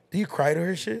 Do you cry to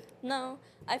her shit? No.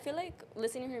 I feel like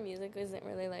listening to her music isn't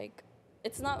really like,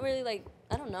 it's not really like,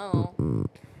 I don't know.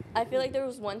 I feel like there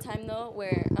was one time though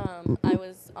where I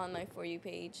was on my For You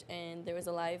page and there was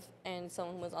a live and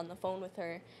someone was on the phone with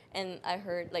her and I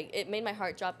heard, like, it made my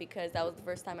heart drop because that was the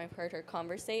first time I've heard her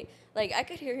conversate. Like, I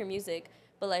could hear her music,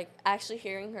 but like actually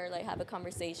hearing her like have a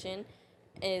conversation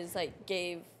is like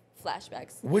gave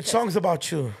flashbacks. Which song's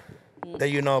about you that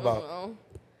you know about? I don't know.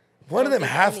 One of them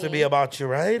has to be about you,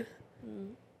 right?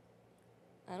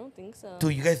 I don't think so.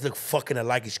 Dude, you guys look fucking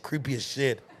alike. It's creepy as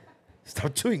shit.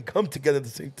 Stop chewing gum together at the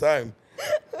same time.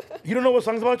 You don't know what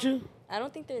song's about you? I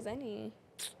don't think there's any.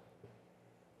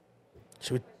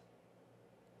 Should we?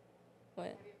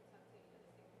 What?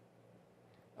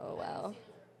 Oh, wow.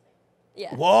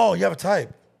 Yeah. Whoa, you have a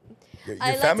type. Your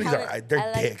families like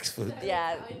they're dicks.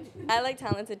 Yeah, I like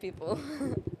talented people.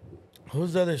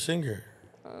 Who's the other singer?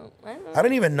 I don't know. I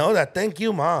don't even know that. Thank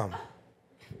you, Mom.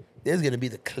 This is gonna be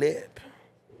the clip.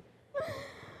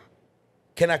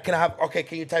 Can I have? Okay,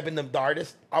 can you type in the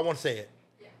artist? I won't say it.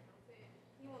 Yeah,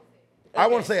 he won't say it. I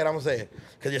won't say it. I won't say it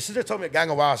because your sister told me a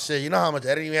gang of wild shit. You know how much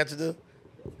editing you have to do?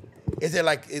 Is it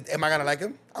like? Am I gonna like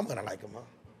him? I'm gonna like him, huh?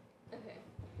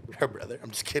 Okay. Her brother. I'm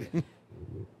just kidding.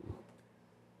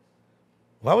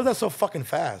 Why was that so fucking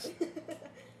fast?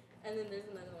 And then there's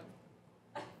another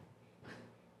one.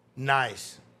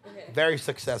 Nice. Okay. Very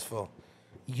successful.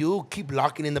 You keep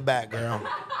locking in the back, girl.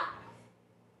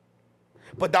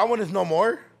 But that one is no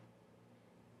more?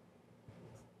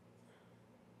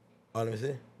 Oh, let me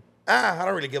see. I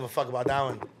don't really give a fuck about that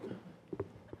one.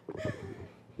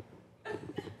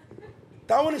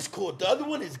 That one is cool. The other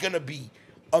one is going to be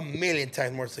a million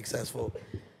times more successful.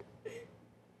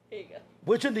 Here you go.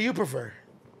 Which one do you prefer?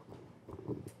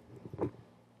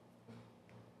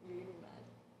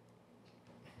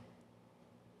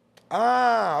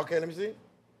 Okay, let me see.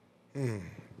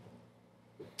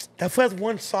 That fool has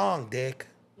one song, dick.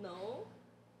 No.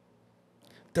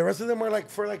 The rest of them are like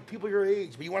for like people your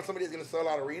age. But you want somebody that's gonna sell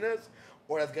out arenas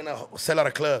or that's gonna sell out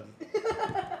a club.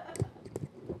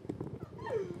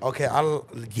 Okay,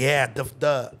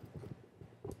 the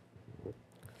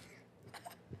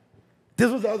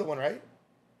This was the other one, right?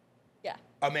 Yeah.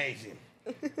 Amazing.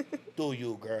 Do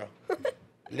you, girl.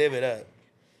 Live it up.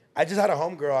 I just had a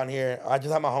homegirl on here. I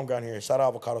just had my homegirl on here. Shout out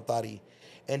Avocado Tati.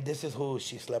 And this is who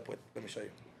she slept with. Let me show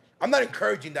you. I'm not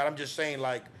encouraging that. I'm just saying,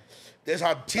 like, this is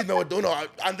how Chisme would do. No,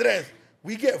 Andres,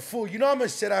 we get full. You know how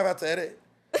much shit I've had to edit?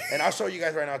 And I'll show you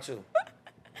guys right now, too.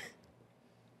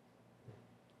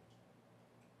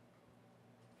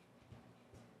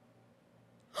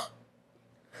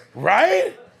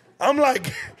 Right? I'm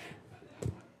like,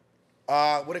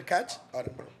 would it catch? I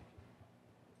don't know.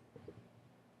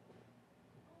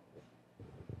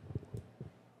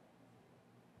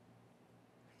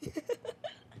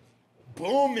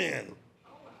 Booming.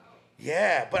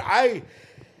 Yeah, but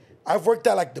I've worked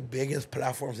at like the biggest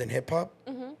platforms in hip hop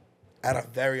at a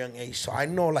very young age, so I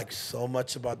know like so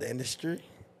much about the industry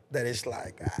that it's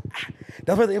like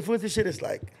that's why the influencer shit is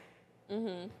like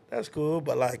that's cool,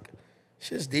 but like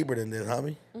shit's deeper than this,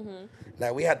 homie.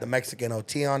 Like we had the Mexican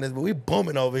OT on this, but we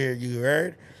booming over here. You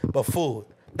heard? But food.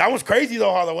 That was crazy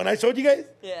though, Harlow. When I showed you guys,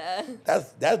 yeah,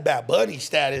 that's Bad Bunny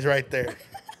status right there.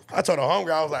 I told the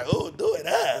homegirl, I was like, "Oh, do it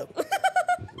up."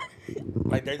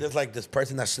 Like there's just like this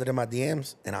person that slid in my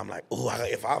DMs, and I'm like, "Oh,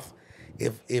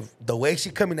 if the way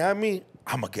she coming at me,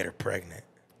 I'm gonna get her pregnant.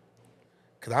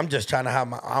 Cause I'm just trying to have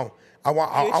my.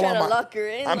 Lock her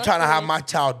in. I'm trying to have my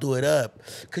child do it up.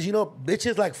 Cause you know,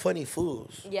 bitches like funny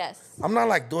fools. Yes. I'm not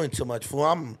like doing too much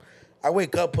fool. I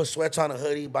wake up, put sweats on, a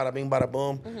hoodie, bada bing, bada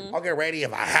boom. Mm-hmm. I'll get ready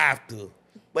if I have to.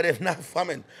 But if not, if I'm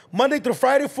in Monday through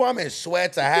Friday, fool, I'm in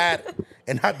sweats, a hat,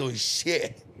 and not doing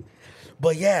shit.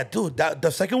 But yeah, dude, the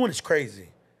second one is crazy.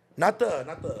 Not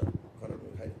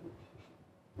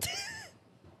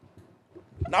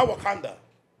Wakanda.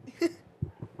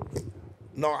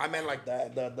 No, I meant like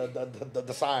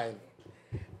the sign.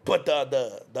 But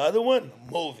the other one,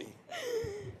 movie.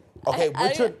 Okay,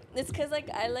 which one? It's because like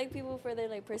I like people for their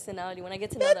like personality. When I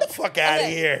get to know Get them, the fuck out of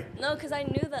here. No, because I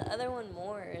knew the other one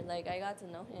more. Like I got to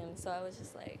know him, so I was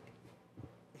just like.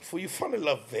 Fool, you fall in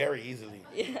love very easily.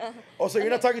 Yeah. Oh, so you're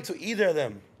not talking to either of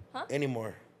them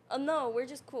anymore? Oh no, we're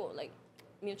just cool, like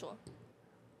mutual.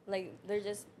 Like they're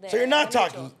just there. So you're not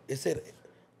talking. Is it?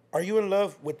 Are you in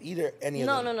love with any of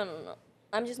them? No.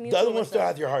 I'm just mutual. The other one still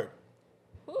has your heart.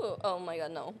 Ooh, oh my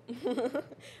god, no.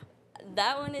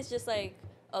 That one is just like,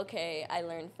 okay, I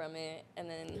learned from it, and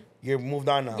then... You're moved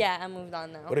on now? Yeah, I moved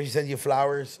on now. What if she sends you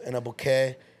flowers and a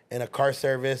bouquet and a car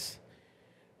service,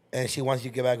 and she wants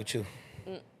you to get back with you?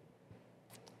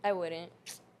 I wouldn't.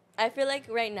 I feel like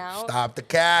right now... Stop the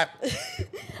cap.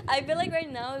 I feel like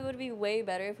right now it would be way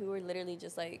better if we were literally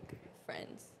just, like,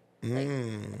 friends. Like,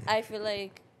 I feel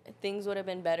like things would have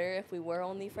been better if we were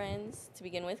only friends to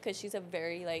begin with, because she's a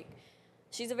very, like...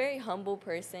 She's a very humble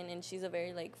person, and she's a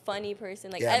very, like, funny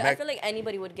person. Like, I feel like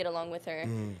anybody would get along with her.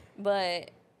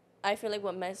 But I feel like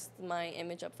what messed my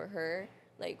image up for her,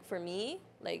 like, for me,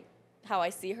 like, how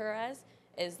I see her as,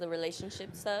 is the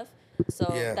relationship stuff. So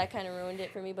that kind of ruined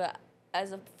it for me. But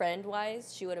as a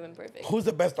friend-wise, she would have been perfect. Who's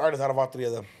the best artist out of all three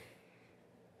of them?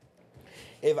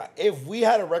 If we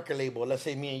had a record label, let's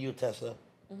say me and you, Tessa,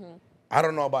 I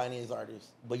don't know about any of these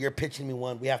artists, but you're pitching me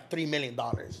one. We have $3 million.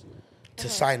 To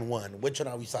sign one. Which one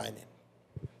are we signing?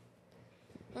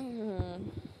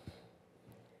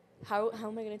 How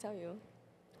am I going to tell you?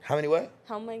 How many what?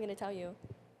 How am I going to tell you?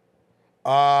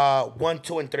 1,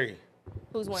 2, and 3.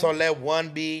 Who's one? So let 1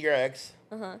 be your ex.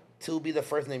 2 be the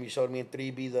first name you showed me, and 3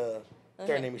 be the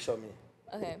third name you showed me.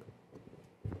 Okay.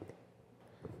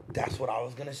 That's what I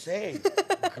was going to say.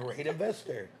 Great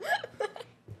investor.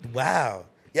 Wow.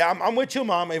 Yeah, I'm with you,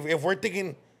 Mom. If we're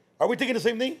thinking... Are we thinking the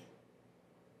same thing?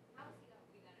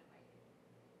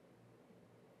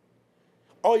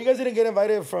 Oh, you guys didn't get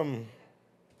invited from...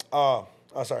 Oh,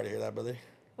 sorry to hear that, brother.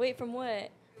 Wait, from what?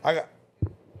 I got...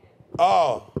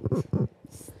 Oh.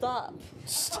 Stop.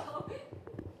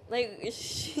 Like,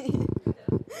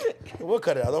 We'll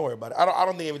cut it out. Don't worry about it. I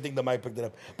don't even think the mic picked it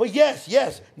up. But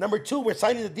yes. Number 2, we're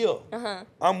signing the deal.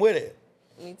 I'm with it.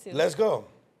 Me too. Let's go.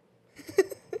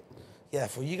 Yeah,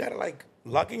 fool, you gotta, like,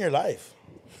 lock in your life.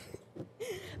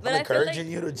 But I'm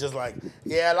encouraging you to just, like,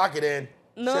 lock it in.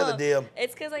 No, share the deal.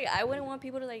 It's because, like, I wouldn't want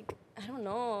people to, like, I don't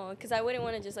know, because I wouldn't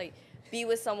want to just, like, be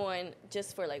with someone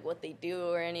just for, like, what they do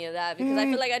or any of that, because I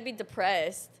feel like I'd be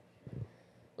depressed.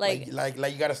 Like you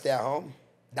gotta stay at home?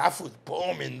 That food's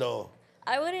booming, though.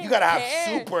 I wouldn't. You gotta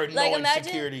have super no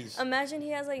insecurities. Imagine he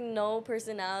has, like, no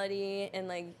personality and,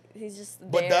 like, he's just there.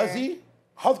 But does he?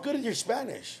 How good is your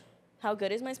Spanish? How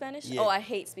good is my Spanish? Yeah. Oh, I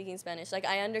hate speaking Spanish. Like,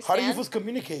 I understand. How do you supposed to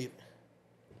communicate?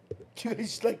 You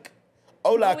guys, like...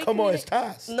 Hola, ¿cómo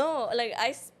estás? No, like,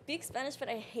 I speak Spanish, but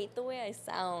I hate the way I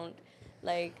sound.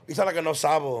 Like... You sound like a no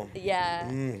sabo. Yeah.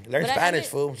 Learn Spanish,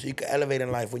 fool, so you can elevate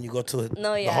in life when you go to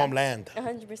the homeland.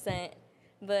 100%.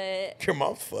 But... Your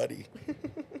mom's funny.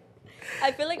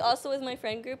 I feel like also with my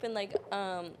friend group and, like,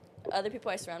 other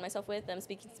people I surround myself with, I'm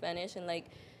speaking Spanish and, like...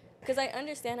 Because I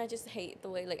understand, I just hate the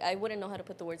way, like, I wouldn't know how to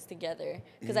put the words together.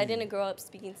 Because I didn't grow up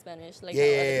speaking Spanish like how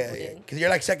other people did. Because you're,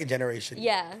 like, second generation.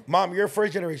 Yeah. Mom, you're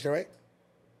first generation, right?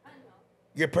 I don't know.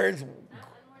 Your parents...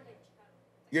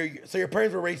 So your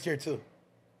parents were raised here, too?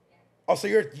 Yeah. Oh, so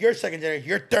you're second generation.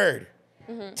 You're third.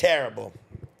 Terrible.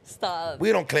 Stop.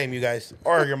 We don't claim you guys.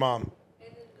 Or your mom.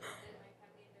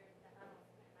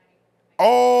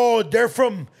 Oh, they're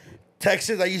from...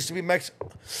 Texas, I used to be Mexican.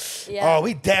 Yeah. Oh,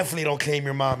 we definitely don't claim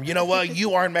your mom. You know what?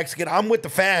 You aren't Mexican. I'm with the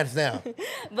fans now.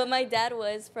 But my dad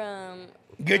was from...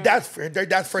 Their dad's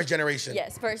first generation.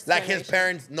 Yes, first like generation. His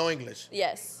parents know English.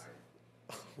 Yes.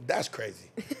 That's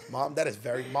crazy. Mom, that is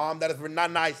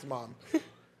not nice, Mom.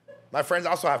 My friends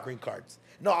also have green cards.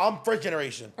 No, I'm first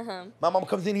generation. My mom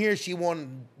comes in here, she won't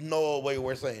know what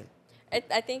we're saying.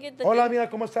 I think it... Hola, mira,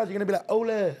 ¿cómo estás? You're going to be like,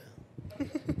 hola.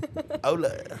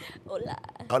 Hola. Hola.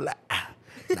 Hola.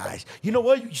 Nice. You know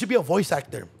what? You should be a voice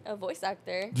actor. A voice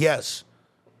actor? Yes.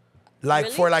 Like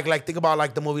really? For like think about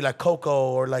like the movie like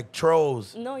Coco or like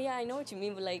Trolls. No, yeah, I know what you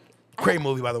mean, but Great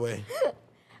movie, by the way.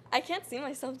 I can't see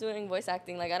myself doing voice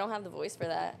acting. Like, I don't have the voice for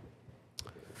that.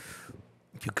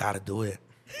 You gotta do it.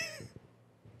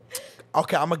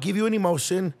 Okay, I'm gonna give you an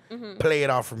emotion. Play it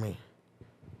out for me.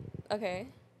 Okay.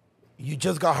 You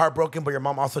just got heartbroken, but your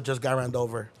mom also just got ran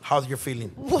over. How's your feeling?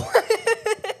 What?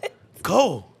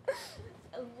 Go.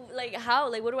 Like, how?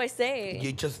 Like, what do I say?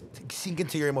 You just sink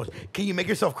into your emotion. Can you make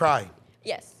yourself cry?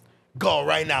 Yes. Go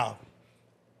right now.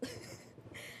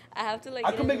 I have to, like...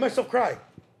 I can make myself cry.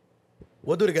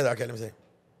 We'll do it together. Okay, let me see.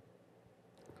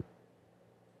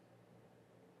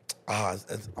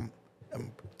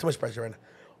 I'm too much pressure right now.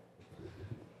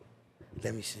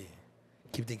 Let me see.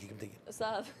 Keep thinking.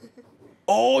 Stop.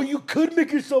 Oh, you could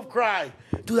make yourself cry.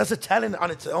 Dude, that's a talent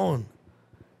on its own.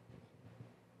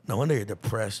 No wonder you're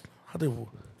depressed. What you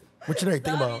think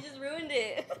about? You just ruined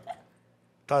it.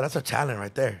 Oh, that's a talent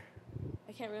right there.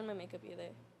 I can't ruin my makeup either.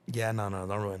 Yeah, no, don't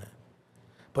ruin it.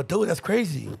 But dude, that's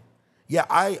crazy. Yeah,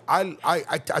 I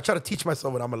try to teach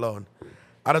myself when I'm alone.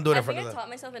 I don't do it in front of them. I taught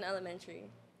myself in elementary.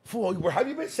 Fool, have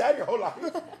you been sad your whole life?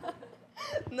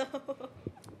 No.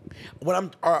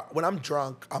 When I'm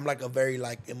drunk, I'm like a very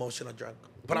like emotional drunk.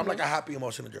 But I'm like a happy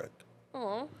emotional drunk.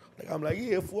 Aww. Like I'm like,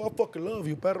 yeah, fool, I fucking love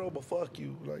you, perro, but fuck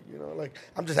you. Like, you know, like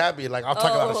I'm just happy. Like I'll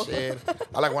talk a lot of shit.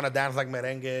 I like want to dance like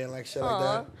merengue and like shit like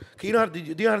that. Do you know how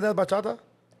to dance bachata?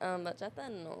 Bachata,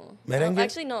 no. Merengue?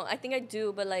 Actually, no. I think I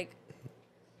do, but like,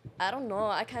 I don't know.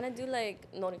 I kind of do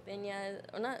like norteñas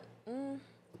or not.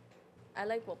 I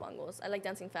like popongos. I like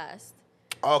dancing fast.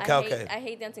 Okay. I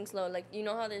hate dancing slow. Like, you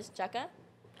know how there's chaca?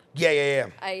 Yeah.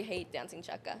 I hate dancing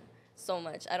chaca so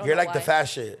much. I don't know You're like why. the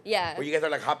fast shit. Yeah. Where you guys are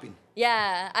like hopping.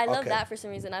 Yeah, I love that for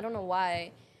some reason. I don't know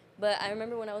why. But I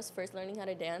remember when I was first learning how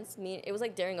to dance, it was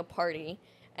like during a party.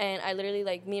 And I literally,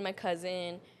 like, me and my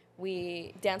cousin,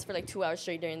 we danced for like 2 hours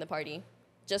straight during the party.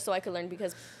 Just so I could learn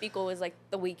because Pico was like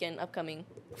the weekend upcoming.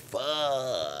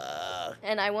 Fuck.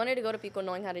 And I wanted to go to Pico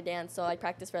knowing how to dance, so I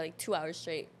practiced for like 2 hours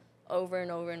straight. Over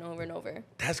and over and over and over.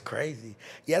 That's crazy.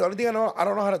 Yeah, the only thing I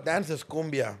don't know how to dance is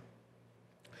cumbia.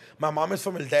 My mom is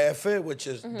from El DF, which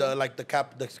is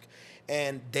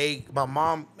my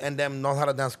mom and them know how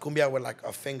to dance cumbia with like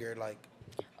a finger, like.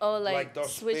 Oh, like they'll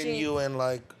switching. spin you and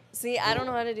like. See, I don't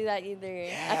know how to do that either.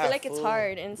 Yeah, I feel like it's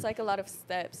hard and it's like a lot of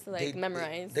steps to like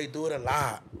memorize. They do it a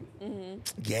lot.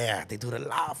 Yeah, they do it a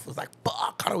lot. It's like,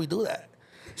 fuck, how do we do that?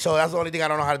 So that's the only thing I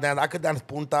don't know how to dance. I could dance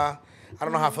punta. I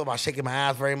don't know how I feel about shaking my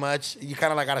ass very much. You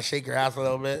kind of like got to shake your ass a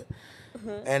little bit.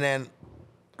 And then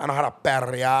I know how to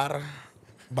perrear,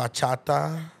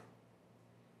 bachata,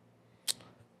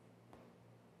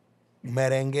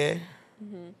 merengue.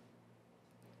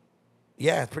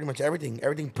 Yeah, it's pretty much everything.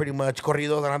 Everything pretty much.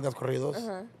 Corridos, I don't dance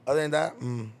corridos. Other than that,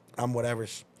 I'm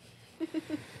whatever's.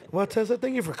 Well, Tessa,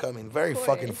 thank you for coming. Very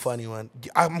fucking funny one.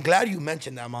 I'm glad you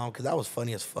mentioned that, Mom, because that was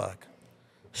funny as fuck.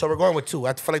 So we're going with 2.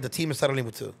 I feel like the team is settling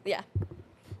with 2. Yeah.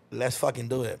 Let's fucking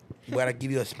do it. We gotta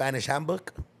give you a Spanish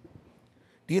handbook.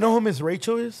 Do you know who Miss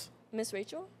Rachel is? Miss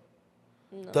Rachel?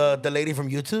 No. The lady from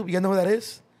YouTube. You know who that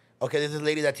is? Okay, this is a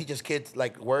lady that teaches kids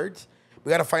like words. We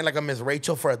gotta find like a Miss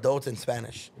Rachel for adults in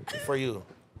Spanish for you.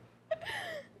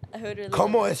 I heard really.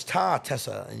 ¿Cómo está,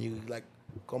 Tessa? And you like,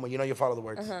 como, you know, you follow the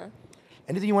words.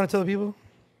 Anything you want to tell the people?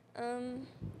 I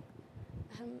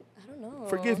don't know.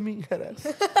 Forgive me.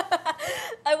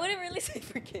 I wouldn't really say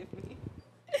forgive me.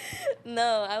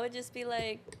 No, I would just be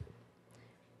like,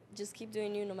 just keep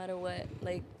doing you no matter what.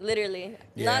 Like, literally.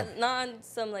 Yeah. Not on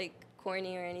some, like,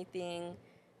 corny or anything.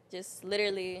 Just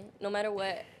literally, no matter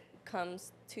what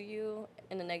comes to you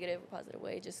in a negative or positive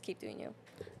way, just keep doing you.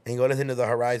 And go listen to The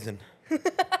Horizon.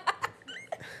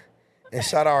 And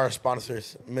shout out our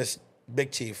sponsors, Miss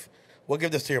Big Chief. We'll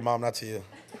give this to your mom, not to you.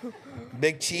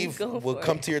 Big Chief will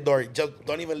come to your door. Just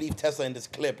don't even leave Tessa in this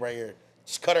clip right here.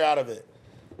 Just cut her out of it.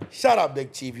 Shout out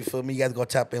Big Chief, you feel me? You guys go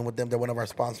tap in with them. They're one of our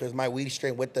sponsors. My weed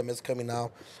strain with them is coming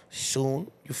out soon,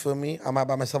 you feel me? I might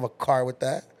buy myself a car with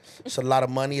that. It's a lot of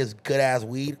money. It's good-ass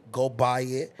weed. Go buy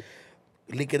it.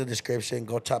 Link in the description.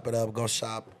 Go chop it up. Go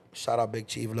shop. Shout out Big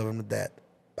Chief. Love him to death.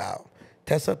 Wow.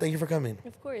 Tessa, thank you for coming.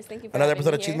 Of course. Thank you for Another having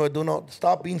episode me of Chisme with Doknow.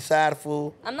 Stop being sad,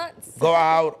 fool. I'm not sad. Go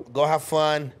out. Go have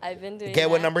fun. I've been doing Get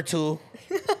with number 2.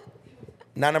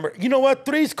 Not number... You know what?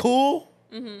 3's cool.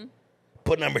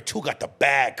 But number 2 got the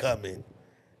bag coming.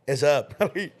 It's up.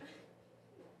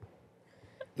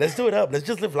 Let's do it up. Let's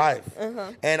just live life.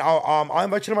 And I'll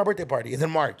invite you to my birthday party. It's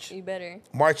in March. You better.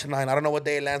 March 9. I don't know what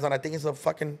day it lands on. I think it's a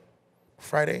fucking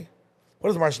Friday. What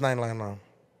does March 9 land on?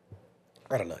 I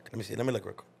gotta look. Let me see. Let me look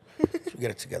real quick. So we get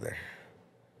it together.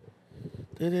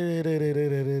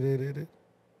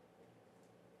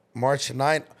 March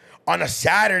 9th on a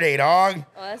Saturday, dog.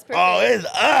 Oh, that's perfect. Oh, it's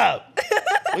up.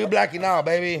 We blacking out,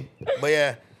 baby. But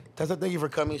yeah, Tessa, thank you for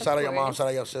coming. Shout out your mom, shout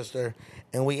out your sister.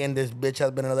 And we end this bitch.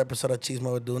 Has been another episode of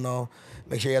Chisme with Doknow.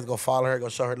 Make sure you guys go follow her, go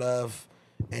show her love.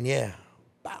 And yeah,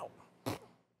 bow.